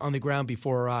changing on the ground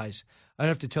before our eyes. I don't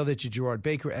have to tell that to Gerard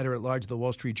Baker, editor-at-large of the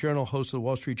Wall Street Journal, host of the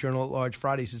Wall Street Journal at Large,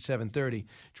 Fridays at 7:30.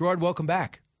 Gerard, welcome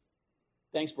back.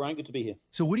 Thanks, Brian. Good to be here.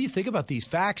 So what do you think about these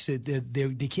facts?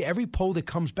 Every poll that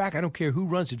comes back, I don't care who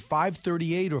runs it,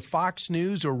 538 or Fox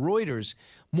News or Reuters,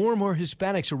 more and more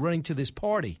Hispanics are running to this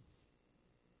party.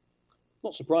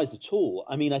 Not surprised at all.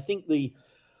 I mean, I think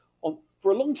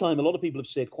for a long time, a lot of people have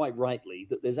said quite rightly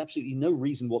that there's absolutely no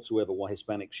reason whatsoever why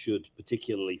Hispanics should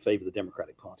particularly favor the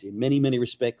Democratic Party. In many, many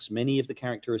respects, many of the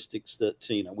characteristics that,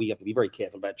 we have to be very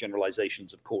careful about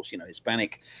generalizations. Of course,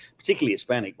 Hispanic, particularly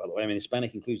Hispanic, by the way. I mean,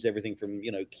 Hispanic includes everything from,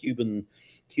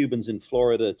 Cubans in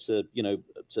Florida to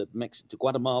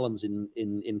Guatemalans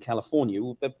in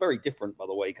California. They're very different, by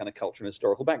the way, kind of culture and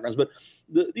historical backgrounds. But,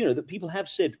 that people have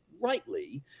said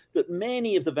rightly that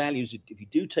many of the values, if you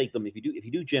do take them, if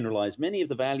you do generalize, many of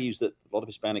the values that a lot of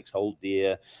Hispanics hold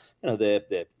dear,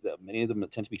 many of them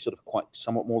tend to be sort of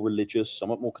somewhat more religious,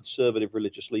 somewhat more conservative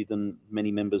religiously than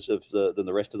many members of than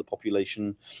the rest of the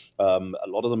population. A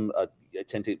lot of them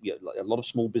tend to, a lot of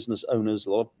small business owners,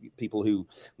 a lot of people who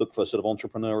look for sort of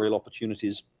entrepreneurial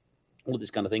opportunities. All of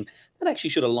this kind of thing, that actually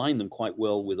should align them quite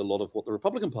well with a lot of what the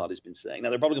Republican Party has been saying.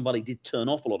 Now, the Republican Party did turn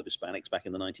off a lot of Hispanics back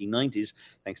in the 1990s,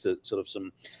 thanks to sort of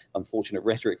some unfortunate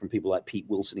rhetoric from people like Pete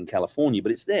Wilson in California,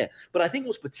 but it's there. But I think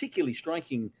what's particularly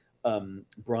striking,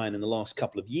 Brian, in the last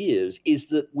couple of years is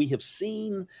that we have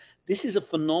seen this is a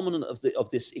phenomenon of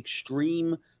this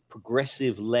extreme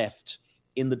progressive left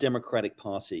in the Democratic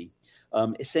Party,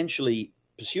 essentially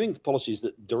pursuing policies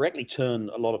that directly turn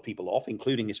a lot of people off,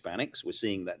 including Hispanics. We're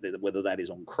seeing that, whether that is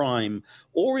on crime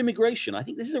or immigration. I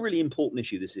think this is a really important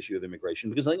issue, this issue of immigration,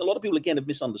 because I think a lot of people, again, have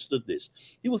misunderstood this.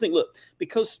 People think, look,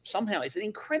 because somehow it's an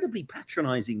incredibly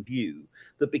patronizing view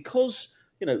that because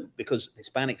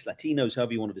Hispanics, Latinos,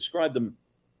 however you want to describe them,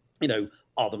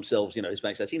 are themselves,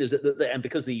 Hispanics, Latinos, and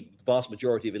because the vast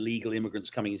majority of illegal immigrants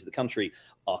coming into the country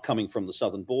are coming from the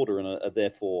southern border and are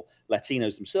therefore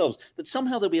Latinos themselves, that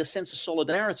somehow there'll be a sense of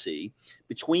solidarity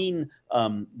between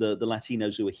the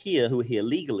Latinos who are here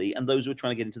legally and those who are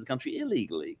trying to get into the country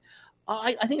illegally.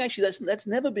 I think actually that's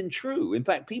never been true. In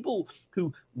fact, people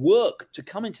who work to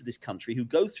come into this country, who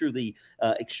go through the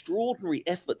extraordinary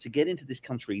effort to get into this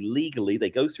country legally, they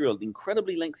go through an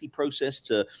incredibly lengthy process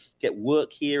to get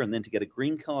work here and then to get a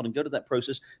green card and go to that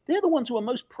process. They're the ones who are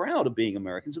most proud of being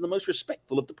Americans and the most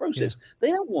respectful of the process. Yeah.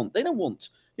 They don't want, they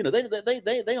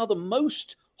are the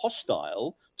most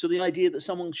hostile to the idea that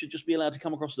someone should just be allowed to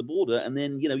come across the border and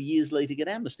then, years later get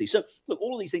amnesty. So, look,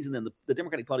 all of these things, and then the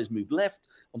Democratic Party has moved left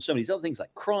on so many other things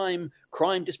like crime.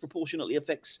 Crime disproportionately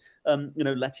affects,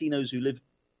 Latinos who live,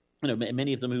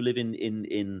 many of them who live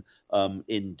in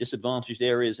disadvantaged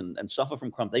areas and suffer from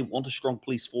crime. They want a strong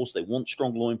police force. They want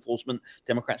strong law enforcement.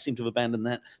 Democrats seem to have abandoned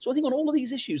that. So I think on all of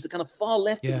these issues, the kind of far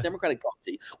left of the Democratic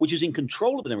Party, which is in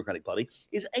control of the Democratic Party,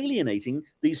 is alienating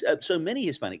these so many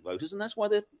Hispanic voters, and that's why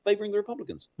they're favoring the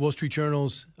Republicans. Wall Street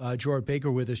Journal's Gerard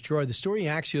Baker with us. Gerard, the story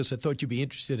in Axios I thought you'd be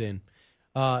interested in.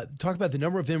 Talk about the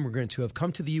number of immigrants who have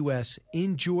come to the U.S.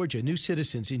 in Georgia, new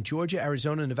citizens in Georgia,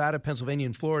 Arizona, Nevada, Pennsylvania,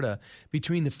 and Florida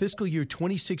between the fiscal year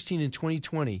 2016 and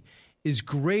 2020 is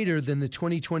greater than the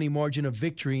 2020 margin of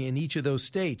victory in each of those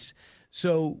states.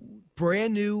 So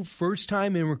brand new,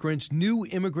 first-time immigrants, new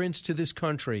immigrants to this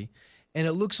country. And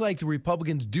it looks like the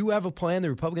Republicans do have a plan. The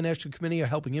Republican National Committee are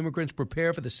helping immigrants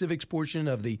prepare for the civics portion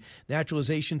of the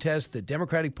naturalization test. The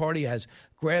Democratic Party has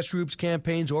grassroots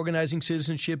campaigns, organizing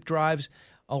citizenship drives.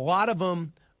 A lot of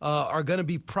them are going to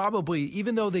be probably,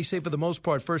 even though they say for the most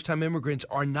part first-time immigrants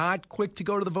are not quick to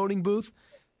go to the voting booth,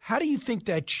 how do you think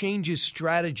that changes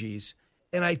strategies?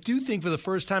 And I do think for the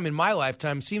first time in my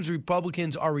lifetime, it seems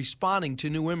Republicans are responding to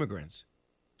new immigrants.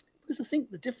 Because I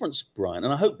think the difference, Brian,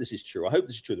 and I hope this is true. I hope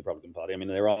this is true of the Republican Party. I mean,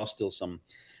 there are still some,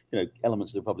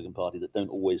 elements of the Republican Party that don't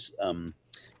always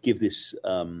give this,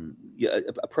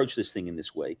 approach this thing in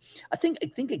this way. I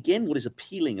think again, what is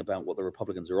appealing about what the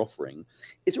Republicans are offering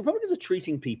is Republicans are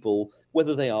treating people,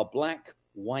 whether they are black,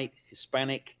 white,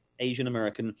 Hispanic, Asian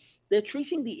American, they're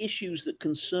treating the issues that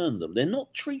concern them. They're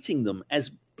not treating them as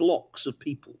blocks of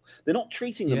people. They're not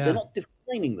treating them. Yeah. They're not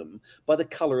defining them by the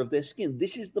color of their skin.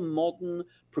 This is the modern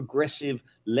progressive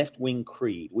left-wing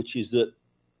creed, which is that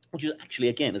which is actually,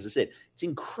 again, as I said, it's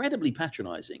incredibly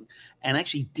patronizing and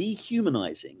actually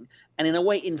dehumanizing and in a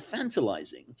way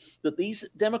infantilizing that these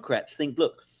Democrats think,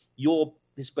 look, you're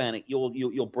Hispanic,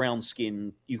 you're brown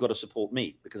skin, you've got to support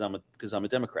me because I'm a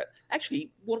Democrat.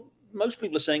 Actually, what most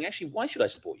people are saying, actually, why should I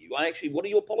support you? What are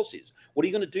your policies? What are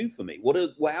you going to do for me? How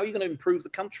are you going to improve the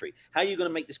country? How are you going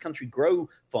to make this country grow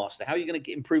faster? How are you going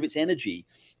to improve its energy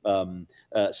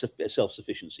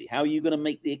self-sufficiency? How are you going to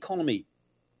make the economy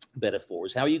better for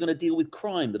us? How are you going to deal with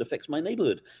crime that affects my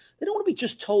neighborhood? They don't want to be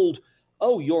just told,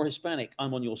 oh, you're Hispanic,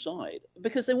 I'm on your side,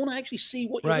 because they want to actually see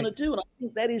what you're going to do. And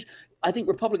I think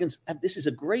Republicans this is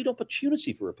a great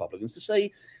opportunity for Republicans to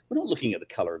say, we're not looking at the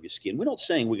color of your skin. We're not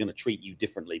saying we're going to treat you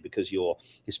differently because you're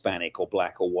Hispanic or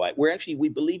black or white. We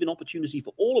believe in opportunity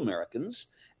for all Americans,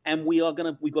 and we've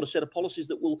got a set of policies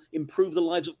that will improve the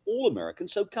lives of all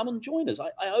Americans. So come and join us.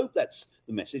 I hope that's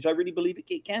the message. I really believe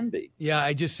it can be. Yeah,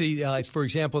 I just see, for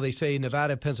example, they say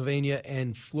Nevada, Pennsylvania,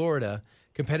 and Florida,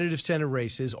 competitive Senate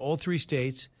races, all three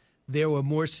states, there were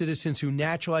more citizens who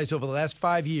naturalized over the last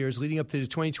 5 years leading up to the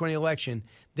 2020 election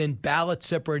than ballots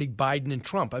separating Biden and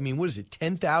Trump. I mean, what is it,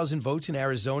 10,000 votes in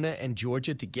Arizona and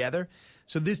Georgia together?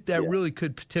 So that really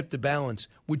could tip the balance.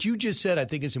 What you just said, I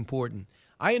think, is important.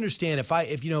 I understand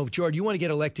if George, you want to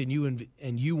get elected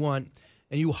and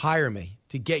you hire me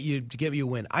to get you a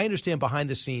win. I understand behind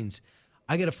the scenes,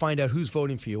 I got to find out who's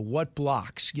voting for you, what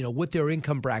blocks, what their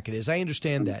income bracket is. I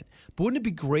understand that. But wouldn't it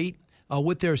be great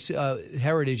what their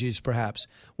heritage is, perhaps?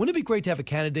 Wouldn't it be great to have a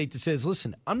candidate that says,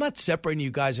 listen, I'm not separating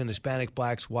you guys on Hispanic,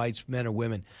 blacks, whites, men, or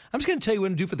women. I'm just going to tell you what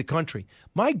to do for the country.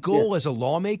 My goal as a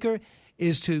lawmaker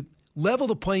is to level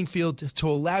the playing field to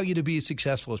allow you to be as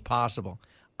successful as possible.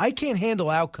 I can't handle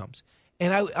outcomes.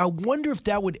 And I wonder if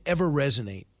that would ever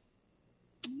resonate.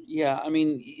 Yeah, I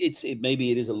mean,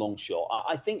 maybe it is a long shot.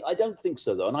 I don't think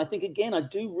so, though. And I think, again, I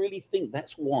do really think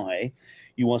that's why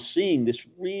you are seeing this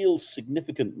real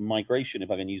significant migration,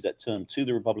 if I can use that term, to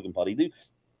the Republican Party.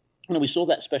 We saw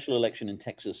that special election in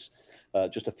Texas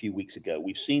just a few weeks ago.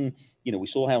 We've seen, we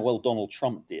saw how well Donald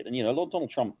Trump did. And,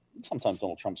 sometimes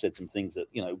Donald Trump said some things that,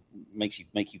 make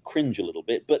you cringe a little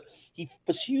bit. But he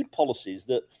pursued policies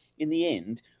that, in the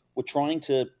end, were trying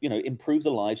to, improve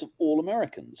the lives of all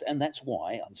Americans. And that's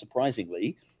why,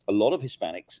 unsurprisingly, a lot of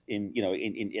Hispanics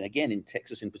in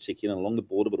Texas in particular, along the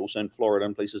border, but also in Florida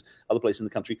and other places in the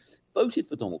country, voted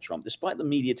for Donald Trump, despite the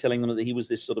media telling them that he was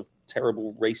this sort of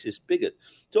terrible racist bigot.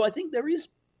 So I think there is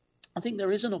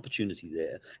an opportunity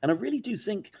there. And I really do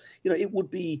think,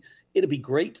 it'd be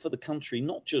great for the country,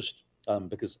 not just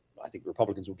because I think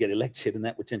Republicans will get elected and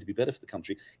that would tend to be better for the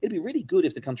country. It'd be really good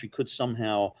if the country could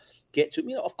somehow get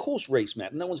to, of course, race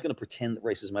matters. No one's going to pretend that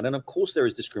race doesn't matter. And of course there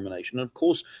is discrimination. And of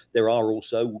course there are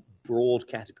also broad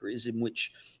categories in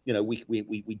which,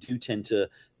 we do tend to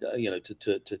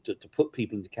put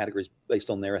people into categories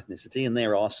based on their ethnicity. And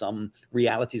there are some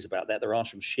realities about that. There are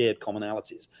some shared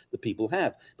commonalities that people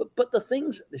have. But the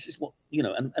things, this is what,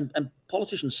 and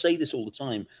politicians say this all the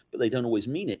time, but they don't always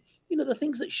mean it. The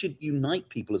things that should unite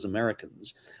people as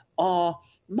Americans are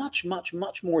much, much,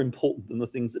 much more important than the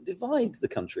things that divide the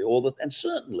country, and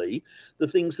certainly the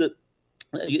things that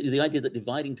the idea that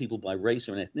dividing people by race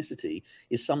or an ethnicity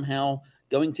is somehow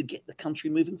going to get the country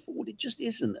moving forward. It just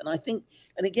isn't. And I think,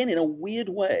 and again, in a weird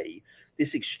way,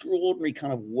 this extraordinary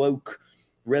kind of woke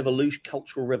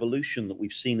cultural revolution that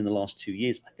we've seen in the last 2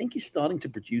 years, I think is starting to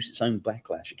produce its own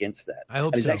backlash against that. I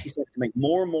hope and it's so. actually starting to make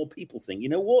more and more people think, you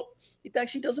know what? It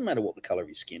actually doesn't matter what the color of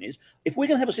your skin is. If we're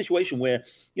going to have a situation where,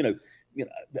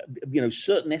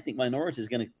 certain ethnic minorities are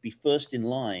going to be first in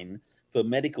line for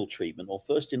medical treatment or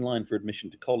first in line for admission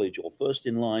to college or first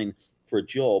in line for a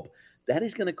job, that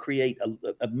is going to create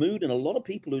a mood in a lot of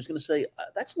people who's going to say,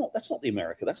 that's not the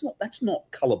America. That's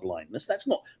not colorblindness. That's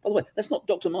not, by the way, that's not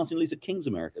Dr. Martin Luther King's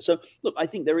America. So look, I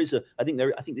think I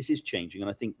think this is changing, and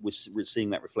I think we're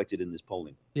seeing that reflected in this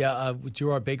polling. Yeah,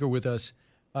 Gerard Baker with us.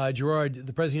 Gerard,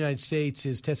 the President of the United States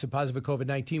is tested positive for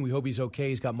COVID-19. We hope he's okay.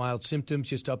 He's got mild symptoms.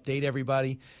 Just to update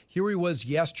everybody. Here he was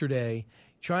yesterday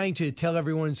trying to tell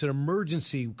everyone it's an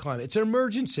emergency climate. It's an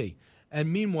emergency.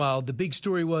 And meanwhile, the big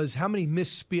story was how many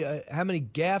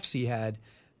gaffes he had.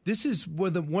 This is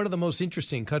one of the most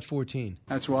interesting, Cut 14.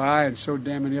 That's why I and so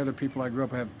damn many other people I grew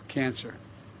up have cancer.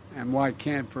 And why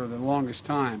for the longest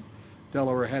time,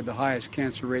 Delaware had the highest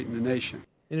cancer rate in the nation.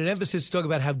 In an emphasis to talk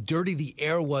about how dirty the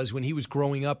air was when he was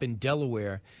growing up in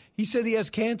Delaware, he said he has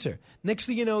cancer. Next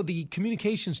thing you know, the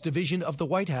communications division of the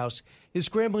White House is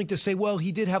scrambling to say, well,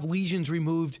 he did have lesions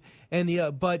removed, and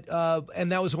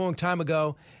and that was a long time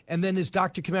ago. And then his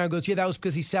doctor came out and goes, yeah, that was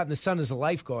because he sat in the sun as a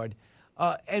lifeguard.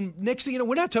 And next thing you know,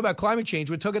 we're not talking about climate change.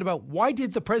 We're talking about why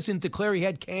did the president declare he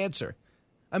had cancer?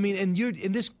 I mean,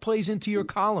 and this plays into your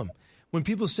column. When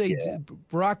people say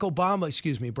Barack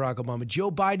Obama,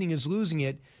 Joe Biden is losing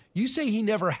it, you say he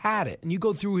never had it, and you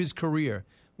go through his career.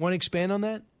 Want to expand on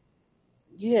that?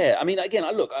 Yeah, I mean, again,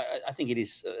 I think it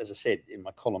is, as I said in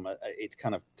my column, it's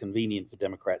kind of convenient for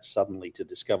Democrats suddenly to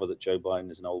discover that Joe Biden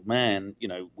is an old man. You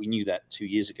know, we knew that 2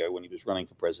 years ago when he was running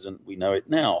for president. We know it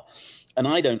now. And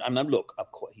look,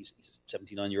 he's a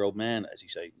 79-year-old man, as you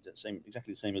say,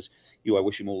 exactly the same as you. I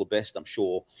wish him all the best. I'm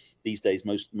sure these days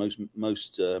most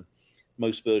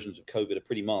versions of COVID are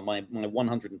pretty mild. My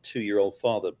 102-year-old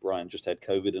father, Brian, just had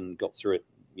COVID and got through it,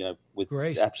 with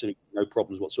absolutely no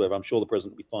problems whatsoever. I'm sure the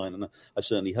president will be fine, and I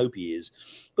certainly hope he is.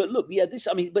 But look,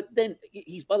 but then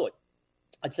he's, by the way,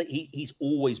 I'd say he's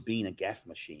always been a gaffe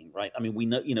machine, right? I mean, we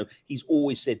know, he's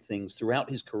always said things throughout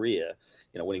his career,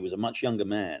 when he was a much younger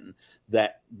man,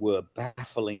 that were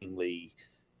bafflingly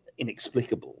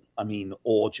inexplicable,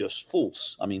 or just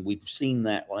false. I mean, we've seen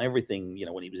that on everything,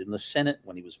 when he was in the Senate,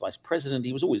 when he was vice president,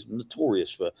 he was always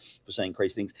notorious for saying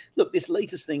crazy things. Look, this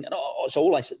latest thing, and so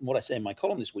what I say in my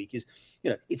column this week is,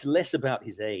 it's less about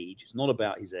his age. It's not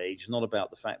about his age. It's not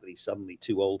about the fact that he's suddenly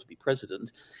too old to be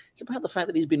president. It's about the fact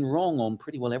that he's been wrong on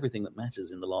pretty well everything that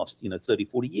matters in the last, 30,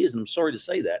 40 years. And I'm sorry to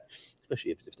say that,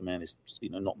 especially if the man is,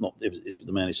 if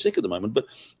the man is sick at the moment. But,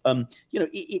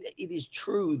 it is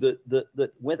true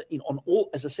that whether, on all,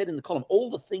 as I said in the column, all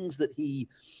the things that he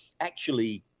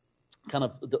actually kind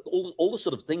of, all the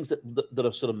sort of things that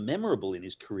are sort of memorable in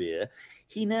his career,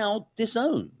 he now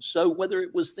disowns. So whether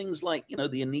it was things like,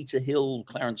 the Anita Hill,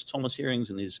 Clarence Thomas hearings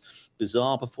and his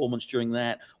bizarre performance during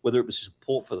that, whether it was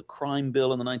support for the crime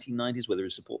bill in the 1990s, whether it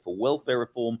was support for welfare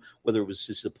reform, whether it was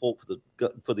his support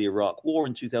for the Iraq war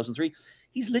in 2003,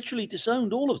 he's literally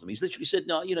disowned all of them. He's literally said,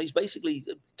 no, he's basically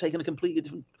taken a completely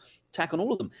different tack on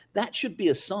all of them. That should be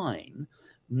a sign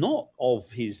not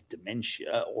of his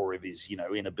dementia or of his,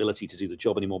 inability to do the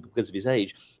job anymore because of his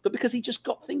age, but because he just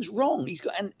got things wrong. He's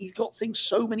got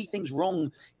so many things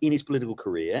wrong in his political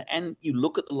career. And you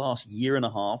look at the last year and a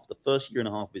half, the first year and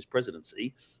a half of his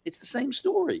presidency, it's the same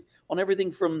story on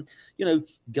everything from,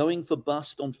 going for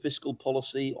bust on fiscal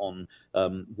policy, on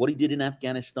what he did in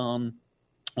Afghanistan,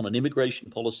 on an immigration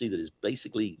policy that is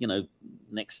basically,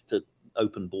 next to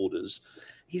open borders.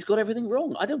 He's got everything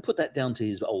wrong. I don't put that down to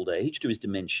his old age, to his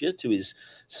dementia, to his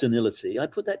senility. I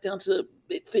put that down to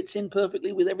it fits in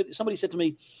perfectly with everything. Somebody said to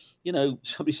me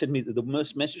that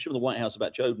the message from the White House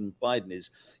about Joe Biden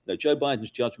is, Joe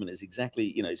Biden's judgment is exactly,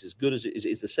 is as good as it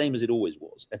is the same as it always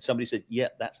was. And somebody said, yeah,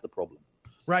 that's the problem.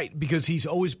 Right, because he's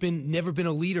never been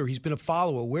a leader. He's been a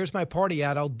follower. Where's my party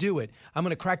at? I'll do it. I'm going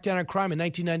to crack down on crime in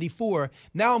 1994.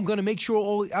 Now I'm going to make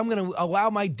sure I'm going to allow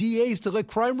my DAs to let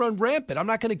crime run rampant. I'm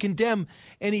not going to condemn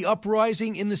any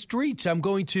uprising in the streets. I'm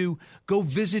going to go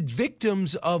visit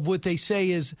victims of what they say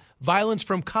is violence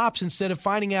from cops instead of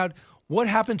finding out what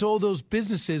happened to all those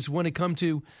businesses when it comes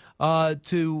to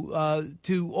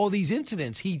all these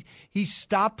incidents. He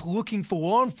stopped looking for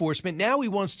law enforcement. Now he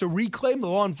wants to reclaim the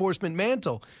law enforcement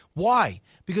mantle. Why?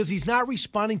 Because he's not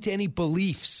responding to any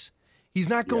beliefs. He's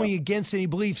not going against any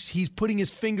beliefs. He's putting his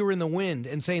finger in the wind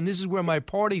and saying, this is where my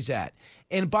party's at.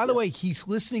 And by the way, he's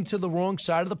listening to the wrong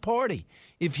side of the party.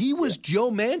 If he was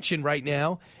Joe Manchin right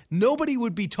now, nobody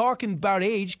would be talking about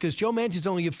age because Joe Manchin's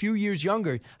only a few years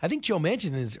younger. I think Joe Manchin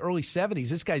in his early 70s.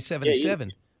 This guy's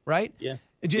 77, right? Yeah.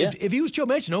 If he was Joe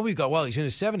Manchin, nobody would go, well, he's in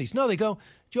his 70s. No, they go,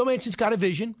 Joe Manchin's got a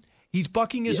vision. He's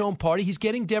bucking his own party. He's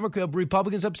getting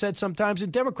Republicans upset sometimes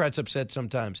and Democrats upset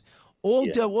sometimes. All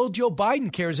Joe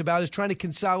Biden cares about is trying to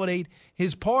consolidate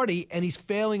his party, and he's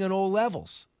failing on all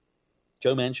levels.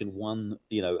 Joe Manchin won,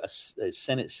 a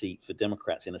Senate seat for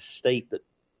Democrats in a state that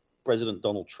President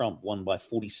Donald Trump won by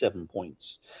 47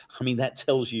 points. I mean, that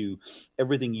tells you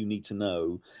everything you need to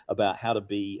know about how to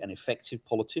be an effective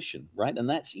politician, right? And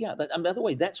that's, and by the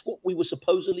way, that's what we were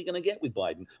supposedly going to get with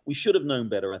Biden. We should have known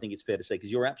better, I think it's fair to say,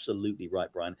 because you're absolutely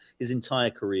right, Brian. His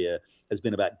entire career has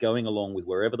been about going along with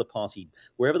wherever the party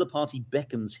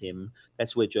beckons him,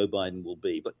 that's where Joe Biden will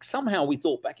be. But somehow we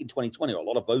thought back in 2020, or a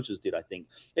lot of voters did, I think,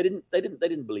 they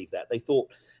didn't believe that. They thought,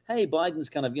 hey, Biden's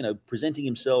kind of, presenting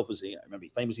himself as, remember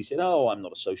he famously said, oh, I'm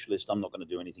not a socialist. I'm not going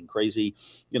to do anything crazy.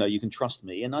 You can trust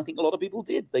me. And I think a lot of people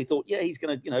did. They thought, yeah, he's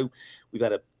going to, we've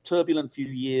had a turbulent few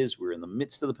years. We're in the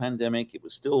midst of the pandemic. It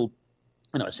was still,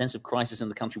 a sense of crisis in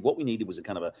the country. What we needed was a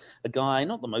kind of a guy,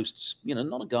 not the most,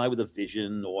 not a guy with a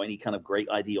vision or any kind of great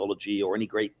ideology or any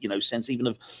great, sense even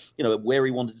of, where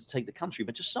he wanted to take the country,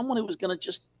 but just someone who was going to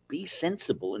just be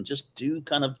sensible and just do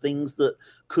kind of things that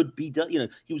could be done.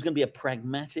 He was going to be a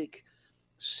pragmatic,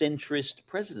 centrist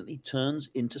president. He turns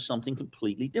into something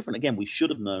completely different. Again, we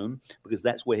should have known, because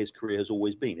that's where his career has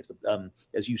always been.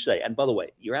 As you say, and by the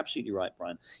way, you're absolutely right,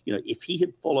 Brian. If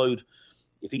he'd followed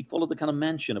the kind of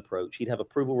Manchin approach, he'd have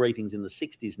approval ratings in the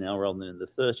 60s now rather than in the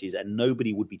 30s, and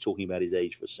nobody would be talking about his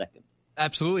age for a second.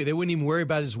 Absolutely. They wouldn't even worry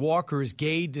about his walk or his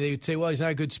gait. They would say, well, he's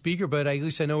not a good speaker, but at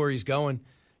least I know where he's going.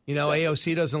 Exactly.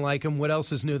 AOC doesn't like him. What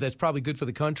else is new? That's probably good for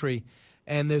the country.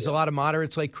 And there's a lot of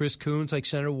moderates like Chris Coons, like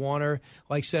Senator Warner,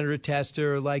 like Senator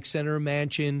Tester, like Senator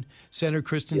Manchin, Senator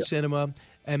Kristen Sinema,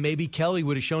 and maybe Kelly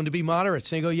would have shown to be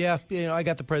moderates. And they go, I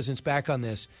got the president's back on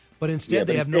this. But instead,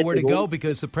 they have nowhere to go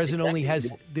because the president only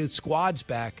has the squad's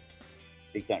back.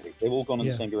 Exactly. They've all gone in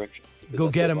the same direction. Go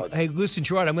get him. Hey, listen,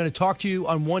 Gerard, I'm going to talk to you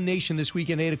on One Nation this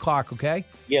weekend, 8 o'clock, okay?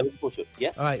 Yeah, looking forward to it.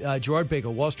 Yeah. All right, Gerard Baker,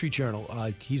 Wall Street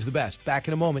Journal. He's the best. Back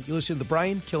in a moment. You listen to the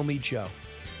Brian Kilmeade Show.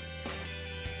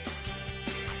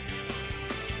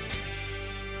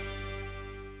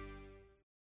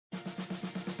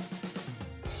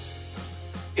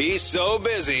 He's so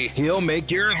busy, he'll make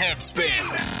your head spin.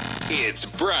 It's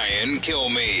Brian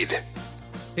Kilmeade.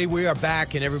 Hey, we are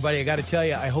back, and everybody, I got to tell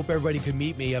you, I hope everybody can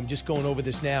meet me. I'm just going over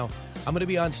this now. I'm going to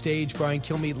be on stage, Brian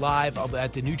Kilmeade Live,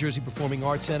 at the New Jersey Performing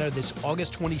Arts Center this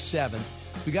August 27th.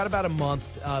 We got about a month.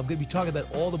 I'm going to be talking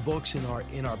about all the books in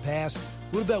our past.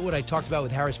 A little bit what I talked about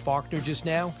with Harris Faulkner just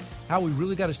now, how we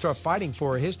really got to start fighting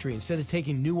for our history instead of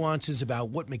taking nuances about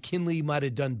what McKinley might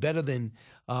have done better than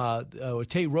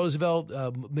Teddy Roosevelt.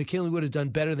 McKinley would have done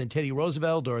better than Teddy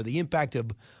Roosevelt, or the impact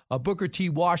of Booker T.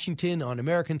 Washington on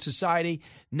American society.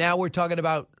 Now we're talking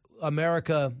about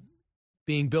America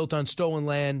being built on stolen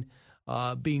land,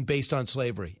 being based on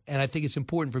slavery. And I think it's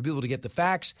important for people to get the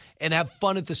facts and have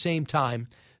fun at the same time.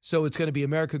 So it's going to be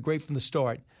America Great from the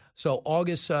Start. So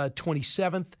August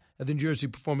 27th at the New Jersey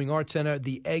Performing Arts Center,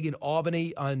 the Egg in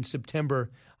Albany on September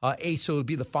 8th, so it'll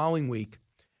be the following week.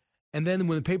 And then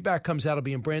when the paperback comes out, it'll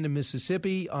be in Brandon,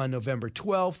 Mississippi on November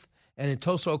 12th, and in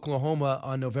Tulsa, Oklahoma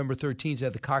on November 13th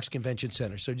at the Cox Convention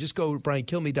Center. So just go to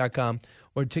BrianKilmeade.com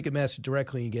or Ticketmaster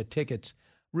directly and get tickets.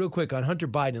 Real quick, on Hunter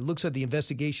Biden, it looks like the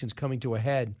investigation's coming to a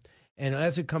head. And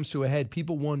as it comes to a head,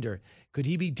 people wonder, could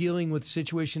he be dealing with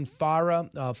situation FARA,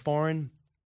 foreign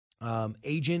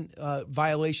agent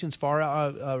violations,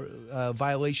 FARA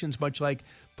violations, much like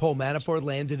Paul Manafort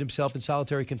landed himself in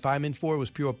solitary confinement for? It was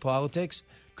pure politics.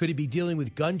 Could he be dealing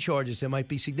with gun charges that might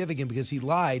be significant because he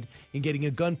lied in getting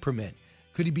a gun permit?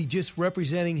 Could he be just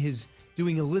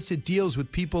doing illicit deals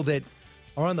with people that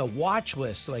are on the watch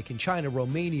list, like in China,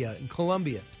 Romania, and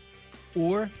Colombia?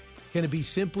 Or can it be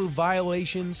simple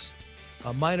violations,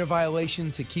 minor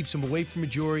violations that keeps him away from a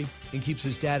jury and keeps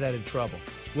his dad out of trouble?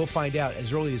 We'll find out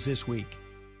as early as this week.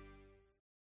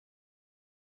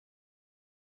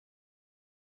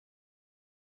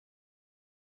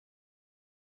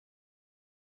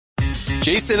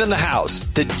 Jason in the House,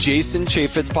 the Jason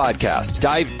Chaffetz Podcast.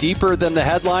 Dive deeper than the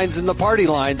headlines and the party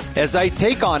lines as I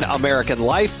take on American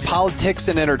life, politics,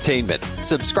 and entertainment.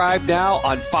 Subscribe now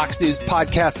on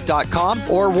FoxNewsPodcast.com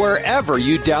or wherever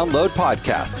you download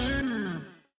podcasts.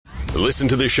 Listen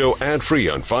to the show ad-free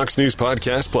on Fox News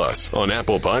Podcast Plus, on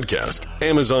Apple Podcast,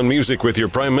 Amazon Music with your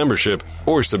Prime membership,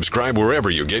 or subscribe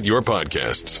wherever you get your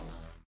podcasts.